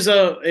Cage is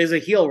a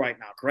heel right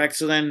now, correct?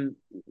 So then,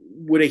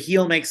 would a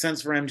heel make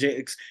sense for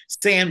MJ?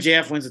 Say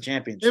MJF wins the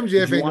championship. Would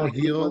MJF you ain't no want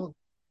to heel.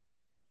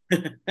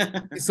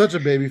 He's such a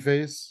baby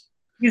face.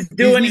 he's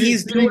doing. even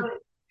He's doing. standing,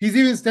 he's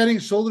even standing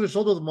shoulder to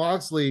shoulder with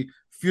Moxley,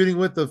 feuding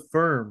with the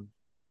Firm.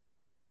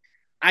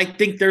 I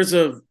think there's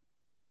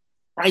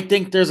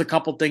a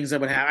couple things that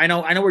would happen.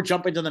 I know we're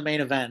jumping to the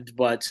main event,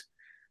 but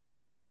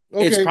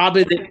it's Okay,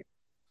 probably the.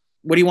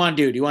 What do you want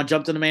to do? Do you want to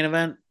jump to the main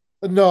event?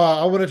 no,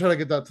 I want to try to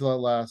get that to that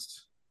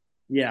last.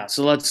 Yeah.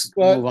 So let's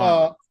But move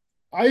on.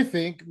 I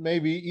think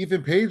maybe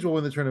Ethan Page will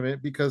win the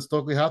tournament because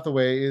Stokely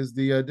Hathaway is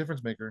the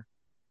difference maker.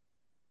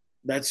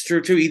 That's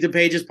true too. Ethan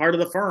Page is part of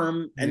the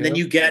firm, and then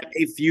Yeah, you get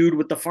a feud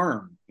with the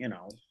firm.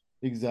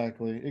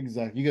 exactly.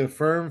 You get a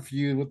firm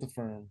feud with the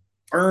Firm.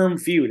 Firm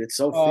feud. It's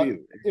so feud.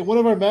 In one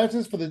of our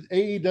matches for the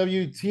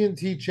AEW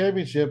TNT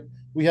Championship,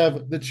 we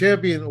have the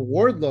champion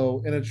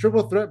Wardlow in a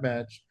triple threat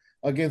match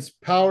against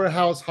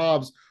Powerhouse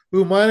Hobbs,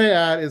 who, might I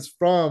add, is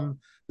from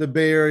the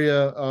Bay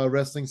Area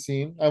wrestling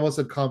scene. I almost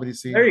said comedy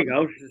scene. There you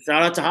go.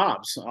 Shout out to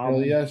Hobbs.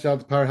 Hell yeah! Shout out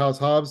to Powerhouse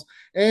Hobbs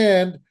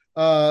and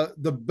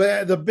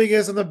the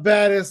biggest and the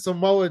baddest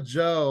Samoa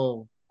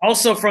Joe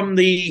Also from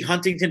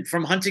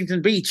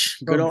Huntington Beach.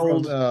 Good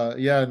old.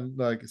 yeah, in,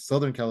 like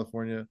Southern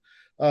California.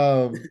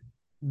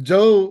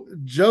 Joe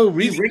He's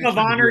recently Ring of should be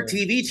Honor a-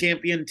 TV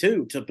champion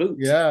too, to boot.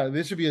 Yeah,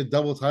 this should be a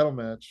double title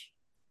match.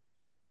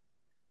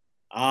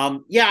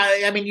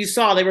 Yeah, I mean, you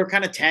saw they were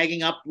kind of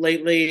tagging up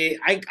lately.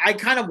 I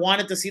kind of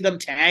wanted to see them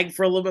tag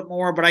for a little bit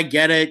more, but I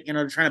get it.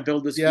 They're trying to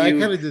build this Yeah, I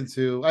feud. kind of did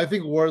too. I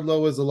think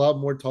Wardlow is a lot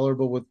more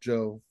tolerable with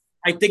Joe.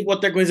 I think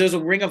what they're going to there's a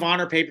Ring of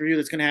Honor pay per view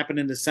that's going to happen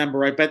in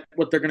December. I bet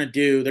what they're going to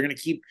do, they're going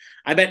to keep.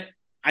 I bet.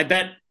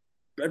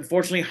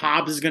 Unfortunately,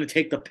 Hobbs is going to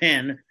take the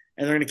pin, and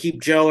they're going to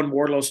keep Joe and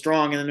Wardlow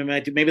strong, and then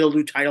maybe they'll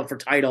do title for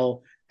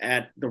title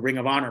at the Ring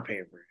of Honor pay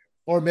per view,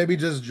 Or maybe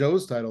just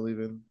Joe's title,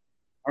 even.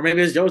 or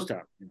maybe it's Joe's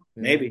title. Yeah.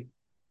 Maybe.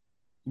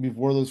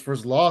 Before those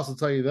first loss, I'll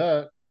tell you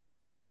that.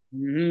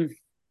 Mm-hmm.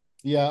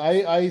 Yeah,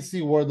 I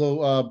see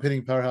Wardlow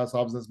pinning Powerhouse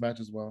Hobbs in this match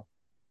as well.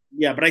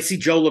 Yeah, but I see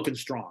Joe looking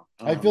strong.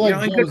 I feel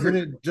like Joe's in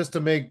it just to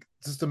make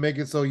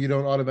it so you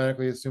don't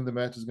automatically assume the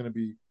match is going to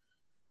be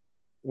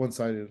one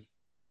sided.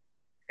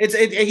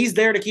 He's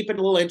there to keep it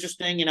a little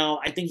interesting.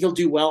 I think he'll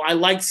do well. I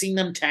like seeing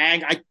them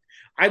tag.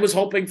 I was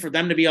hoping for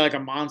them to be like a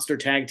monster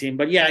tag team,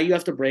 but yeah, you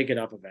have to break it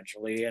up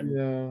eventually. And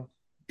Yeah,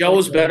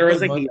 Joe's better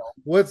as a heel.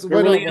 What's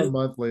really one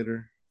month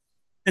later?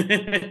 We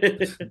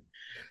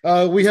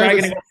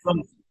have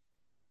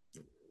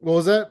what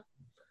was that?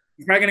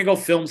 He's probably gonna go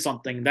film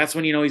something. That's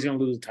when you know he's gonna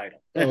lose the title.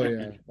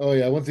 Oh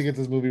yeah. Once he gets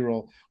his movie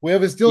role, we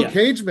have a steel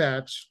cage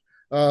match.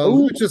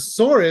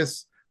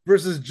 Luchasaurus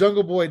versus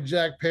Jungle Boy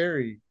Jack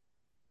Perry.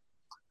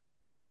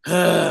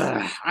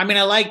 I mean,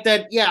 I like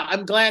that. Yeah,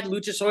 I'm glad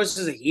Luchasaurus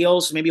is a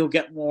heel, so maybe he'll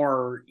get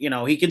more. He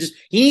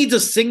needs a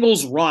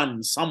singles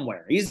run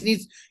somewhere. He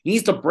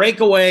needs to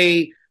break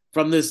away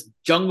from this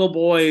Jungle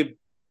Boy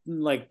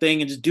like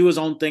thing and just do his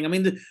own thing. I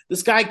mean,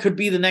 this guy could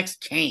be the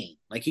next Kane.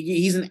 Like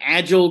he's an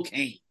agile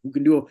Kane who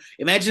can do.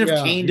 Imagine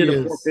if Kane did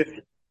a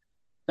 450.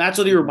 That's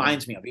what he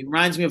reminds me of. He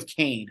reminds me of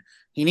Kane.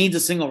 He needs a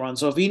single run.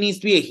 So if he needs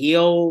to be a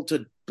heel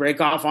to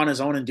break off on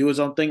his own and do his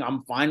own thing,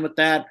 I'm fine with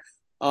that.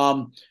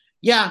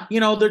 Yeah,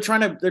 they're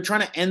trying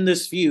to end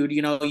this feud.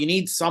 You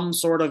need some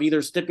sort of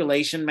either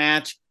stipulation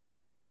match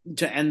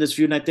to end this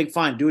feud, and I think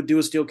fine, do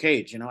a steel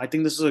cage. I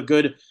think this is a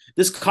good.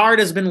 This card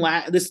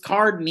this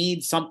card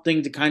needs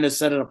something to kind of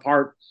set it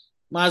apart.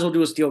 Might as well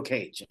do a steel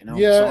cage.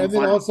 Yeah, so and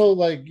then also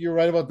like you're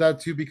right about that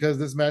too, because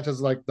this match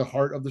is like the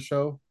heart of the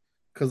show.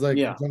 Because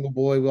Jungle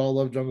Boy, we all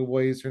love Jungle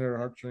Boy. He's turning our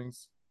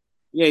heartstrings.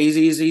 Yeah,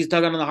 he's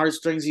tugging on the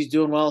heartstrings. He's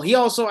doing well. He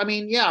also, I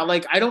mean, yeah,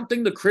 like I don't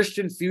think the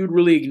Christian feud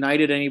really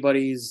ignited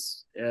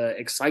anybody's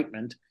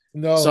excitement.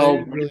 No, so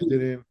it really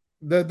didn't.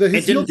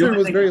 His heel turn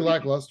was very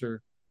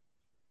lackluster.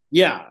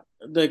 Yeah,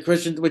 the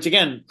Christian, which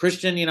again,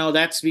 Christian,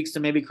 that speaks to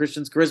maybe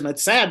Christian's charisma.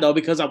 It's sad though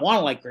because I want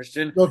to like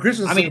Christian. No,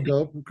 Christian's so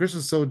dope.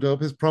 Christian's so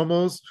dope. His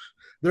promos,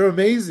 they're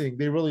amazing.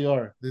 They really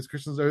are. These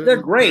Christians they're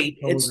great.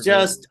 It's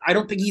just great. I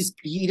don't think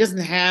he doesn't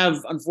have.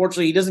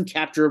 Unfortunately, he doesn't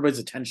capture everybody's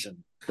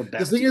attention.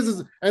 The thing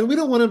is, and we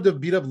don't want him to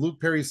beat up Luke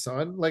Perry's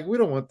son. Like we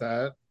don't want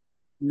that.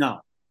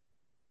 No,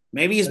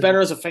 maybe he's better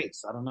as a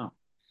face. I don't know.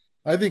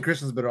 I think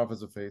Christian's better off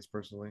as a face,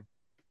 personally.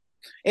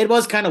 It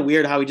was kind of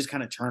weird how he just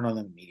kind of turned on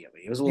them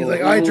immediately. It was He's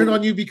like, I turned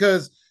on you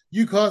because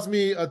you cost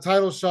me a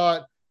title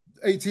shot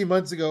 18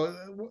 months ago.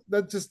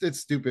 It's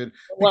stupid.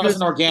 Well, it's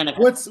an organic.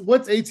 What's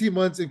 18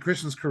 months in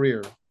Christian's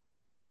career?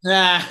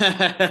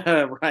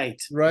 Right.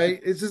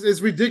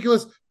 It's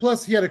ridiculous.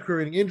 Plus, he had a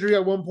career-ending injury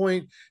at one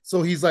point,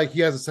 so he's like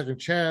he has a second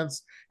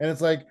chance, and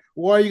it's like,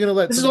 why are you going to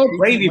let this is all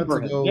gravy for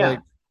him? Yeah.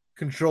 Like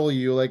control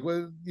you? Like,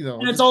 well,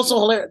 And it's also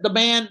hilarious.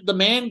 The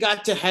man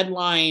got to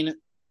headline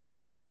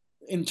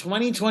in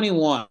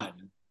 2021,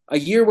 a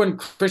year when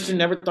Christian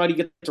never thought he'd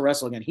get to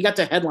wrestle again. He got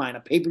to headline a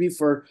pay-per-view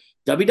for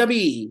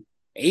WWE,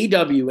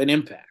 AEW, and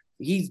Impact.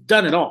 He's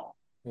done it all.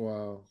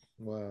 Wow.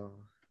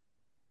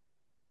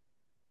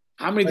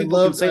 How many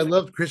people can say I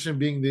loved Christian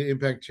being the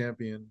Impact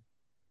champion.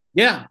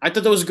 Yeah, I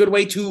thought that was a good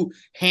way to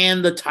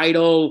hand the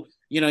title.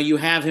 You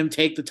have him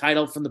take the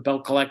title from the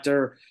belt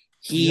collector.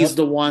 He's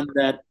the one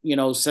that,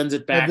 sends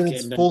it back. And then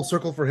it's full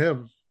circle for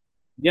him.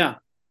 Yeah.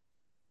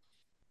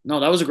 No,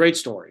 that was a great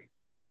story.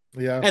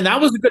 Yeah. And that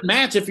was a good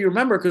match, if you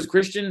remember, because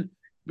Christian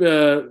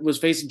was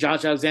facing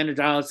Josh Alexander.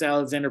 Josh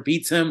Alexander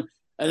beats him.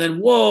 And then,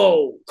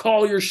 whoa,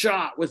 call your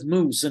shot with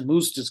Moose. And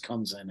Moose just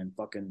comes in and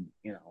fucking,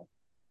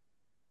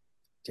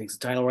 takes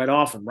the title right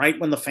off him, right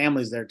when the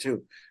family's there,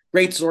 too.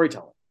 Great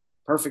storytelling.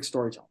 Perfect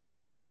storytelling.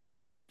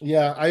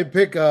 Yeah, I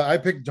pick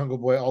Jungle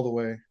Boy all the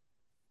way.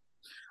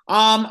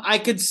 I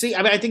could see.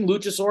 I mean, I think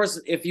Luchasaurus,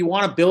 if you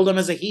want to build him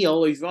as a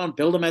heel, if you want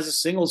to build him as a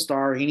single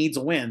star, he needs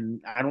a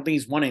win. I don't think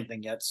he's won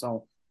anything yet.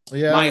 So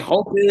my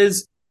hope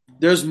is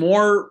there's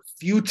more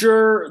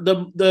future.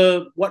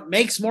 The what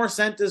makes more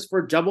sense is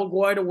for Jungle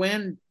Boy to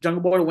win.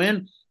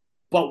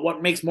 But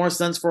what makes more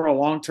sense for a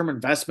long-term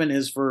investment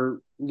is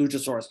for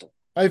Luchasaurus to win.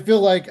 I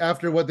feel like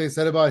after what they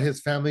said about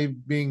his family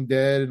being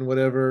dead and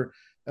whatever,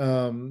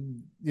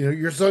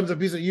 your son's a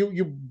piece of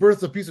you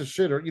birthed a piece of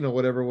shit or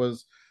whatever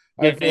was.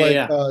 I feel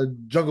like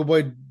Jungle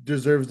Boy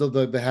deserves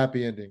the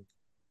happy ending.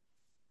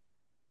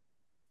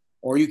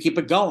 Or you keep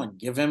it going.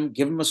 Give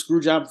him a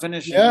screw job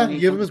finish. Yeah,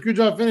 give him a screw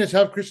job finish.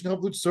 Have Christian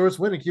help Luchasaurus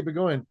win and keep it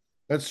going.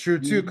 That's true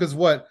too. Because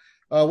what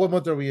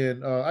month are we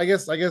in? I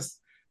guess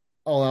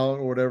All Out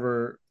or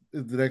whatever.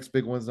 The next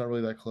big one's not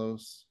really that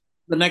close.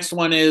 The next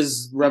one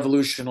is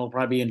Revolution. Will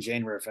probably be in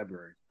January or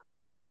February.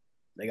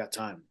 They got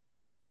time.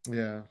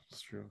 Yeah,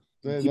 that's true.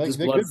 They could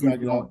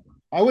drag it out.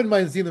 I wouldn't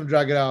mind seeing them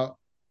drag it out.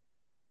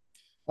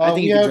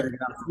 We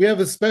have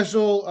a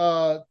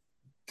special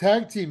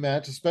tag team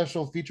match, a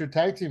special featured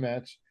tag team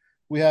match.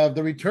 We have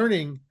the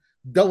returning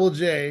Double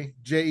J,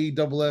 JEFF,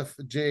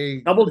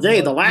 Double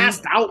J, the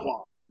last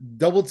outlaw.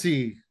 Double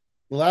T,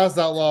 the last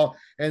outlaw,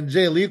 and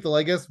Jay Lethal.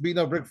 I guess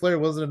beating up Ric Flair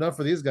wasn't enough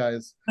for these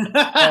guys.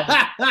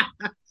 I was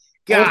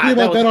thinking God,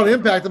 about that on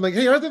Impact. I'm like,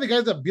 hey, aren't they the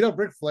guys that beat up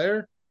Ric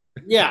Flair?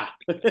 yeah.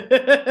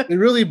 They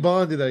really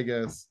bonded, I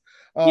guess.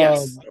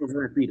 Yes, it was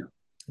very beat up.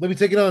 Let me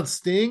take it on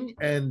Sting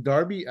and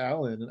Darby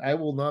Allin, and I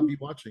will not be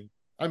watching.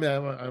 I mean,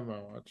 I'm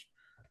not watch.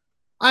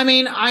 I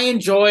mean, I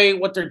enjoy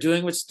what they're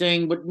doing with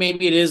Sting, but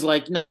maybe it is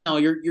like no,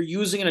 you're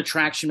using an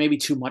attraction maybe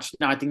too much.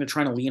 Now I think they're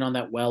trying to lean on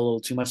that well a little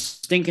too much.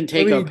 Sting can I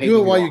take a mean, pay do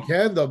per it while view. you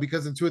can, though,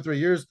 because in 2 or 3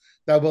 years,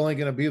 that well ain't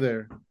gonna be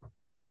there.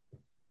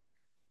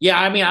 Yeah,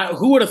 I mean,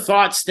 who would have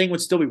thought Sting would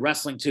still be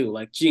wrestling too?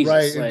 Like Jesus,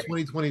 Right, in like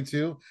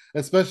 2022,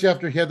 especially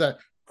after he had that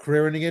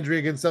career-ending injury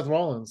against Seth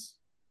Rollins.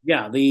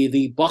 yeah,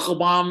 the buckle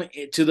bomb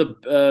to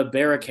the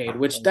barricade.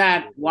 Which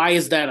that why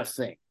is that a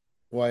thing?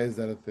 Why is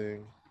that a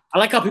thing? I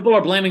like how people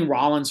are blaming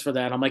Rollins for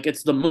that. I'm like,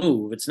 it's the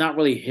move. It's not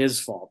really his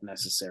fault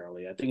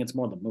necessarily. I think it's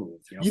more the move.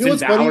 You know Finn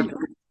what's funny?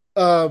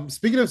 Balor.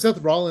 Speaking of Seth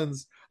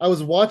Rollins, I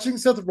was watching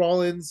Seth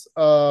Rollins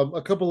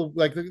a couple of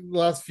like the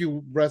last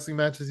few wrestling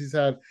matches he's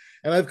had,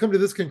 and I've come to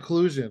this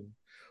conclusion.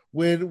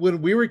 When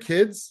we were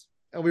kids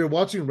and we were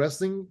watching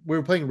wrestling, we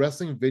were playing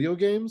wrestling video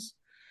games,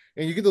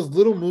 and you get those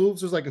little moves.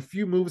 There's like a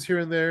few moves here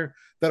and there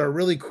that are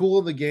really cool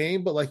in the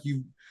game, but like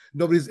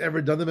nobody's ever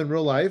done them in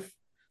real life.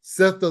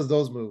 Seth does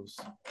those moves.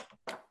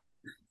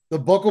 The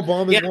buckle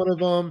bomb is one of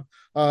them.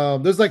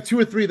 There's like 2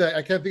 or 3 that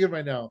I can't think of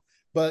right now.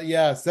 But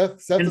yeah,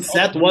 Seth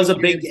was a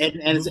big,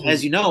 and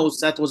as you know,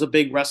 Seth was a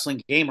big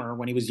wrestling gamer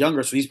when he was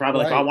younger. So he's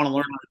probably like, I want to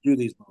learn how to do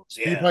these moves.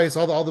 Yeah. He probably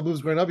saw all the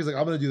moves growing up. He's like,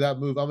 I'm going to do that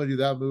move. I'm going to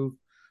do that move.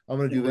 I'm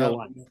going to do that.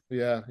 Life.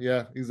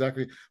 Yeah,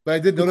 exactly. But I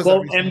did notice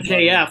quote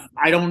MJF.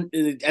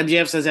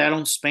 MJF says I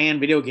don't span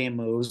video game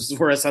moves,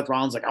 whereas Seth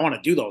Rollins like I want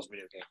to do those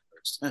video game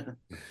moves.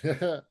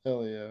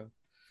 Hell yeah.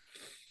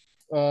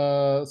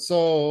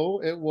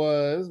 So it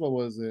was what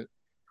was it?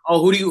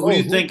 Oh, who do you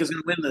think is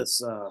going to win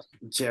this?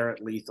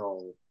 Jarrett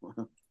Lethal.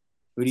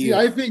 Who do you?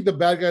 I think the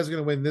bad guys are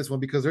going to win this one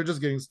because they're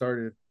just getting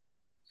started.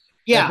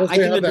 Yeah, I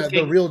think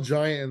the real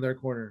giant in their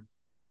corner.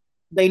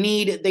 They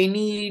need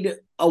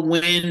a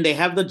win. They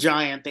have the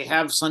giant. They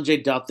have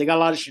Sanjay Dutt. They got a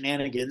lot of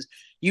shenanigans.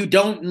 You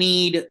don't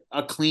need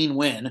a clean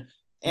win.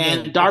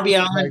 And Darby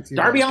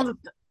Allin.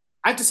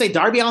 I have to say,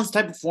 Darby Allin's the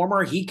type of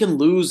performer. He can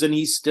lose and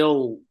he's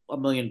still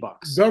 $1 million.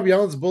 Darby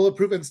Allin's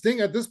bulletproof, and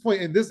Sting at this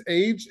point, in this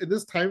age, in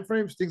this time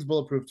frame, Sting's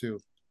bulletproof too.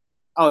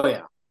 Oh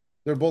yeah,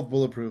 they're both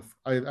bulletproof.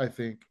 I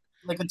think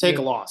they can take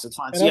a loss. It's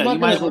fine. So, I'm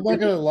not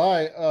gonna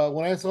lie.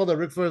 When I saw the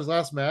Ric Flair's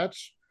last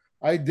match,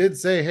 I did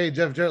say, "Hey,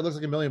 Jeff Jarrett looks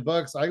like $1 million.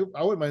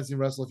 I wouldn't mind seeing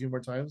him wrestle a few more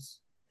times."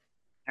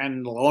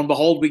 And lo and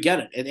behold, we get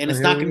it. And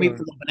it's not going to be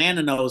for the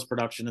Banana Nose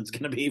production. It's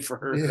going to be for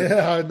her.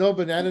 Yeah, no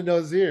Banana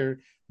Nose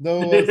here.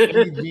 No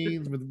skinny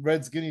jeans with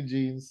red skinny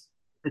jeans.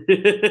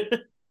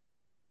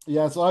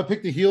 Yeah, so I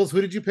picked the heels. Who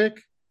did you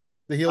pick?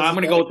 The heels. I'm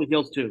going to go with the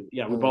heels too.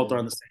 Yeah, we both are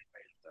on the same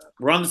page with that.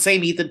 We're on the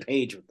same Ethan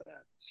page with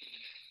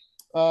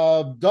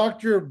that.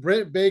 Dr.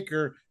 Britt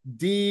Baker,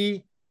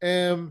 DMD.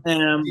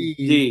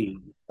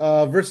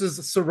 Versus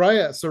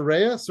Saraya's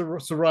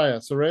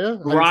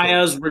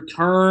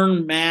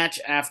return match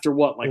after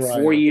what, like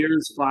Saraya. 4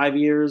 years, 5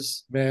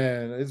 years?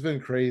 Man, it's been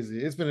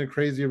crazy. It's been a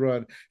crazy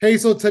run. Hey,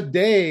 so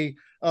today,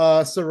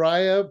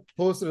 Saraya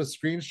posted a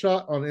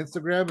screenshot on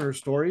Instagram in her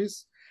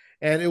stories,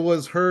 and it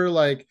was her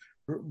like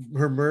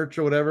her merch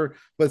or whatever.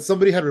 But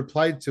somebody had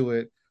replied to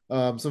it,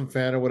 some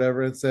fan or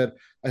whatever, and said,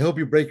 "I hope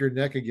you break your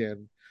neck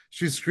again."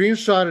 She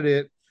screenshotted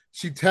it.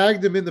 She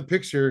tagged him in the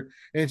picture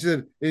and she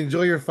said,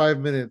 "Enjoy your 5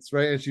 minutes,"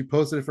 right? And she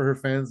posted it for her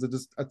fans to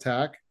just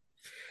attack.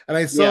 And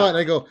I saw it and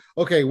I go,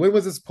 okay, when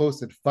was this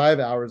posted?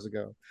 5 hours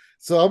ago.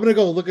 So I'm gonna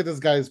go look at this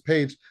guy's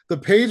page. The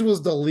page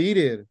was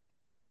deleted.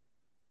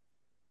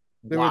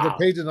 The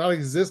page did not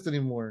exist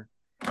anymore.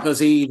 Because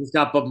he just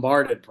got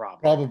bombarded,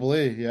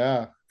 probably.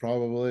 Yeah,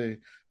 probably.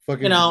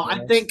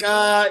 I think,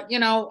 I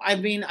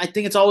mean, I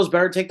think it's always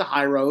better to take the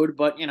high road,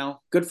 but,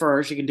 good for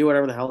her. She can do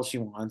whatever the hell she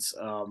wants.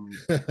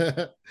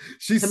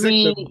 She's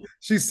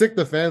sick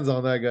the fans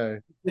on that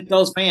guy.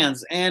 Those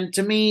fans. And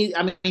to me,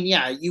 I mean,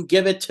 yeah, you got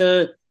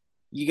to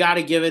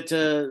give it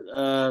to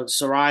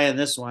Saraya in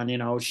this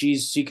one.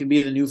 She can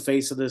be the new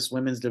face of this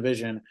women's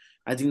division.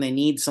 I think they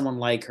need someone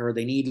like her.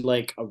 They need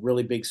like a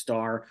really big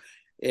star.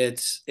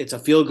 It's a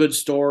feel good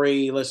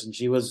story. Listen,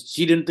 she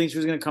didn't think she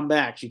was going to come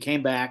back. She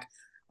came back.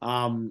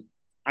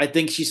 I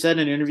think she said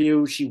in an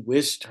interview she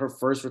wished her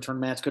first return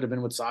match could have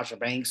been with Sasha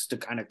Banks to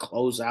kind of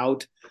close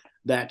out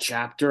that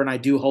chapter. And I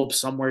do hope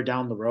somewhere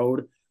down the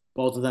road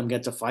both of them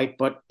get to fight,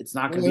 but it's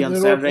not going to be on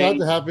Saturday. For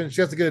that to happen,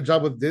 she has to get a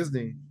job with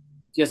Disney.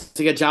 She has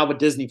to get a job with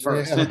Disney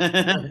first.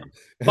 Yeah.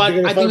 But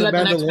I think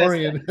that's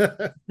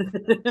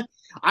the next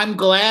I'm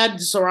glad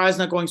Saraya's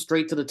not going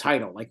straight to the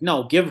title. Like,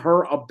 no, give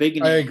her a big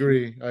name. I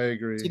agree.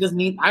 She doesn't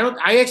need.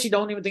 I actually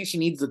don't even think she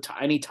needs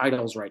any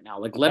titles right now.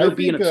 Like, let her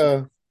be in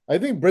a. I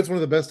think Britt's one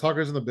of the best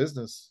talkers in the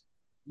business.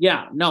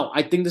 Yeah, no,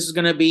 I think this is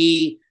going to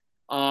be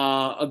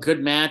a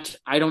good match.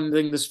 I don't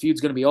think this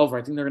feud's going to be over.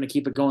 I think they're going to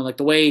keep it going, like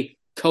the way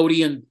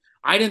Cody and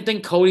I didn't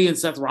think Cody and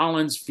Seth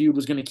Rollins feud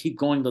was going to keep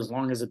going as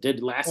long as it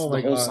did last Oh the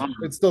my whole god, summer.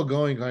 it's still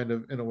going, kind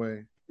of in a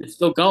way. It's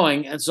still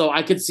going, and so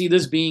I could see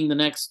this being the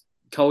next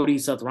Cody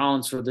Seth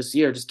Rollins for this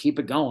year. Just keep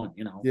it going,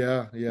 you know.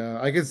 Yeah, yeah,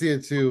 I can see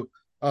it too.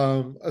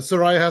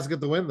 Soraya has to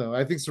get the win though.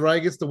 I think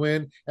Soraya gets the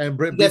win, and He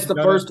Britt beats gets her the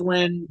down. first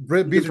win.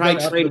 Britt You could beats her down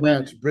probably after the trade win.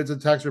 match. Britt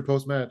attacks her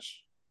post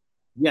match.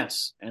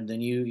 Yes, and then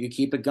you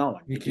keep it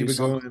going. You You do keep it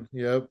something. going.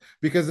 Yep.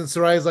 Because then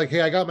Soraya's like,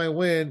 hey, I got my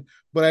win,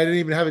 but I didn't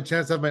even have a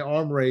chance to have my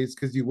arm raised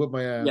because you whipped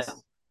my Yeah.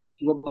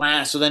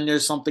 ass. So then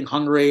there's something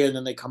hungry, and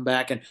then they come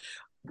back, and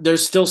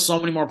there's still so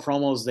many more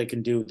promos they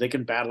can do. They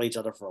can battle each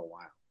other for a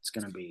while. It's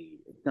gonna be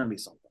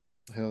something.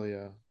 Hell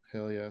yeah.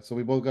 Hell yeah. So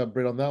we both got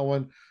Britt on that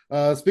one.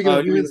 Speaking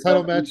of women's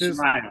title matches,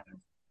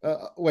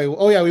 wait,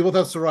 oh yeah, we both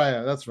have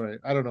Soraya. That's right.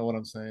 I don't know what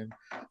I'm saying.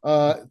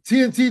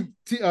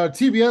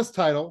 TBS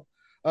title.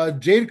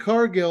 Jade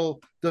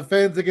Cargill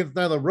defends against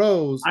Nyla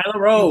Rose. Nyla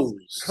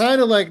Rose.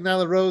 Kind of like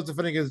Nyla Rose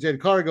defending against Jade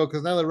Cargill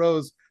because Nyla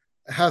Rose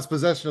has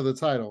possession of the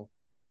title.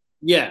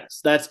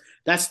 Yes,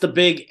 that's the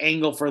big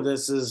angle for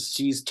this is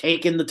she's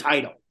taken the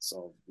title.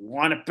 So if you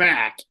want it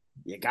back,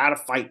 you gotta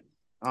fight.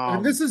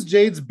 And this is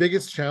Jade's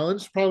biggest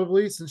challenge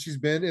probably since she's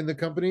been in the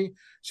company.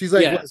 She's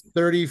like yes. what,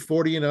 30,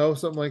 40 and 0,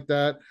 something like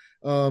that.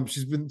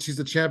 She's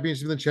a champion.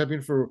 She's been the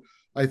champion for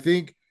I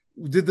think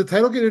did the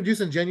title get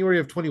introduced in January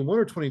of 21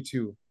 or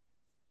 22?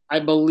 I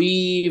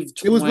believe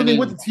 20, it was when they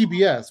went to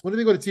TBS. When did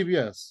they go to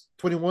TBS?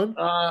 21?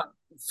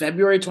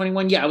 February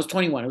 21. Yeah, it was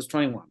 21. It was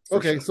 21.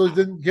 Okay, sure. so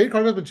then Jade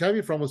Cargill's been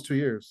champion for almost 2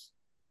 years.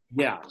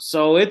 Yeah,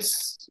 so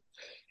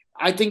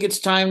I think it's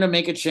time to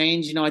make a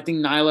change. You know, I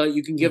think Nyla,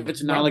 you can give it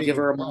to Nyla, give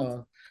her a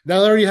month.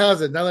 Nyla already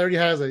has it. Nyla already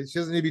has it. She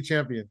doesn't need to be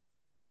champion.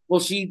 Well,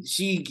 she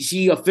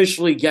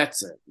officially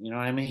gets it. You know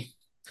what I mean?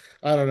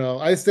 I don't know.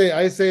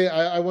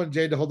 I want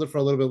Jade to hold it for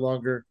a little bit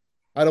longer.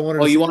 I don't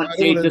want her. You want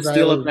Jade to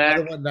steal it back? I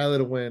don't want Nyla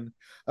to win.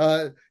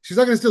 She's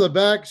not going to steal it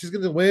back. She's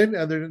going to win,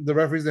 and the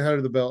referee's going to hand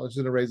her the belt, and she's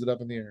going to raise it up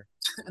in the air.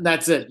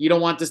 That's it. You don't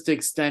want this to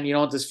extend. You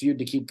don't want this feud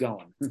to keep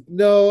going.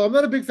 No, I'm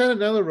not a big fan of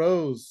Nyla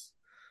Rose.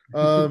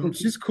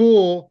 She's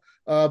cool,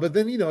 but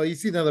then you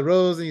see Nyla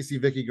Rose and you see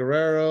Vicky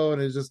Guerrero,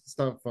 and it's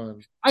not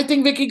fun. I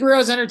think Vicky Guerrero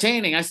is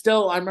entertaining. I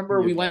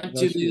remember we went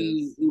to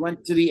the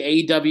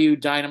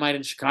AEW Dynamite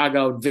in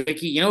Chicago.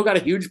 Vicky, got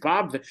a huge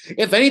pop.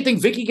 If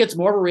anything, Vicky gets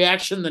more of a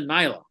reaction than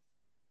Nyla.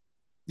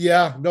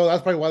 Yeah, no,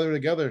 that's probably why they're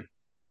together.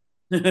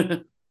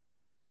 And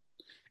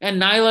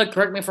Nyla,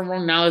 correct me if I'm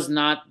wrong, Nyla's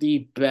not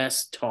the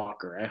best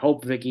talker. I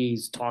hope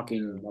Vicky's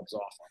talking rubs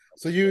off.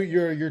 So you're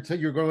going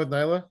with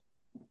Nyla?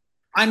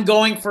 I'm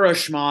going for a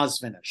schmoz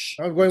finish.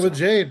 I'm going with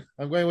Jade.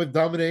 I'm going with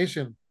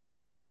domination.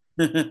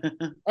 You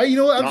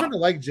know what? I'm trying to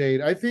like Jade.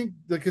 I think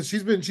because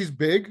she's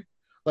big.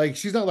 Like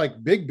she's not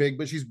like big,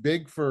 but she's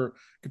big for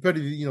compared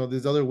to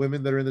there's other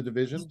women that are in the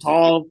division. She's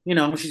tall,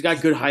 she's got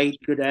good height,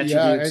 good attributes.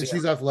 Yeah, and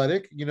she's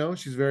athletic.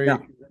 She's very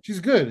she's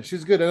good.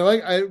 She's good. And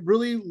I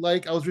really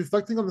like. I was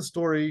reflecting on the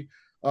story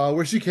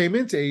where she came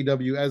into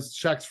AEW as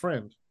Shaq's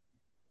friend.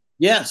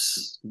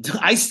 Yes,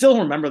 I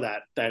still remember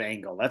that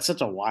angle. That's such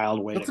a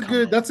wild way.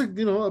 That's a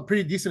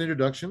pretty decent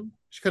introduction.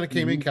 She kind of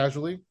came in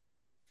casually,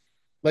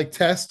 like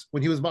Test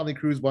when he was Motley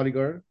Crue's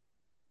bodyguard.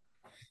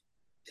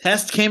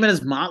 Test came in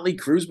as Motley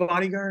Crue's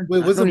bodyguard.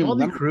 Wait, was it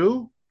Motley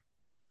Crue?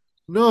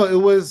 No, it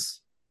was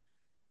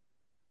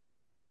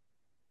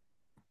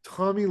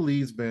Tommy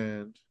Lee's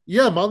band.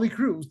 Yeah, Motley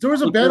Crue. There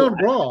was a band on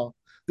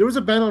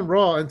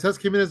Raw. And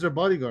Test came in as their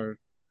bodyguard.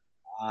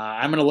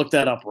 I'm gonna look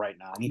that up right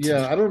now.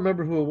 I don't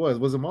remember who it was.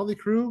 Was it Motley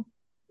Crue?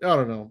 I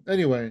don't know.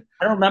 Anyway,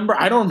 I don't remember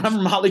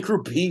Motley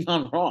Crue being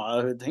on Raw.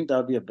 I think that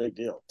would be a big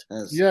deal.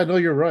 Yeah, no,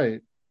 you're right.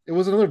 It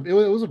was it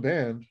was a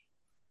band.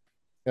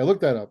 Yeah,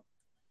 look that up.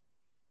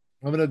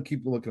 I'm gonna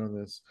keep looking on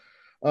this.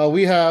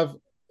 We have.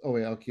 Oh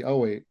wait,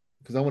 I'll wait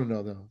because I want to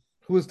know though.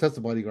 Who is Test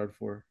the bodyguard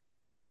for?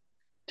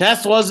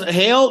 Test was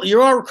hailed.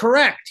 You are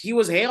correct. He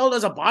was hailed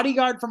as a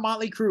bodyguard for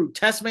Motley Crue.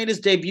 Test made his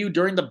debut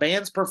during the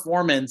band's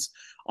performance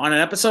on an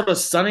episode of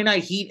Sunday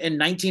Night Heat in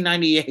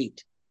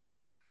 1998.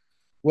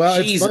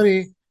 Well, It's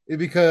funny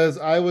because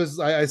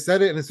I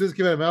said it, and as soon as it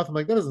came out of my mouth, I'm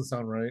like, that doesn't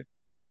sound right.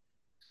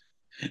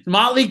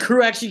 Motley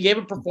Crue actually gave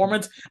a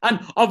performance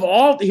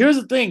here's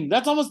the thing,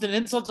 that's almost an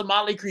insult to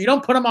Motley Crue. You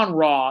don't put them on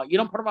Raw, you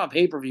don't put them on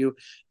pay-per-view.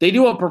 They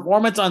do a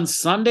performance on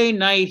Sunday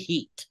Night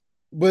Heat.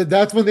 But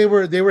that's when they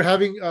were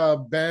having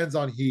bands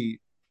on Heat.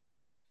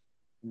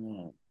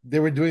 They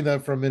were doing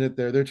that for a minute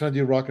there. They're trying to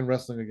do rock and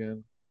wrestling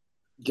again.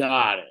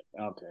 Got it.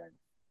 Okay.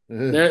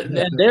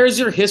 There's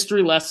your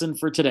history lesson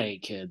for today,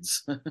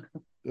 kids.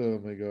 Oh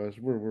my gosh,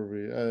 where were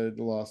we? I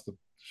lost the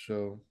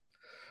show.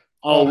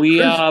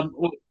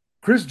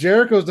 Chris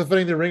Jericho is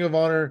defending the Ring of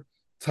Honor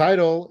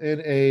title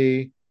in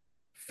a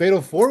Fatal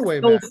 4-Way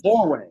match.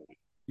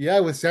 Yeah,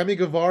 with Sammy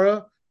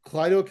Guevara,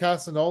 Claudio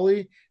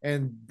Castagnoli,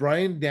 and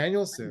Bryan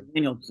Danielson.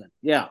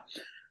 Yeah.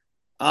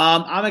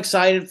 I'm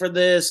excited for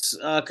this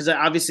because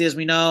obviously, as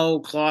we know,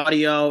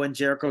 Claudio and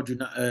Jericho do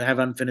not have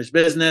unfinished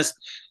business.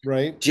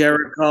 Right?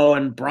 Jericho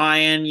and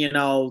Brian,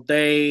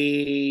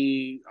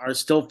 they are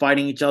still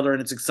fighting each other,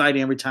 and it's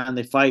exciting every time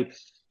they fight.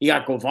 You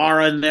got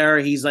Guevara in there.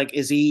 He's like,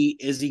 is he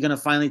going to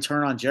finally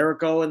turn on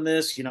Jericho in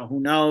this? Who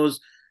knows?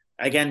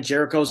 Again,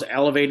 Jericho's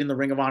elevating the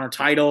Ring of Honor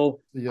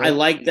title. I Yep.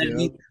 like that.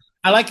 Yep.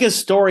 I like his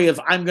story of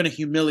I'm going to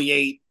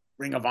humiliate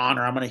Ring of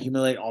Honor. I'm going to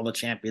humiliate all the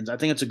champions. I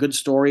think it's a good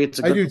story. It's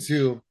a I good do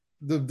too.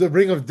 The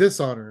ring of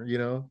dishonor, you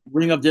know.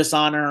 Ring of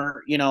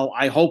Dishonor.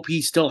 I hope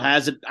he still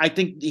has it. I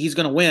think he's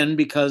going to win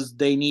because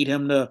they need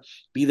him to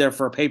be there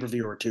for a pay per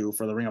view or two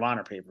for the Ring of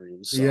Honor pay per view.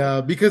 So Yeah,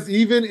 because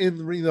even in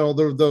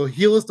the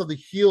heelest of the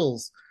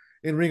heels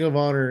in Ring of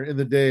Honor in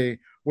the day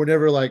were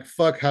never like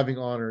fuck having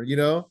honor, you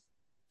know.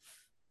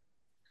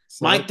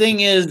 So my that's thing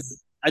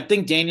is, I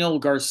think Daniel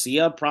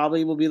Garcia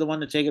probably will be the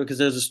one to take it because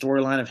there's a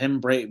storyline of him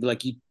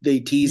they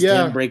teased him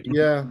yeah, breaking.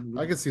 yeah.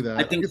 I can see I that.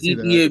 I think can see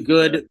he'd be that. a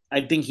good.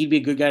 I think he'd be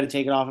a good guy to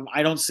take it off him.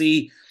 I don't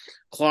see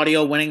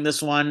Claudio winning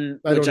this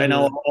one, I which don't I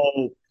know.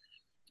 either.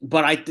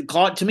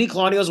 But to me,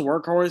 Claudio's a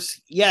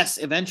workhorse. Yes,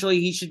 eventually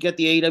he should get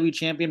the AEW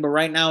champion, but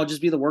right now,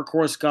 just be the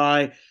workhorse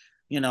guy.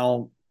 You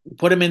know,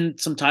 put him in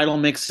some title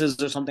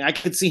mixes or something. I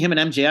could see him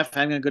and MJF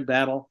having a good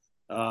battle.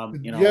 Yeah, Down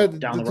to the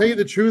tell road. you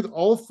the truth,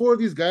 all four of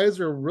these guys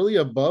are really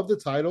above the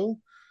title.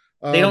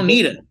 They don't But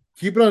need it.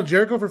 keep it on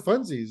Jericho for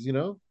funsies, you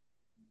know,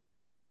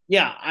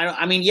 Yeah,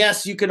 I mean,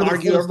 yes, you can for the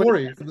argue. Everybody,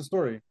 story, for the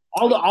story.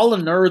 all the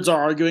nerds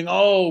are arguing.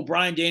 Oh,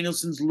 Brian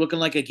Danielson's looking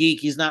like a geek.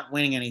 He's not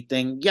winning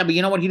anything. Yeah, but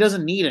you know what? He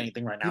doesn't need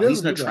anything right He now.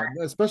 He's doesn't in a need track.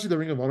 that, especially the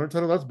Ring of Honor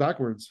title. That's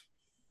backwards.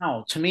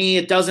 No, to me,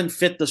 it doesn't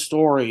fit the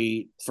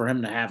story for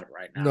him to have it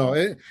right No,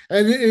 now.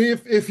 and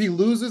if he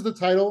loses the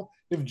title,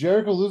 if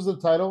Jericho loses the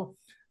title,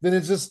 then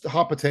it's just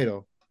hot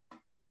potato.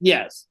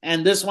 Yes,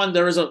 and this one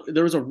there was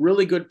a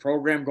really good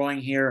program going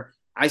here.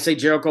 I say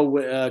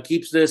Jericho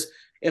keeps this.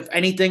 If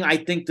anything, I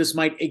think this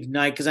might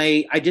ignite because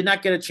I did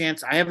not get a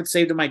chance. I haven't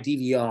saved in my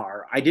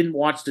DVR. I didn't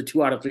watch the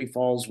 2 out of 3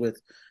 falls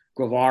with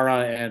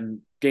Guevara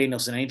and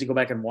Danielson. I need to go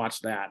back and watch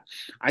that.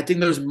 I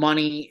think there's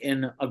money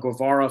in a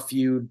Guevara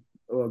feud,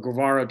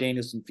 Guevara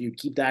Danielson feud.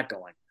 Keep that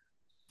going.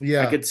 I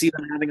Yeah, could see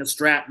them having a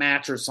strap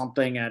match or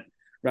something at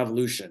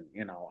Revolution.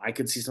 I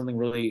could see something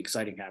really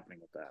exciting happening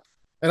with that.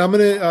 and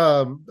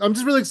I'm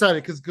just really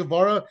excited because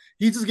Guevara,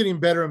 he's just getting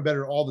better and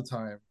better all the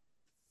time.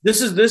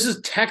 This is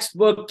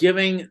textbook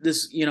giving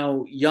this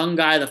young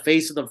guy the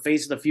face of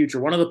the future,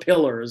 one of the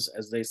pillars,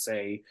 as they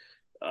say.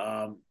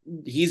 Um,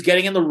 he's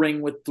getting in the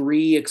ring with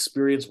 3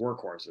 experienced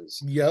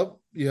workhorses. Yep,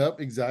 yep,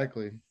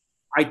 exactly.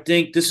 I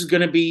think this is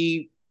going to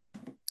be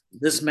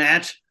this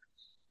match.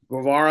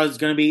 Guevara is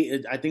going to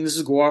be. I think this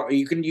is Guevara.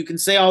 You can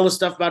say all the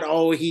stuff about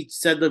he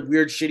said the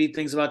weird shitty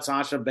things about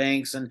Sasha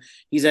Banks and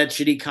he's had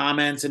shitty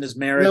comments in his Yeah,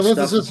 marriage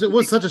stuff. it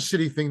was such a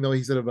shitty thing though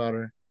he said about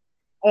her.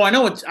 Oh, I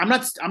know it's. I'm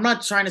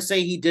not trying to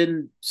say he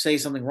didn't say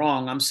something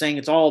wrong. I'm saying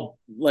it's all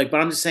but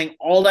I'm just saying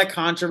all that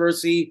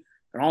controversy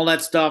and all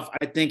that stuff.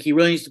 I think he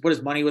really needs to put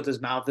his money where his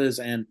mouth is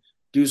and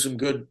do some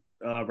good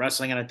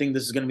wrestling. And I think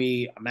this is going to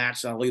be a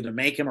match that'll either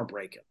make him or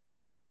break him.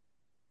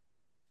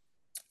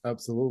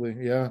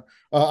 Absolutely, yeah.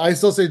 I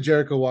still say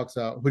Jericho walks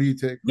out. Who do you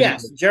take? Who do you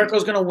Yes, take?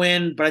 Jericho's going to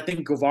win, but I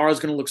think Guevara's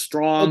going to look Oh,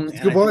 strong. And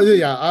I Guevara, think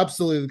yeah,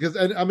 absolutely. Because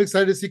and I'm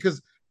excited to see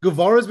because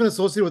Guevara has been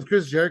associated with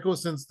Chris Jericho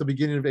since the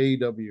beginning of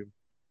AEW,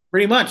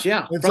 pretty much,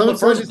 yeah, and so from I'm the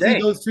excited to first see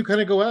day. those two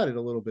kind of go at it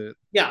a little bit.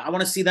 Yeah, I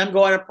want to see them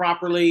go at it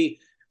properly.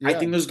 I Yeah,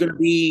 think there's gonna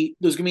be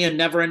a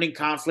never ending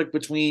conflict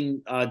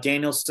between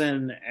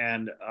Danielson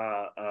and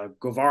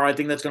Guevara. I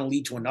think that's gonna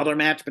lead to another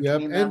match yep.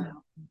 between them.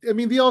 And I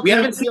mean, We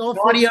haven't they seen all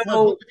four kind of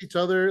Claudio. look at each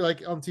other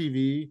like on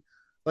TV.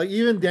 Like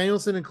even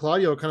Danielson and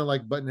Claudio are kind of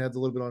like button heads a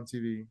little bit on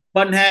TV.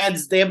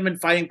 Buttonheads. They haven't been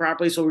fighting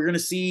properly, so we're gonna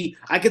see.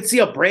 I could see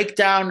a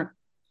breakdown.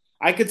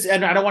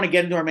 And I don't want to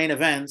get into our main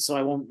event, so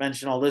I won't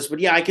mention all this. But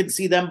yeah, I could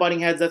see them butting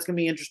heads. That's gonna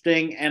be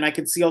interesting, and I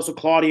could see also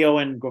Claudio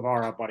and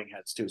Guevara butting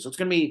heads too. So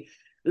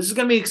this is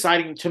gonna be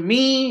exciting to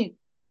me.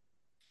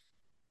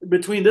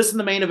 Between this and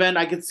the main event,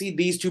 I could see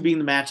these two being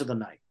the match of the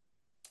night.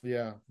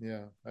 Yeah,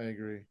 yeah, I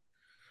agree.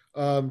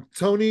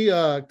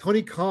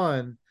 Tony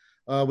Khan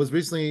was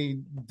recently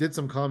did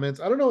some comments.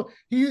 I don't know.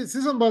 He said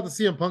something about the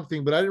CM Punk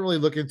thing, but I didn't really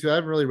look into it. I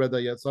haven't really read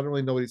that yet, so I don't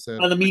really know what he said.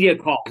 On the media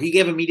call, he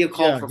gave a media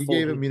call Yeah, for he full.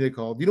 gave him media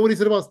call. Do you know what he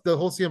said about the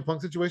whole CM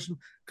Punk situation?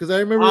 Because I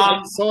remember I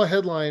Um, saw a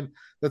headline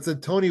that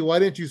said, "Tony, why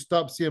didn't you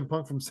stop CM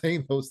Punk from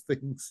saying those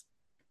things?"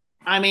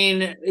 I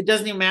mean, it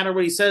doesn't even matter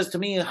what he says to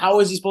me. How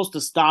is he supposed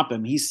to stop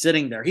him? He's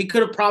sitting there. He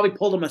could have probably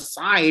pulled him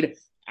aside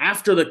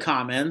after the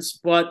comments,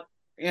 but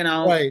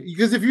Right,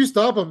 because if you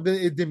stop him, then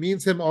it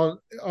demeans him on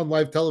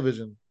live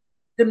television.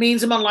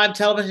 demeans him on live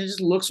television. It just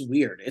looks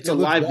weird. It's It a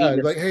looks live media.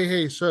 bad. Like,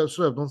 hey, shut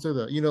up, don't say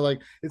that. Like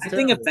it's I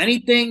think if terrible.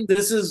 anything,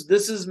 this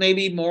is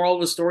maybe moral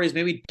of the story is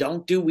maybe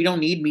we don't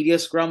need media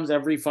scrums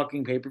every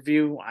fucking pay per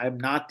view. I'm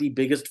not the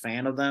biggest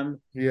fan of them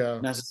Yeah, I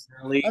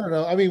necessarily. don't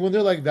know. I mean, when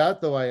they're like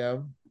that, though, I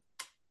am.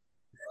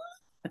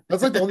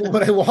 That's like the only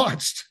one I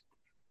watched.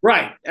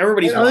 Right,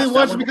 everybody's I only watched that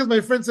watched it one. because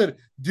my friend said,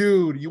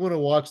 "Dude, you want to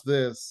watch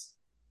this?"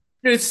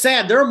 It's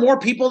sad. There are more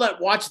people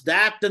that watch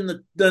that than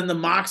the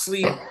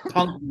Moxley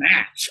Punk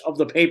match of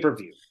the pay per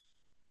view.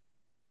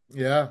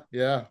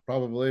 Yeah,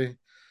 probably.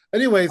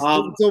 Anyways,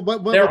 Um, so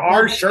but there with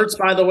are that, shirts,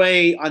 by the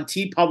way, on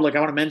T Public. I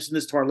want to mention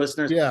this to our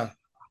listeners. yeah,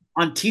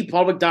 On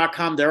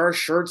tpublic.com, there are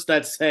shirts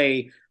that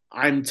say,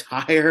 I'm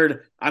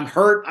tired, I'm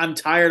hurt, I'm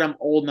tired, I'm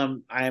old,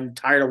 and I am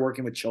tired of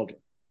working with children.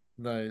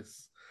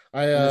 nice.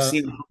 I And the uh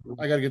scene,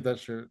 I gotta get that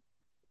shirt.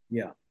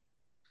 yeah.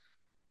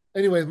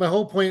 Anyways, my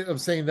whole point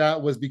of saying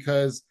that was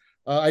because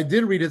I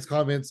did read his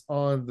comments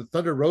on the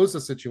Thunder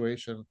Rosa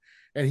situation,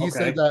 and he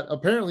said Okay. that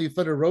apparently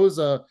Thunder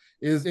Rosa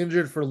is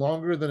injured for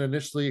longer than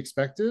initially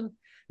expected,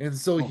 and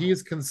so Oh, he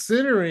is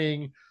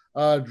considering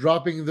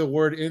dropping the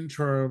word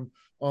interim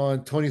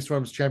on Tony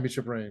Storm's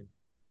championship reign.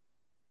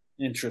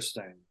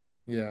 interesting.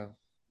 Yeah,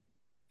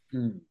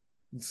 Hmm.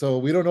 so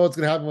we don't know what's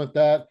going to happen with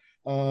that.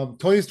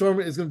 Tony Storm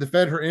is going to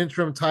defend her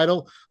interim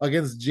title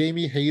against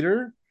Jamie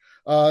Hayter.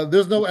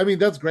 There's no, I mean,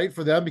 that's great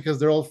for them because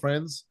they're all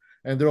friends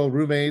and they're all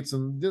roommates,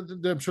 and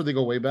I'm sure they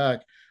go way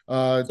back.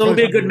 So it'll Tony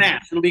be a Storm, good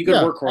match. It'll be a good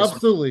yeah, workhorse.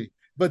 absolutely.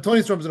 But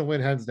Tony Storm's going to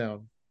win hands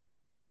down.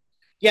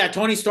 Yeah,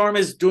 Tony Storm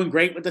is doing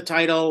great with the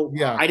title.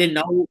 Yeah, I didn't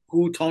know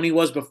who Tony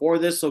was before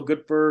this, so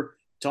good for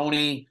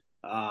Tony.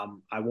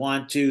 I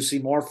want to see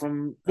more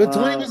from. but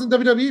Tony was in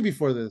WWE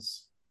before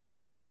this.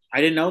 I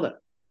didn't know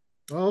that.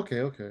 Oh,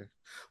 okay.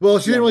 Well,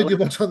 she Yeah, didn't really do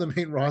much on the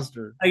main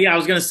roster. yeah, I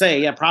was gonna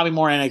say, yeah, probably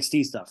more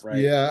NXT stuff, right?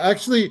 Yeah,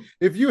 actually,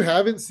 if you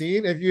haven't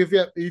seen, if you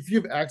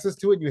have access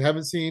to it, and you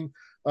haven't seen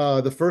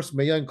the first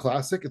Mae Young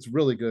Classic, it's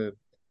really good.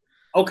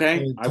 Okay,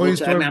 And I will. Tony I mean,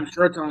 Storm, I'm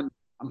sure it's on.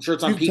 I'm sure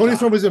it's on Tony Peacock.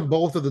 Storm was in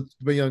both of the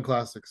Mae Young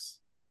Classics.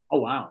 Oh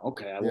wow.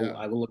 Okay, I will. Yeah,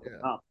 I will look it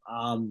yeah. up.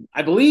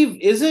 I believe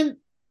isn't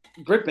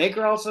Britt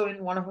Baker also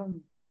in one of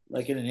them,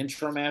 like in an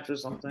intro match or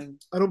something?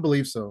 I don't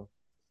believe so.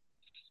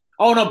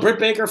 Oh no, Britt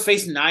Baker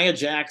faced Nia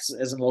Jax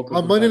as a local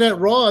On Monday Night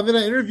competitor. Raw, and then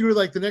I interviewed her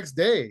like the next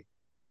day.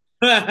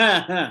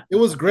 Yeah. It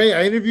was great.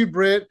 I interviewed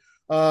Britt.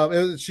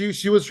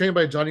 She was trained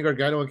by Johnny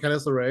Gargano and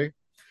Candice LeRae,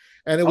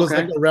 and it was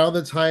like Okay. around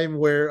the time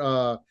where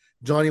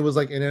Johnny was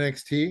like in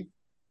NXT,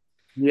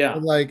 Yeah.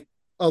 and like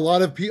a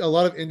lot of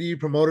indie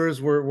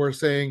promoters were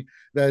saying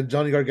that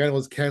Johnny Gargano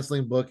was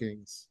canceling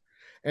bookings,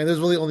 and there's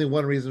really only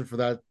one reason for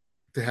that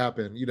to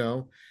happen, you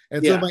know.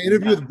 And so in Yeah. my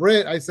interview with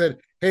Britt, I said,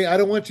 "Hey, I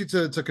don't want you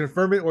to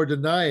confirm it or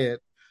deny it,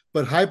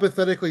 but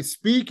hypothetically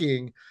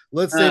speaking,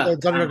 let's say Uh,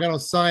 that Johnny uh, Gargano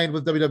signed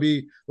with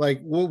WWE.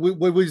 Like, what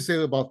would you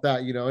say about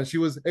that? You know?" And she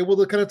was able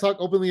to kind of talk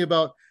openly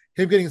about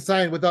him getting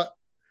signed without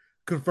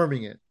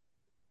confirming it,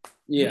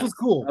 which yeah. was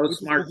cool. That was Which was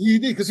cool. smart. He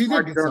did because he did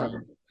Smart get signed.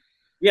 journalism.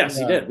 Yes,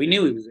 he Yeah, did. We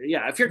knew he was.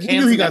 Yeah. If you're we knew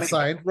he canceling, that got makes.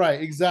 signed, right?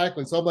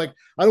 Exactly. So I'm like,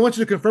 I don't want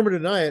you to confirm or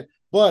deny it,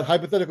 but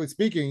hypothetically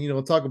speaking, you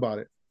know, talk about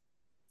it.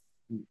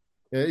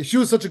 Yeah, she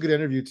was such a good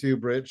interview too,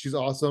 Britt. She's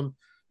awesome.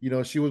 You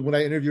know, she was when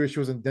I interviewed her, she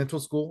was in dental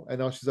school, and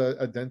now she's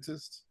a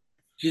dentist.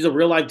 She's a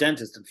real life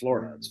dentist in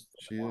Florida. Mm,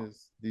 she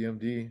is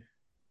DMD.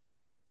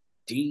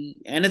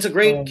 And it's a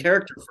great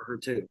character for her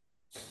too.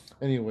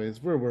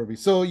 Anyways, where were we?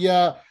 So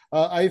yeah,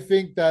 I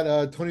think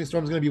that Tony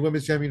Storm's going to be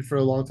women's champion for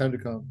a long time to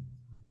come.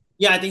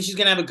 Yeah, I think she's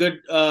gonna have a good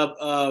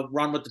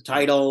run with the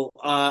title.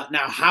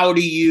 Now, how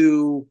do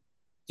you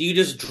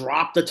just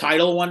drop the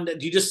title one day?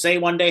 Do you just say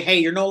one day, "Hey,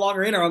 you're no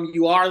longer interim;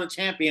 you are the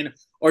champion,"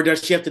 or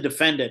does she have to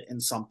defend it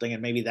in something,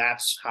 and maybe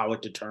that's how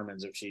it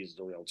determines if she's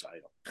the real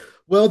title?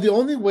 Well, the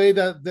only way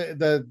that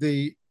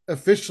the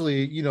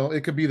officially, you know,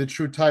 it could be the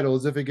true title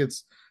is if it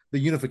gets the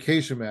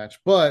unification match.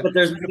 But But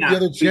there's if the yeah,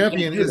 other you can't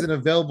champion do isn't that.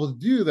 available to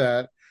do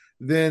that,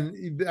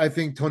 then I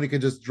think Tony can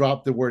just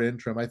drop the word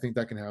interim. I think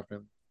that can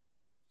happen.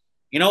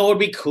 You know, it would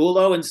be cool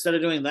though. Instead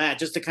of doing that,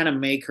 just to kind of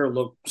make her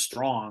look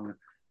strong,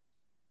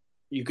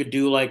 you could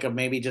do like a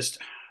maybe just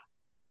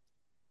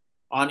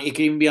on. It could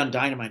even be on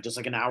Dynamite, just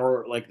like an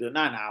hour, like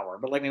not an hour,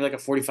 but like maybe like a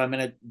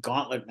 45-minute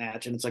gauntlet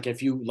match. And it's like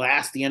if you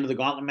last the end of the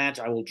gauntlet match,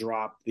 I will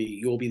drop the.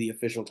 You will be the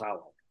official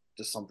title,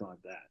 just something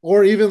like that.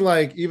 Or even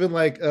like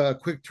a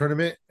quick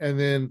tournament, and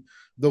then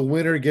the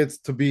winner gets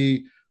to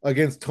be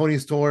against Tony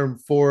Storm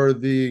for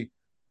the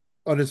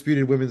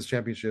undisputed women's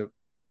championship.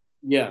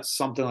 Yeah,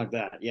 something like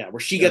that. Yeah,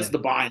 where she Yeah. gets the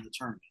buy in the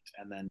tournament,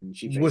 and then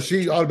she Well, faces the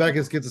she champ.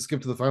 automatically gets to skip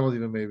to the finals,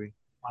 even maybe.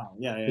 Wow.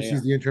 Yeah, If yeah.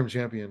 she's the interim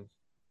champion.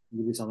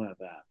 Maybe something like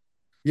that.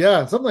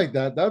 Yeah, something like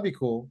that. That'd be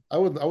cool. I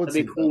would That'd be see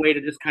a cool that. way to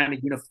just kind of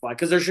unify,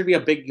 because there should be a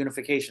big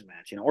unification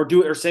match, or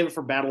do it, or save it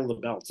for Battle of the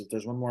Belts if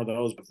there's one more of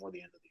those before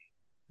the end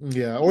of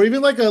Yeah, or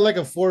even like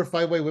a 4 or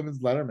 5 way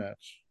women's ladder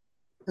match.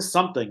 just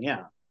something.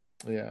 Yeah,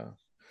 Yeah.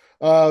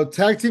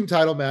 Tag team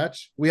title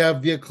match. We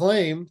have the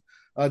Acclaimed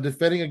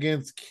defending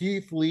against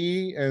Keith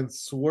Lee and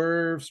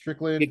Swerve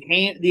Strickland.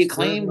 the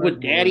acclaim Swerve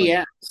with Daddy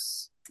Moore.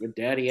 Ass,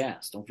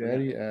 don't forget.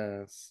 Daddy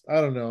ass.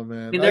 I don't know,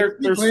 man. I mean, I think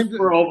the they're Acclaimed super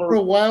for over.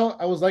 a while.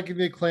 I was liking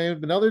the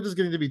Acclaimed, but now they're just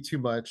getting to be too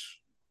much.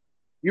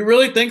 You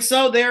really think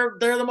so? They're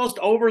the most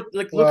over.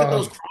 Like, look at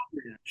those crowd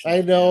I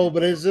reactions, know, man.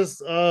 but it's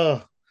just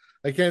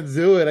I can't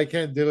do it. I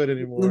can't do it Too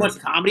anymore. much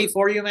comedy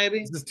for you, maybe.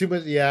 It's just too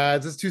much. Yeah,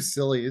 it's just too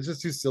silly. It's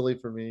just too silly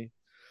for me.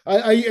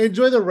 I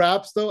enjoy the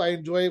raps though. I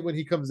enjoy it when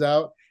he comes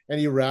out and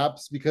he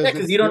raps because Yeah,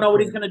 because it's you don't know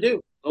what he's different. gonna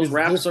do. Those It's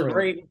raps are different.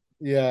 great.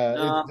 Yeah, it's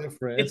Uh,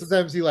 different. And it's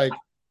sometimes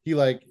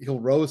he'll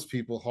roast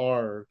people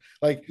hard.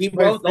 Like he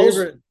wrote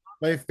those.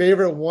 my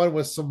favorite one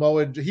was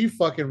Samoa. He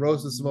fucking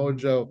roasted Samoa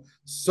Joe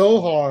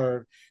so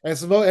hard, and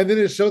then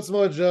it showed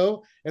Samoa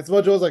Joe, and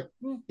Samoa Joe was like,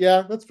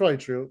 "Yeah, that's probably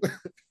true."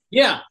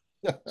 Yeah,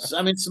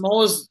 I mean,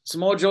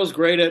 Samoa Joe's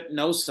great at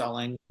no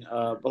selling,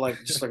 but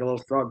like just like a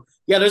little shrug.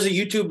 Yeah, there's a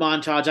YouTube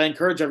montage. I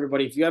encourage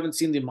everybody, if you haven't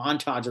seen the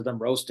montage of them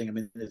roasting, I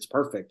mean, it's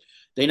perfect.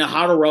 They know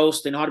how to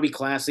roast. They know how to be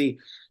classy.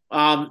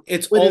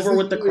 It's Wait, over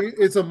with the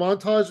it's a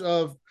montage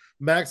of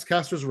Max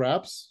Caster's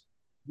raps?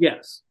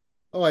 yes,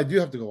 Oh, I do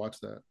have to go watch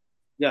that.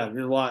 yeah.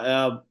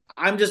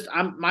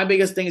 I'm my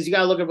biggest thing is you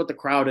got to look at what the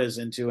crowd is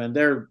into, and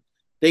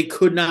they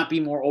could not be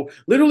more open.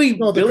 Literally,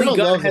 No, the crowd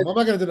loves him. I'm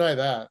not going to deny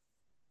that.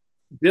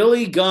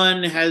 Billy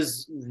Gunn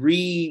has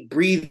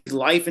breathed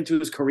life into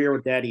his career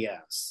with Daddy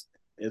Ass.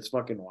 It's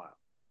fucking wild.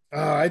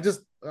 I It's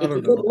a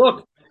don't good know.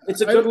 look.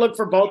 It's a good look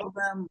for both of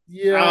them.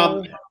 Yeah,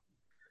 but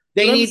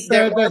They I'm need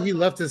that. sad that he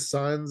left his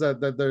sons.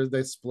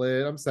 They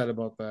split. I'm sad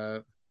about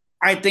that.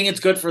 I think it's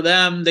good for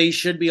them. They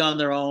should be on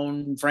their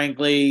own.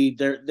 Frankly,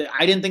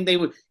 I didn't think they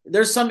would.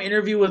 There's some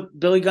interview with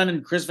Billy Gunn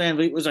and Chris Van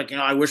Vliet was like,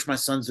 I wish my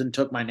sons didn't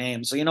took my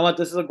name. So you know what?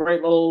 This is a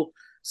great little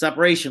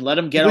separation. Let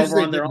them You get wish over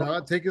they on their did own.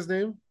 not take his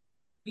name.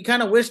 He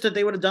kind of wished that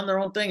they would have done their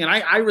own thing. And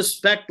I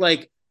respect,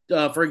 like,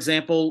 for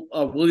example,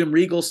 William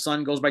Regal's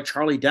son goes by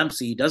Charlie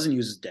Dempsey. He doesn't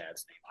use his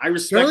dad's name. I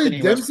respect Charlie that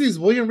he respects. Dempsey's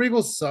William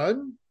Regal's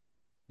son?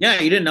 Yeah,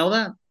 you didn't know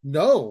that?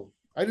 No,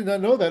 I did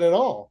not know that at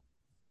all.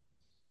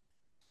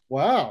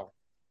 Wow.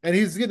 And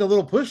he's getting a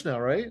little push now,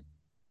 right? A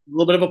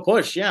little bit of a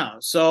push, yeah.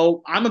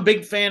 So I'm a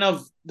big fan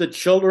of the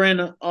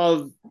children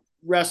of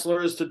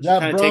wrestlers to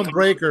That kind of Braun take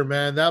Breaker,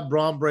 man. That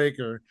Braun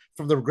Breaker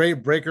from the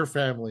great Breaker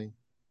family.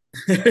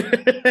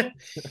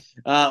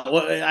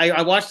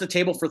 I watched the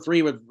table for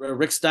three with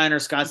Rick Steiner,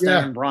 Scott Steiner,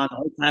 Yeah, and Braun. The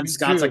whole time me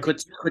Scott's like, too.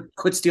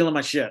 quit stealing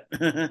my shit.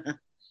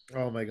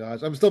 Oh my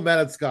gosh. I'm still mad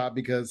at Scott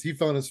because he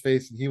fell on his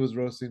face and he was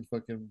roasting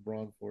fucking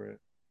Braun for it.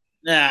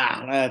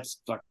 Nah, that's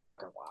fucking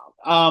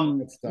wild.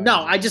 No, Steiner.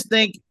 I just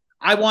think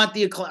I want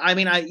the acclaim. I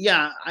mean,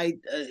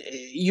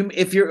 you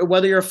if you're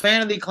whether you're a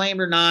fan of the acclaimed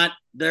or not,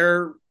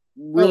 they're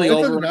Oh, really it's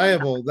over.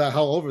 undeniable that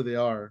how over they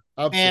are.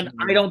 And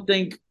Absolutely.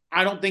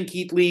 I don't think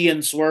Keith Lee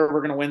and Swerve are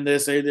going to win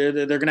this. They're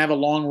going to have a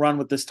long run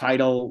with this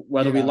title,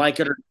 whether we Yeah. like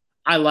it or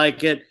I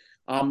like it.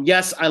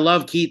 Yes, I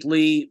love Keith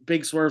Lee,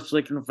 big Swerve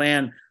Strickland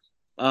fan.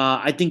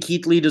 I think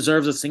Keith Lee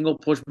deserves a single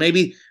push.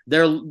 Maybe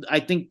I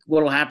think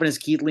what will happen is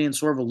Keith Lee and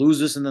Swerve will lose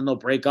this, and then they'll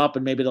break up,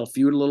 and maybe they'll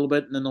feud a little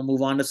bit, and then they'll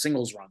move on to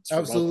singles runs.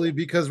 Absolutely.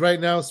 Because right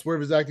now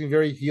Swerve is acting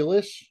very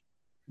heelish.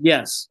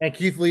 Yes. And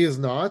Keith Lee is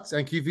not.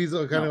 And Keith Lee's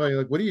kind No. of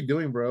like, what are you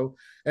doing, bro?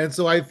 And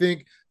so I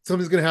think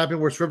something's going to happen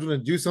where Swerve's going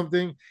to do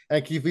something,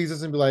 and Keith Lee's just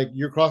going to be like,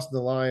 you're crossing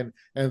the line,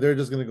 and they're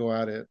just going to go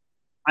at it.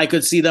 I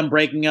could see them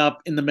breaking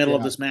up in the middle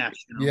of Yeah. this match.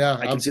 Yeah,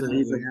 I can see that absolutely.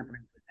 easily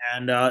happening.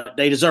 And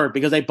they deserve it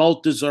because they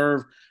both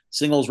deserve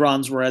singles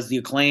runs, whereas the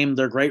Acclaim,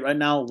 they're great right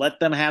now. Let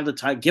them have the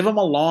time. Give them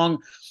a long.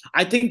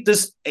 I think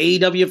this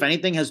AEW, if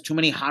anything, has too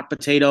many hot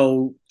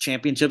potato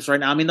championships right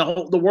now. I mean,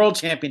 the world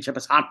championship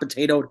is hot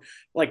potatoed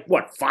like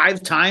what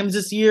 5 times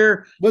this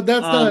year. But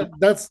that's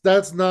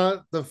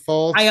not the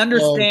fault. I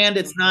understand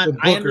it's not. the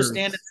I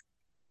understand Bookers. it.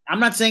 I'm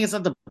not saying it's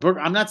not the book.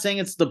 I'm not saying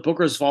it's the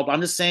Booker's fault.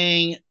 I'm just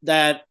saying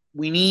that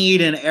we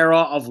need an era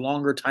of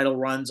longer title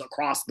runs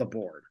across the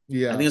board. I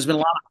Yeah. think there's been a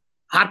lot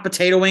of hot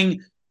potatoing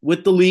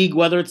with the league,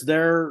 whether it's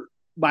there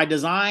by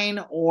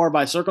design or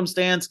by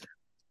circumstance.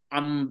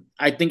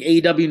 I think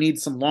AEW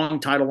needs some long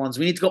title runs.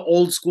 We need to go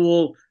old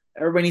school.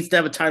 Everybody needs to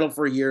have a title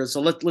for a year. So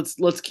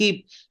let's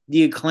keep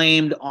the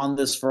Acclaimed on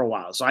this for a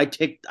while. So I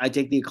take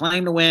the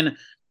Acclaimed to win,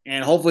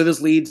 and hopefully this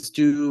leads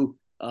to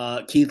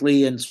Keith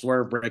Lee and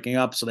Swerve breaking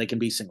up so they can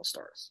be single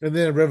stars. And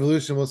then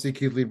Revolution, we'll see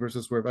Keith Lee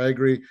versus Swerve. I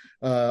agree.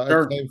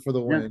 Sure. Acclaim for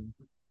the win.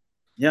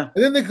 Yeah.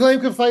 And then the Acclaim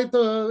could fight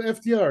the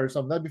FTR or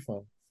something. That'd be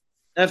fun.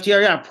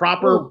 FTR, yeah,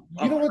 proper.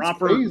 You know what's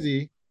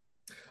crazy?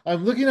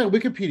 I'm looking at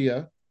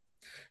Wikipedia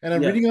and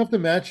I'm reading off the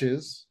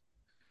matches.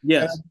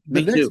 Yes.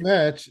 The next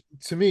match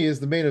to me is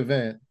the main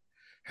event.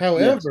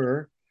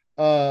 However,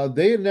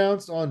 they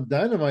announced on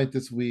Dynamite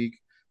this week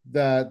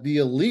that the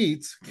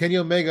Elite, Kenny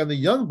Omega and the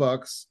Young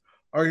Bucks,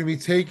 are going to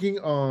be taking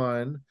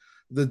on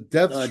the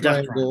Death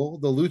Triangle,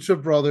 the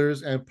Lucha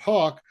Brothers, and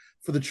Pac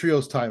for the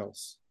trios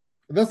titles.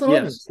 And that's not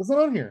on this. That's not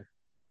on here.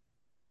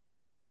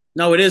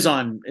 No, it is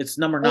on. It's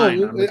number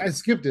 9. I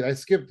skipped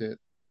it.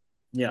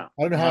 Yeah.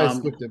 I don't know how I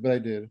skipped it, but I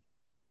did.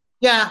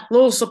 Yeah, a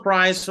little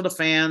surprise for the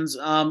fans.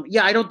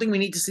 Yeah, I don't think we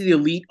need to see the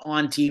Elite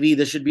on TV.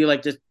 This should be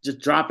like just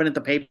dropping at the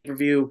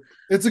pay-per-view.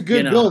 It's a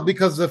good build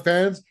because the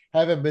fans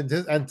haven't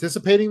been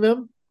anticipating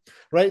them,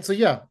 right? So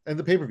yeah, and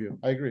the pay-per-view.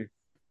 I agree.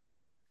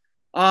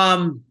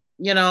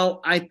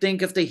 I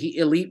think if the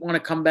Elite want to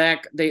come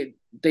back,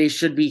 they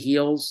should be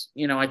heels.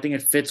 I think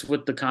it fits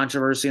with the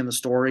controversy and the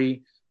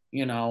story.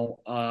 Now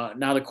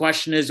the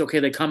question is, okay,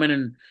 they come in,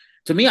 and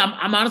to me,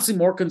 I'm honestly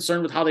more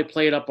concerned with how they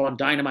play it up on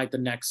Dynamite the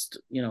next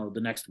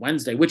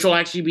Wednesday, which will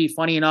actually be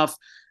funny enough.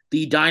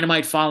 The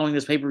Dynamite following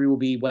this pay-per-view will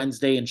be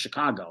Wednesday in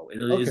Chicago.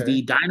 It is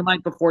the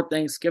Dynamite before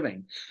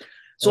Thanksgiving.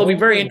 So it'll be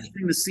very Oh,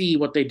 interesting to see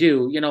what they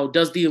do.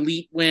 Does the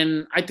Elite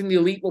win? I think the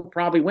Elite will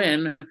probably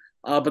win,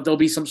 but there'll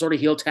be some sort of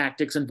heel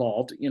tactics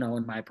involved.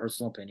 In my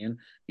personal opinion,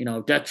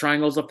 Death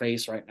Triangle's the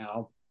face right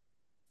now.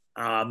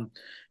 are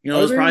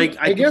There's they? probably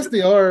I I think guess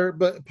they are,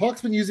 but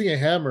Pac's been using a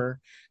hammer,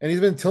 and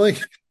he's been telling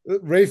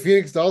Ray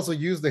Phoenix to also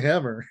use the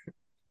hammer.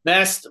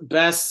 best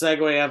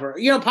segue ever.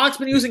 Pac's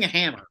been using a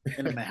hammer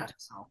in a match.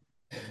 So.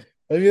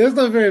 I mean, that's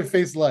not very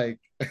face-like.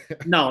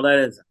 No, that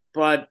isn't.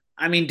 But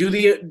I mean,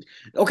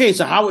 okay?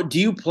 So how do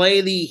you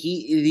play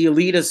the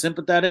Elite as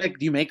sympathetic?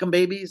 Do you make them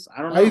babies?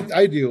 I don't I know.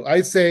 I do.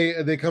 I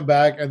say they come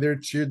back and they're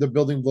cheered. The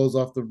building blows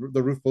off the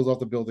roof blows off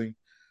the building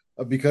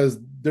because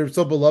they're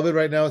so beloved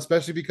right now,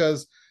 especially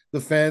because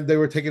the fan they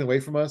were taken away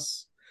from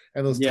us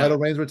and those Yeah. title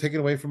reigns were taken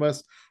away from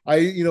us.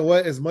 You know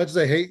what? As much as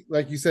I hate,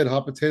 like you said,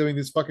 hot potatoing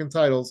these fucking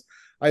titles,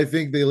 I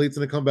think the Elite's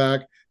gonna come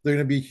back. They're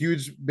gonna be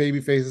huge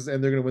baby faces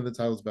and they're gonna win the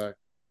titles back.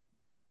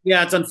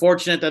 Yeah, it's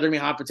unfortunate that they're gonna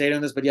be hot potato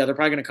in this, but yeah, they're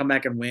probably gonna come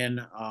back and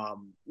win.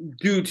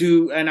 Due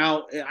to and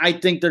I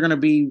think they're gonna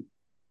be.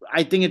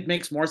 I think it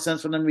makes more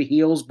sense for them to be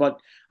heels, but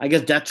I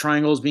guess Death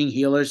Triangle is being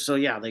healers, so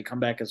yeah, they come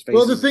back as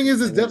Well, the faces. thing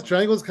is Death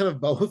Triangle is kind of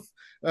both.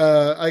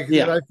 Yeah,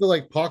 I feel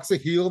like Pac's a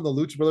heel and the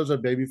Lucha Brothers are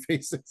baby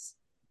faces.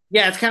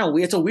 yeah, it's kind of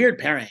weird. It's a weird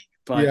pairing,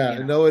 but Yeah,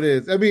 no, it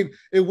is. I mean,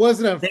 it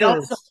wasn't at they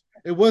also first.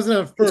 It wasn't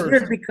at it's first,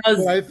 weird but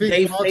because I think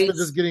they Pac's been face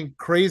just getting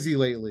crazy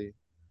lately.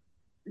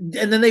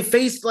 and then they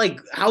faced like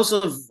House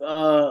of House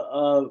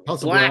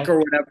of Black Black. or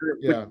whatever,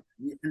 Yeah.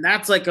 and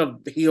that's like a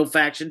heel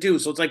faction too.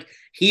 So it's like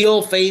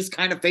heel face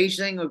kind of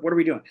facing. Like, what are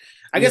we doing?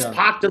 I guess Yeah.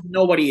 Pac doesn't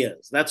know what he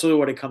is. That's really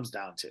what it comes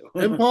down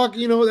And to. Pac,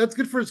 that's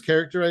good for his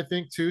character, I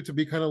think, too, to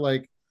be kind of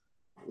like,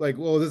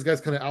 well, this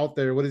guy's kind of out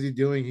there. What is he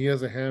doing? He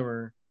has a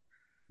hammer.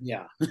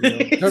 Yeah,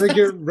 Trying to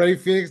get Ray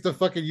Phoenix to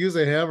fucking use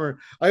a hammer.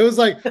 I was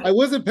like, I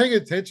wasn't paying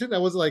attention. I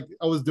was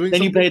doing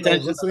then you something. pay I was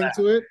attention listening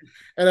to it,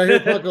 and I hear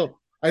Pac go,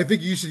 "I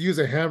think you should use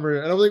a hammer."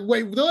 And I was like,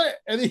 "Wait, what?"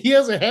 And then he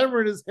has a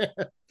hammer in his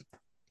hand.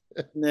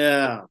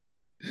 yeah.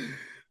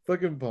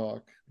 Fucking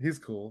Pac, he's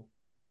cool.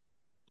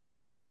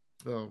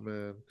 Oh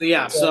man. So,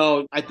 yeah, Yeah.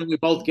 so I think we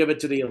both give it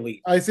to the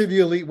Elite. I say the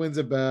Elite wins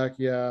it back.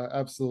 Yeah,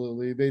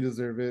 absolutely. They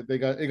deserve it. It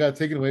got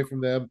taken away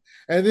from them.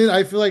 And then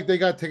I feel like they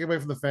got taken away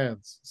from the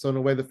fans. So in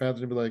a way the fans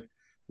are gonna be like,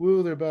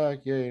 woo, they're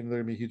back. Yay, and they're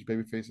gonna be huge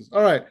baby faces.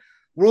 All right.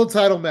 World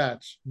title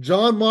match.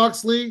 Jon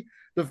Moxley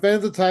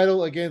defends the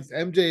title against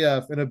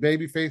MJF in a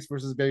babyface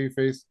versus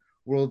babyface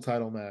world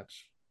title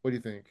match. What do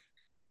you think?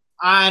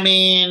 I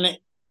mean,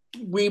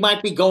 we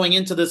might be going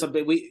into this a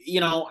bit.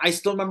 I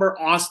still remember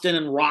Austin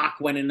and Rock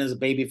went in as a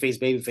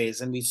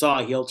babyface, and we saw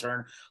a heel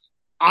turn.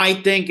 I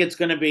think it's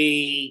going to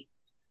be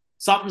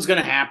something's going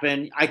to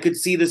happen. I could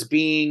see this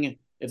being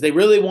if they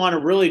really want to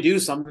really do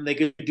something, they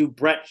could do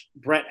Brett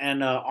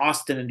and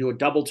Austin and do a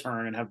double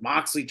turn and have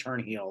Moxley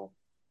turn heel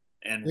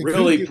and They could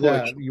really do push.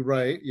 that. You're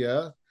right.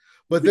 Yeah. You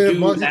But could then if do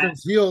Moxley that.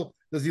 turns heel,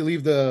 does he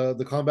leave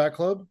the combat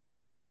club?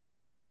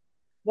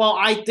 Well,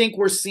 I think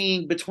we're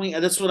seeing between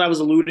that's what I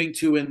was alluding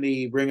to in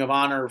the Ring of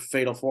Honor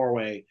Fatal Four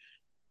Way.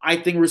 I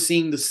think we're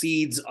seeing the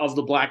seeds of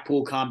the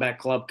Blackpool Combat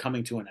Club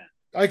coming to an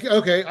end.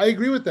 Okay, I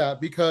agree with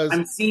that because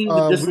I'm seeing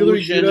the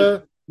dissolution.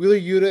 Wheeler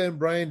Yuta, and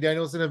Brian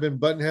Danielson have been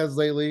button heads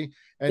lately,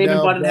 and They've been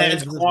now button Brian's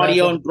heads. in this matchup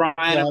Claudio with and Brian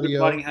have been butting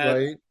Claudio, heads.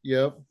 right?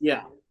 Yep.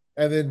 Yeah,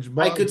 And then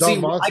I could John see. I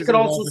Moxley's could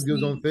gonna go also off and do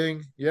his own see.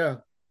 thing. Yeah.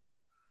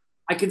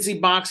 I could see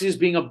Moxley as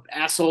being an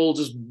asshole,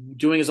 just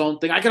doing his own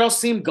thing. I could also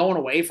see him going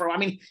away from. I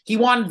mean, he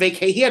wanted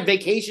vacay. He had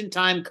vacation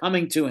time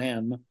coming to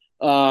him.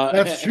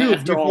 That's true.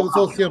 After Before all, this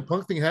whole CM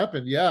Punk thing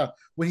happened, yeah,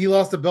 when he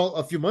lost the belt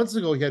a few months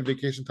ago, he had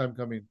vacation time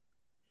coming.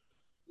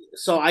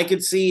 so I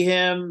could see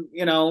him,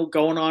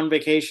 going on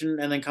vacation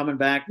and then coming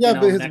back, Yeah,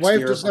 but his next wife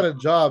year or just got something.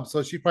 a job,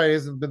 so she probably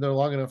hasn't been there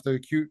long enough to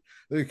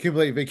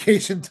accumulate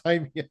vacation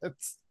time yet.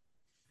 Is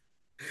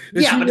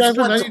Yeah, she but it's past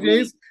her once a 90 week.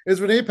 days? Is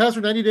Renee past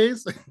her 90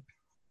 days?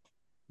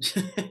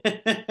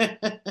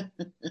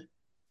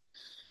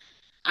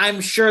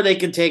 I'm sure they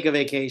can take a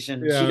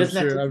vacation. Yeah, She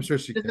doesn't have to. I'm sure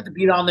she She doesn't have to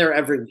can. be on there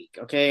every week,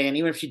 okay? And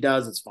even if she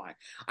does, it's fine.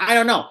 I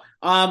don't know.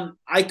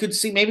 I could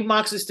see maybe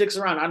Moxley sticks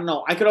around. I don't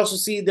know. I could also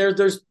see there's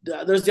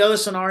the other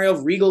scenario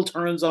of Regal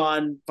turns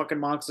on fucking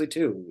Moxley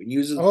too and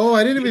uses. Oh,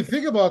 I didn't even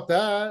think about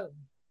that.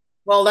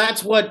 Well,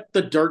 that's what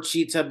the dirt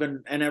sheets have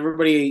been, and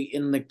everybody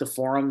in like the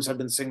forums have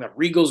been saying that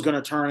Regal's going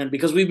to turn, and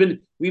because we've been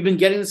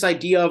getting this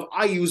idea of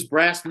I use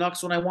brass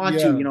knucks when I want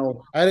to. Yeah,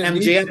 I didn't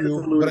need MJF has to,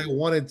 but I alluded.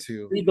 wanted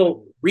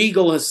to.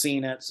 Regal has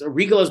seen it. So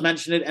Regal has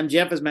mentioned it.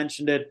 MJF has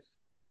mentioned it.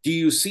 Do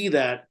you see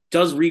that?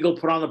 Does Regal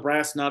put on the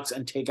brass knucks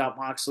and take out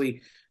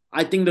Moxley?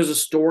 I think there's a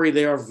story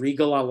there of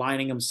Regal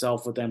aligning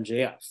himself with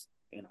MJF.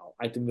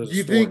 I think there's Do a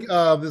you story. think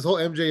this whole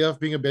MJF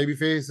being a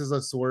babyface is a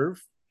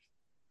swerve?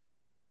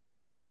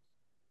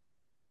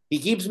 He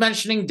keeps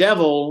mentioning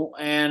devil,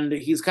 and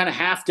he's kind of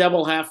half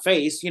devil, half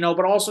face,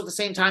 but also at the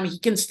same time, he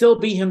can still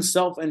be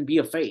himself and be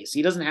a face.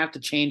 He doesn't have to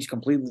change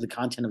completely the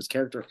content of his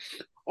character.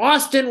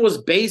 Austin was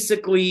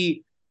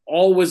basically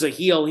always a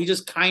heel. He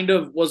just kind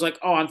of was like,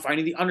 oh, I'm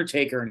fighting the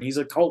Undertaker, and he's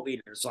a cult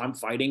leader, so I'm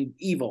fighting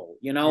evil,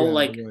 Yeah,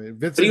 like, right.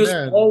 Vince but he was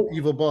McMahon, all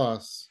evil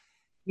boss.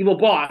 evil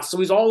boss. So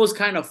he's always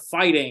kind of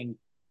fighting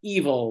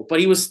evil, but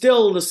he was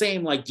still the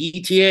same, like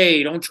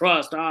DTA, don't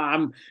trust.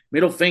 I'm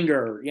middle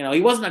finger.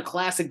 He wasn't a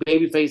classic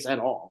babyface at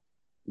all.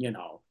 You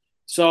know,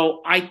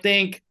 so I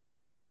think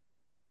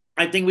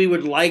we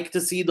would like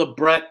to see the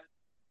Brett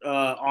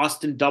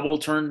Austin double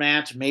turn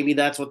match. Maybe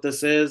that's what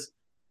this is.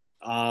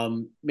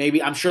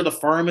 Maybe I'm sure the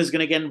firm is going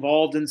to get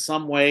involved in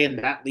some way, and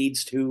that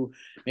leads to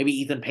maybe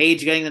Ethan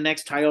Page getting the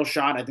next title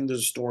shot. I think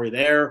there's a story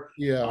there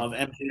Yeah, of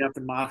MJF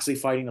and Moxley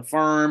fighting the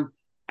firm.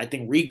 I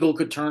think Regal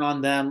could turn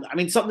on them. I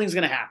mean, something's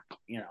going to happen.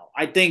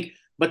 I think,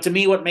 but to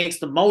me, what makes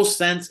the most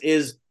sense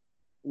is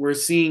we're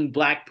seeing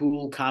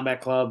Blackpool Combat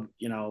Club.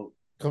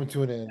 come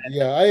to an end.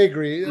 Yeah, I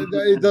agree.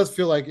 It does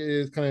feel like it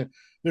is kind of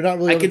they're not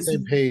really I on the can see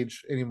same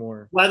page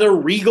anymore. whether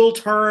Regal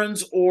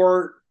turns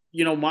or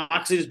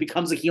Moxley just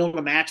becomes a heel in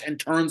the match and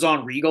turns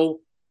on Regal.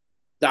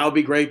 That would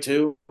be great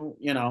too. But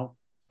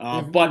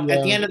at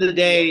the Yeah, end of the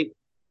day,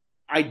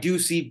 I do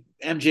see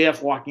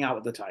MJF walking out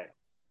with the title.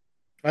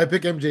 I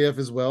pick MJF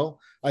as well.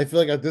 I feel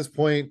like at this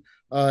point,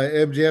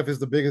 MJF is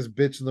the biggest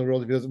bitch in the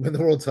world if he doesn't win the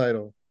world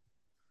title.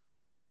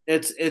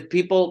 It's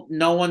people.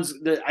 No one's.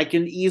 I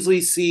can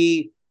easily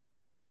see.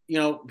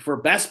 For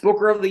best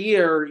booker of the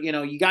year,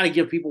 you got to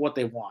give people what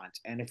they want,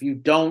 and if you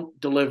don't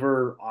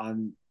deliver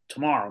on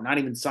tomorrow, not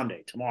even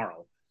Sunday,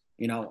 tomorrow,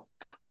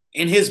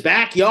 in his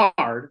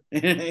backyard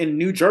in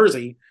New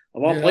Jersey,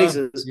 of all Yeah,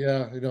 places,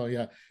 yeah. give And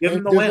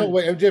him the there's no win.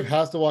 way MJF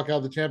has to walk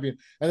out the champion.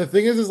 And the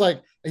thing is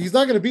like he's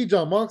not going to beat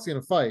John Moxley in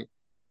a fight.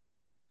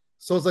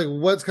 So it's like,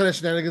 what kind of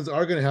shenanigans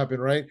are going to happen,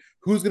 right?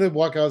 Who's going to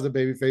walk out as a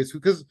babyface?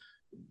 Because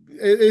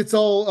it's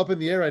all up in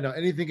the air right now.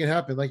 Anything can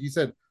happen. Like you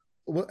said,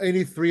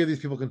 any three of these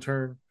people can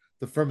turn.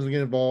 The firm's going to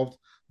get involved.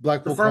 The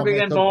Blackpool firm could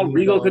Combat get Club can involved. get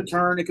Regal could involved.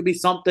 turn. It could be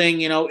something.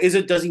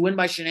 Does he win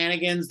by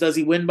shenanigans? Does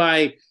he win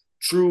by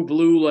true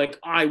blue? Like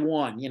I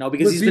won.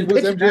 Because he's been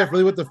Was pitching MJF that.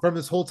 really with the firm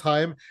this whole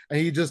time, and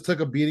he just took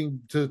a beating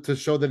to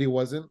show that he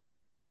wasn't?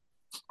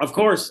 Of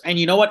course. And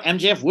you know what?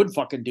 MJF would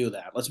fucking do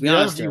that. Let's be Yeah,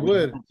 honest he here.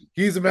 would.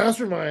 He's a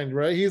mastermind,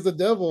 right? He's the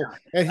devil,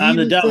 and he I'm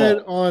the even said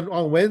devil.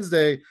 on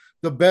Wednesday,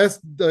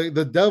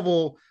 the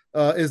devil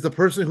is the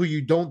person who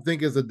you don't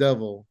think is a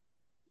devil,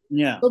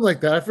 Yeah. something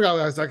like that. I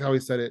forgot exactly how he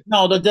said it.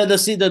 No,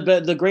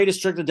 the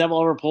greatest trick the devil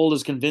ever pulled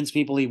is convince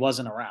people he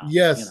wasn't around.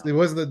 Yes, it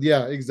wasn't.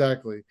 Yeah,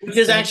 exactly. Which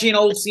is And, actually an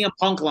old CM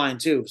Punk line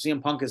too. CM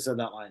Punk has said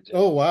that line too.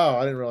 oh wow,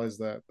 I didn't realize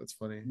that. That's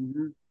funny.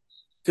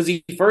 Because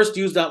he first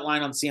used that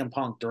line on CM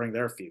Punk during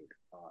their feud,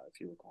 if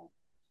you recall.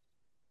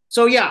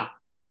 So yeah,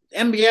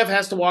 MBF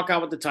has to walk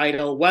out with the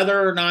title,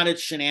 whether or not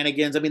it's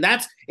shenanigans. I mean,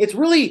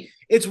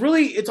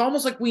 it's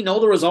almost like we know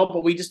the result,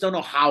 but we just don't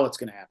know how it's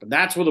going to happen.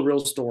 That's where the real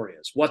story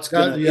is. Is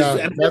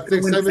MBF That's the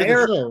going to win excitement of the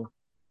fair? show.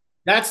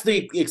 That's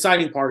the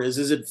exciting part.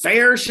 Is it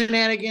fair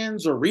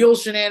shenanigans or real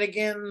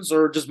shenanigans,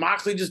 or does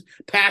Moxley just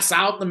pass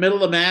out in the middle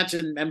of the match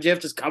and MJF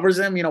just covers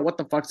him? What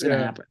the fuck's going to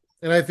Yeah, happen?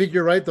 and I think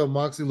you're right though.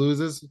 Moxley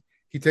loses,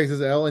 he takes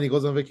his L, and he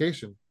goes on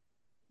vacation.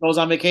 Goes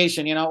on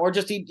vacation, or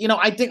just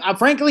I think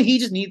frankly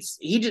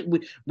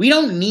we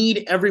don't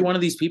need every one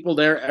of these people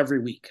there every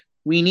week.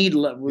 We need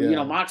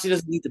Yeah, Moxley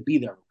doesn't need to be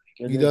there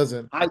every he week.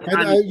 doesn't. High And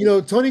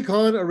time. Tony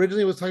Khan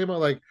originally was talking about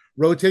like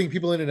rotating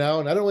people in and out,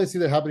 and I don't really see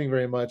that happening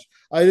very much.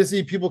 I just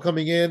see people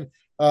coming in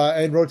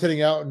and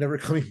rotating out and never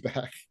coming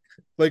back,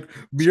 like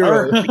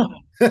Miro. Sure.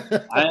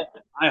 I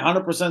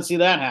 100% see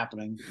that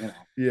happening.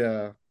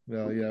 Yeah,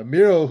 no, yeah.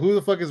 Miro, who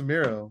the fuck is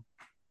Miro?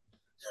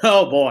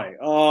 Oh boy.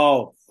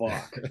 Oh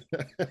fuck.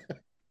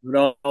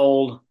 Good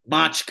old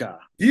Machka.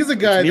 He's a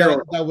guy Miro.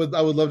 that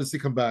I would love to see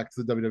come back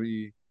to the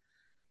WWE,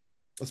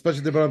 especially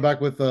if they brought him back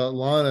with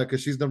Lana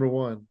because she's number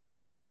one.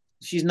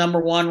 She's number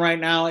one right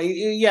now.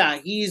 Yeah,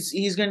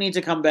 he's gonna need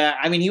to come back.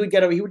 I mean, he would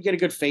get a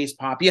good face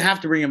pop. You have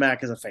to bring him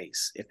back as a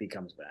face if he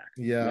comes back.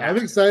 Yeah, I'm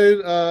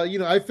excited.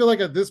 I feel like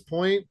at this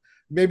point,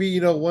 maybe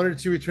one or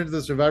two returns to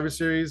the Survivor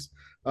Series.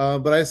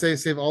 But I say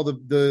save all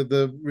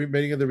the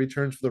remaining of the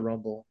returns for the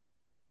Rumble.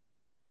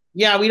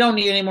 Yeah, we don't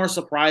need any more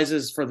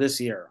surprises for this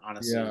year,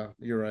 honestly. Yeah,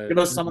 you're right. Give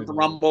us some at the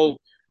Rumble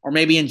or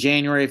maybe in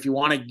January. If you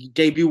want to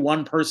debut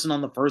one person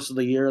on the first of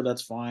the year,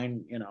 that's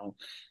fine,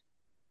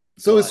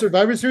 So is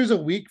Survivor Series a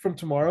week from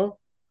tomorrow?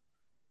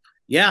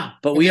 Yeah,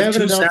 but we have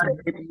two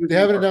Saturdays. They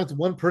haven't announced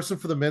one person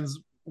for the men's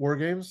War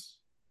Games.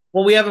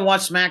 Well, we haven't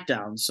watched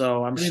SmackDown,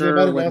 so I'm sure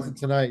they might announce it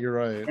tonight. You're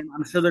right.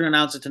 I'm sure they're going to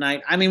announce it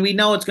tonight. I mean, we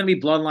know it's going to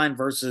be Bloodline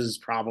versus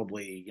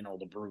probably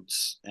the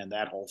Brutes and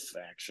that whole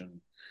faction.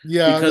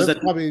 Yeah, because that's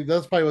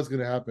probably what's going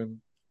to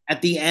happen.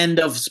 At the end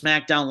of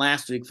SmackDown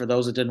last week, for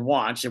those that didn't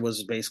watch, it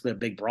was basically a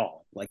big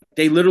brawl. Like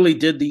they literally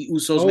did the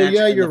Usos. Oh match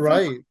yeah, you're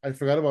right. I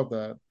forgot about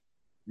that.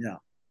 Yeah.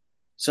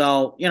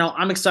 So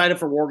I'm excited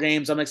for War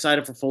Games. I'm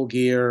excited for Full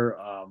Gear.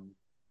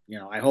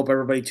 I hope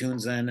everybody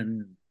tunes in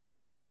and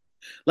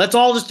let's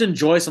all just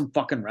enjoy some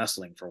fucking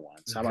wrestling for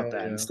once. How about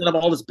that? Yeah. Instead of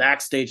all this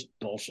backstage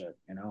bullshit,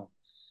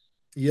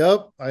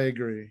 Yep, I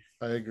agree.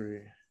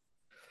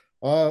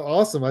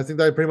 Awesome. I think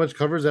that pretty much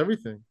covers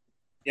everything.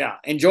 Yeah,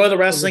 enjoy the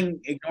wrestling.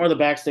 Ignore the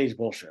backstage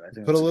bullshit. I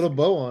think put a little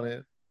bow on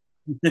it.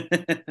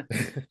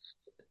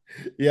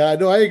 Yeah,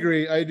 no, I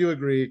agree. I do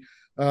agree.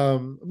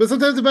 But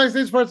sometimes the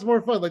backstage part's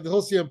more fun. Like the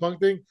whole CM Punk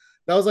thing,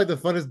 that was like the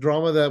funnest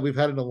drama that we've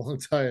had in a long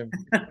time.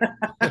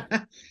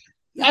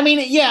 I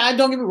mean, yeah,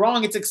 don't get me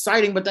wrong, it's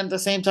exciting, but then at the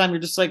same time, you're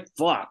just like,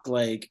 fuck,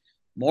 like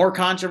more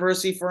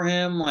controversy for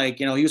him. Like,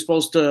 he was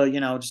supposed to,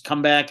 just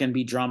come back and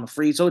be drama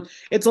free. So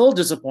it's a little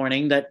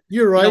disappointing that,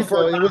 You're right,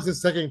 for though. It was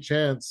his second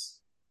chance.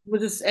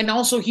 with this, and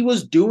also he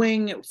was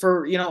doing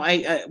for,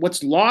 I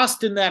what's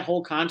lost in that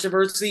whole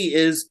controversy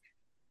is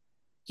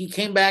he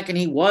came back and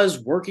he was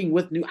working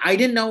with new. I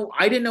didn't know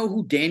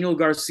who Daniel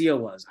Garcia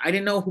was. I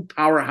didn't know who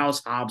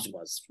Powerhouse Hobbs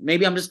was.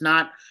 Maybe I'm just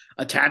not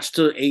attached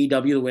to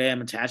AEW the way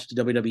I'm attached to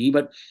WWE,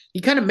 but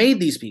he kind of made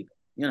these people,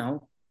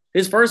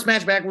 His first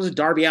match back was with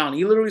Darby Allin.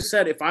 He literally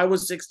said, if I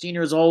was 16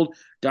 years old,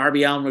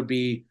 Darby Allin would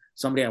be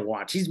somebody I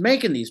watch. He's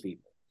making these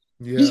people.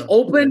 Yeah. He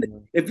opened,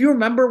 if you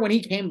remember when he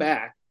came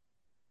back,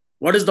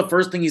 what is the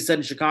first thing he said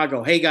in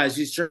Chicago? Hey guys,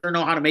 you sure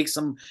know how to make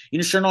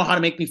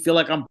me feel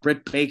like I'm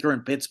Britt Baker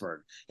in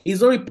Pittsburgh.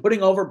 He's literally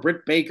putting over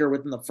Britt Baker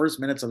within the first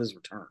minutes of his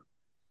return.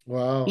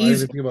 Wow, I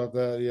didn't think about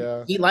that.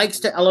 Yeah, he likes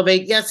to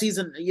elevate. Yes,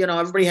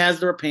 everybody has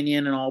their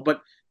opinion and all,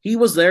 but he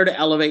was there to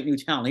elevate new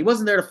talent. He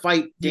wasn't there to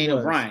fight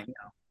Daniel Bryan.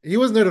 He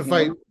wasn't there to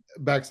fight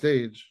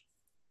backstage.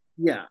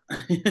 Yeah,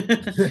 he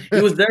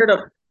was there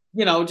to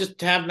just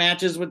have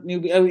matches with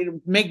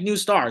make new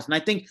stars. And I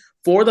think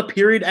for the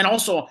period, and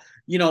also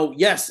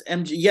yes,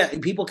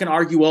 people can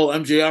argue, well,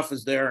 MJF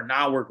is there and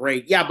now we're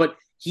great. Yeah, but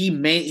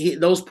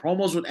those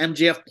promos with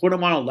MJF put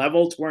him on a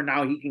level to where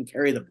now he can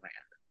carry the brand.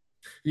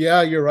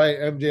 Yeah, you're right.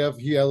 MJF,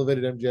 he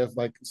elevated MJF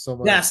like so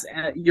much. Yes,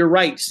 you're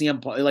right.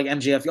 CM Punk, like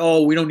MJF.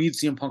 Oh, we don't need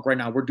CM Punk right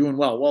now. We're doing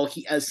well. Well,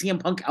 CM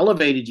Punk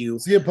elevated you.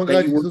 CM Punk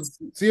got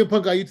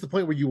you to the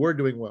point where you were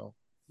doing well.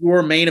 You were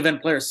a main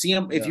event player.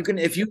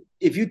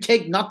 If you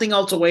take nothing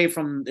else away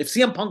from, if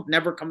CM Punk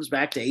never comes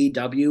back to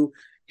AEW,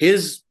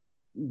 his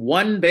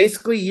one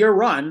basically year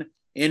run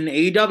in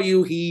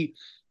AEW, he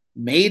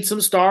made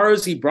some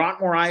stars. He brought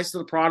more eyes to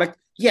the product.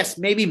 Yes,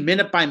 maybe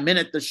minute by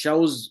minute the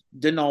shows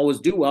didn't always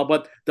do well,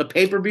 but the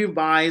pay-per-view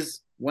buys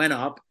went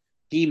up.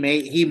 He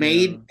made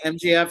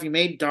MJF, he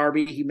made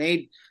Darby, he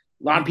made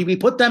a lot of people. He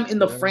put them in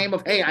the frame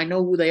of, hey, I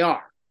know who they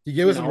are. He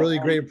gave us some really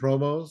great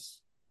promos.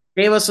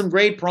 Gave us some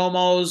great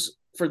promos.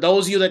 For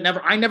those of you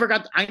that I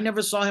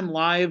never saw him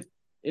live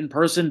in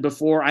person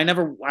before. I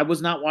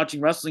was not watching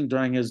wrestling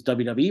during his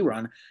WWE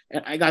run,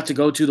 and I got to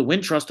go to the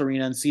Wintrust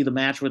Arena and see the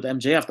match with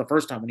MJF the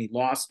first time when he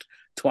lost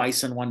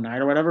twice in one night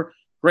or whatever.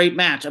 Great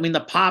match. I mean, the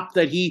pop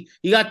that he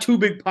got two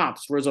big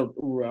pops for his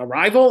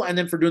arrival and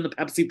then for doing the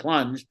Pepsi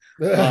plunge.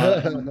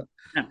 Wow,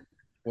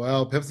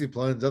 Pepsi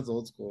plunge, that's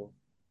old school.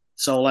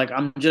 So like,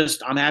 I'm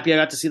happy I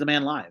got to see the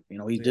man live.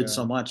 He did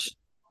so much.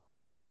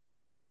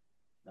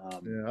 I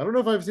don't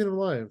know if I've seen him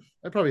live.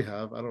 I probably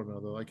have. I don't know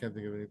though. I can't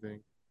think of anything.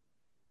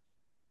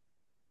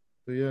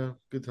 But yeah,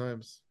 good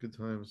times. Good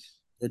times.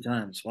 Good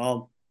times.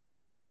 Well,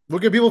 where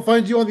can people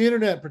find you on the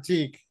internet,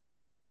 Pratik?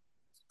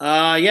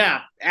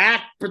 Yeah,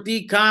 at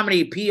Pratik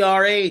Comedy,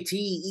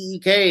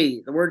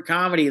 Prateek, the word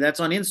comedy. That's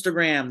on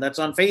Instagram. That's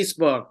on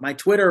Facebook. My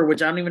Twitter,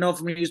 which I don't even know if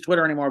I'm going to use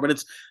Twitter anymore, but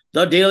it's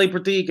The Daily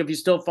Pratik. If you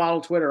still follow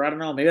Twitter, I don't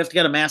know. Maybe I have to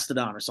get a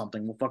Mastodon or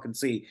something. We'll fucking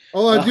see.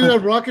 Oh, dude,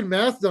 I'm rocking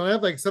Mastodon. I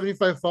have like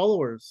 75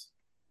 followers.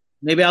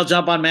 Maybe I'll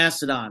jump on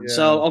Mastodon. Yeah.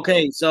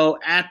 So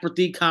at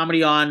Pratik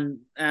Comedy on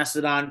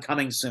Mastodon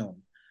coming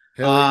soon.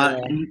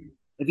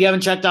 If you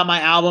haven't checked out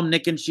my album,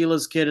 Nick and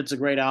Sheila's Kid, it's a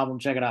great album.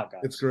 Check it out,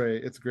 guys. It's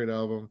great. It's a great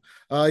album.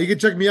 You can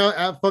check me out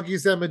at Funky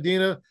Sam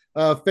Medina,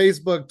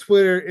 Facebook,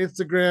 Twitter,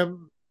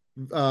 Instagram,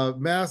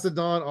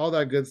 Mastodon, all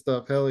that good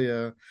stuff. Hell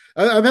yeah.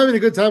 I'm having a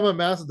good time on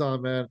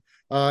Mastodon, man.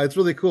 It's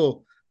really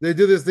cool. They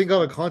do this thing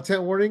called a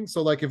content warning.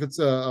 So like if it's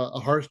a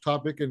harsh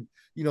topic and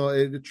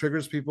it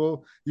triggers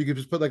people, you can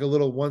just put like a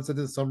little one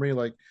sentence summary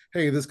like,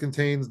 hey, this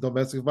contains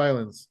domestic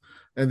violence.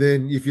 And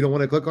then if you don't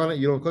want to click on it,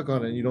 you don't click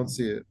on it and you don't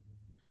see it.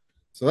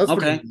 So that's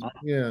okay.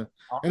 Yeah.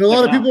 And a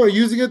lot of people are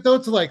using it though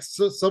to like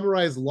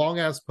summarize long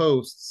ass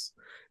posts.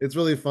 It's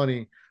really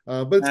funny.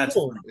 But it's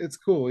cool. Funny. It's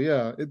cool.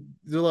 Yeah.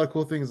 There's a lot of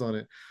cool things on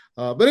it.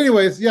 But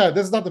anyways, yeah,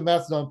 this is not the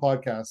Mastodon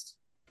podcast.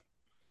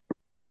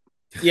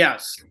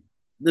 Yes.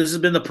 This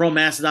has been the Pro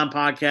Mastodon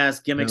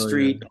podcast, Gimmick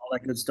Street, all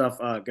that good stuff.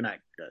 Good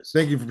night, guys.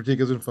 Thank you for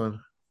Pratik. It's been fun.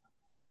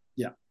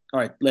 Yeah. All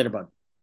right. Later, bud.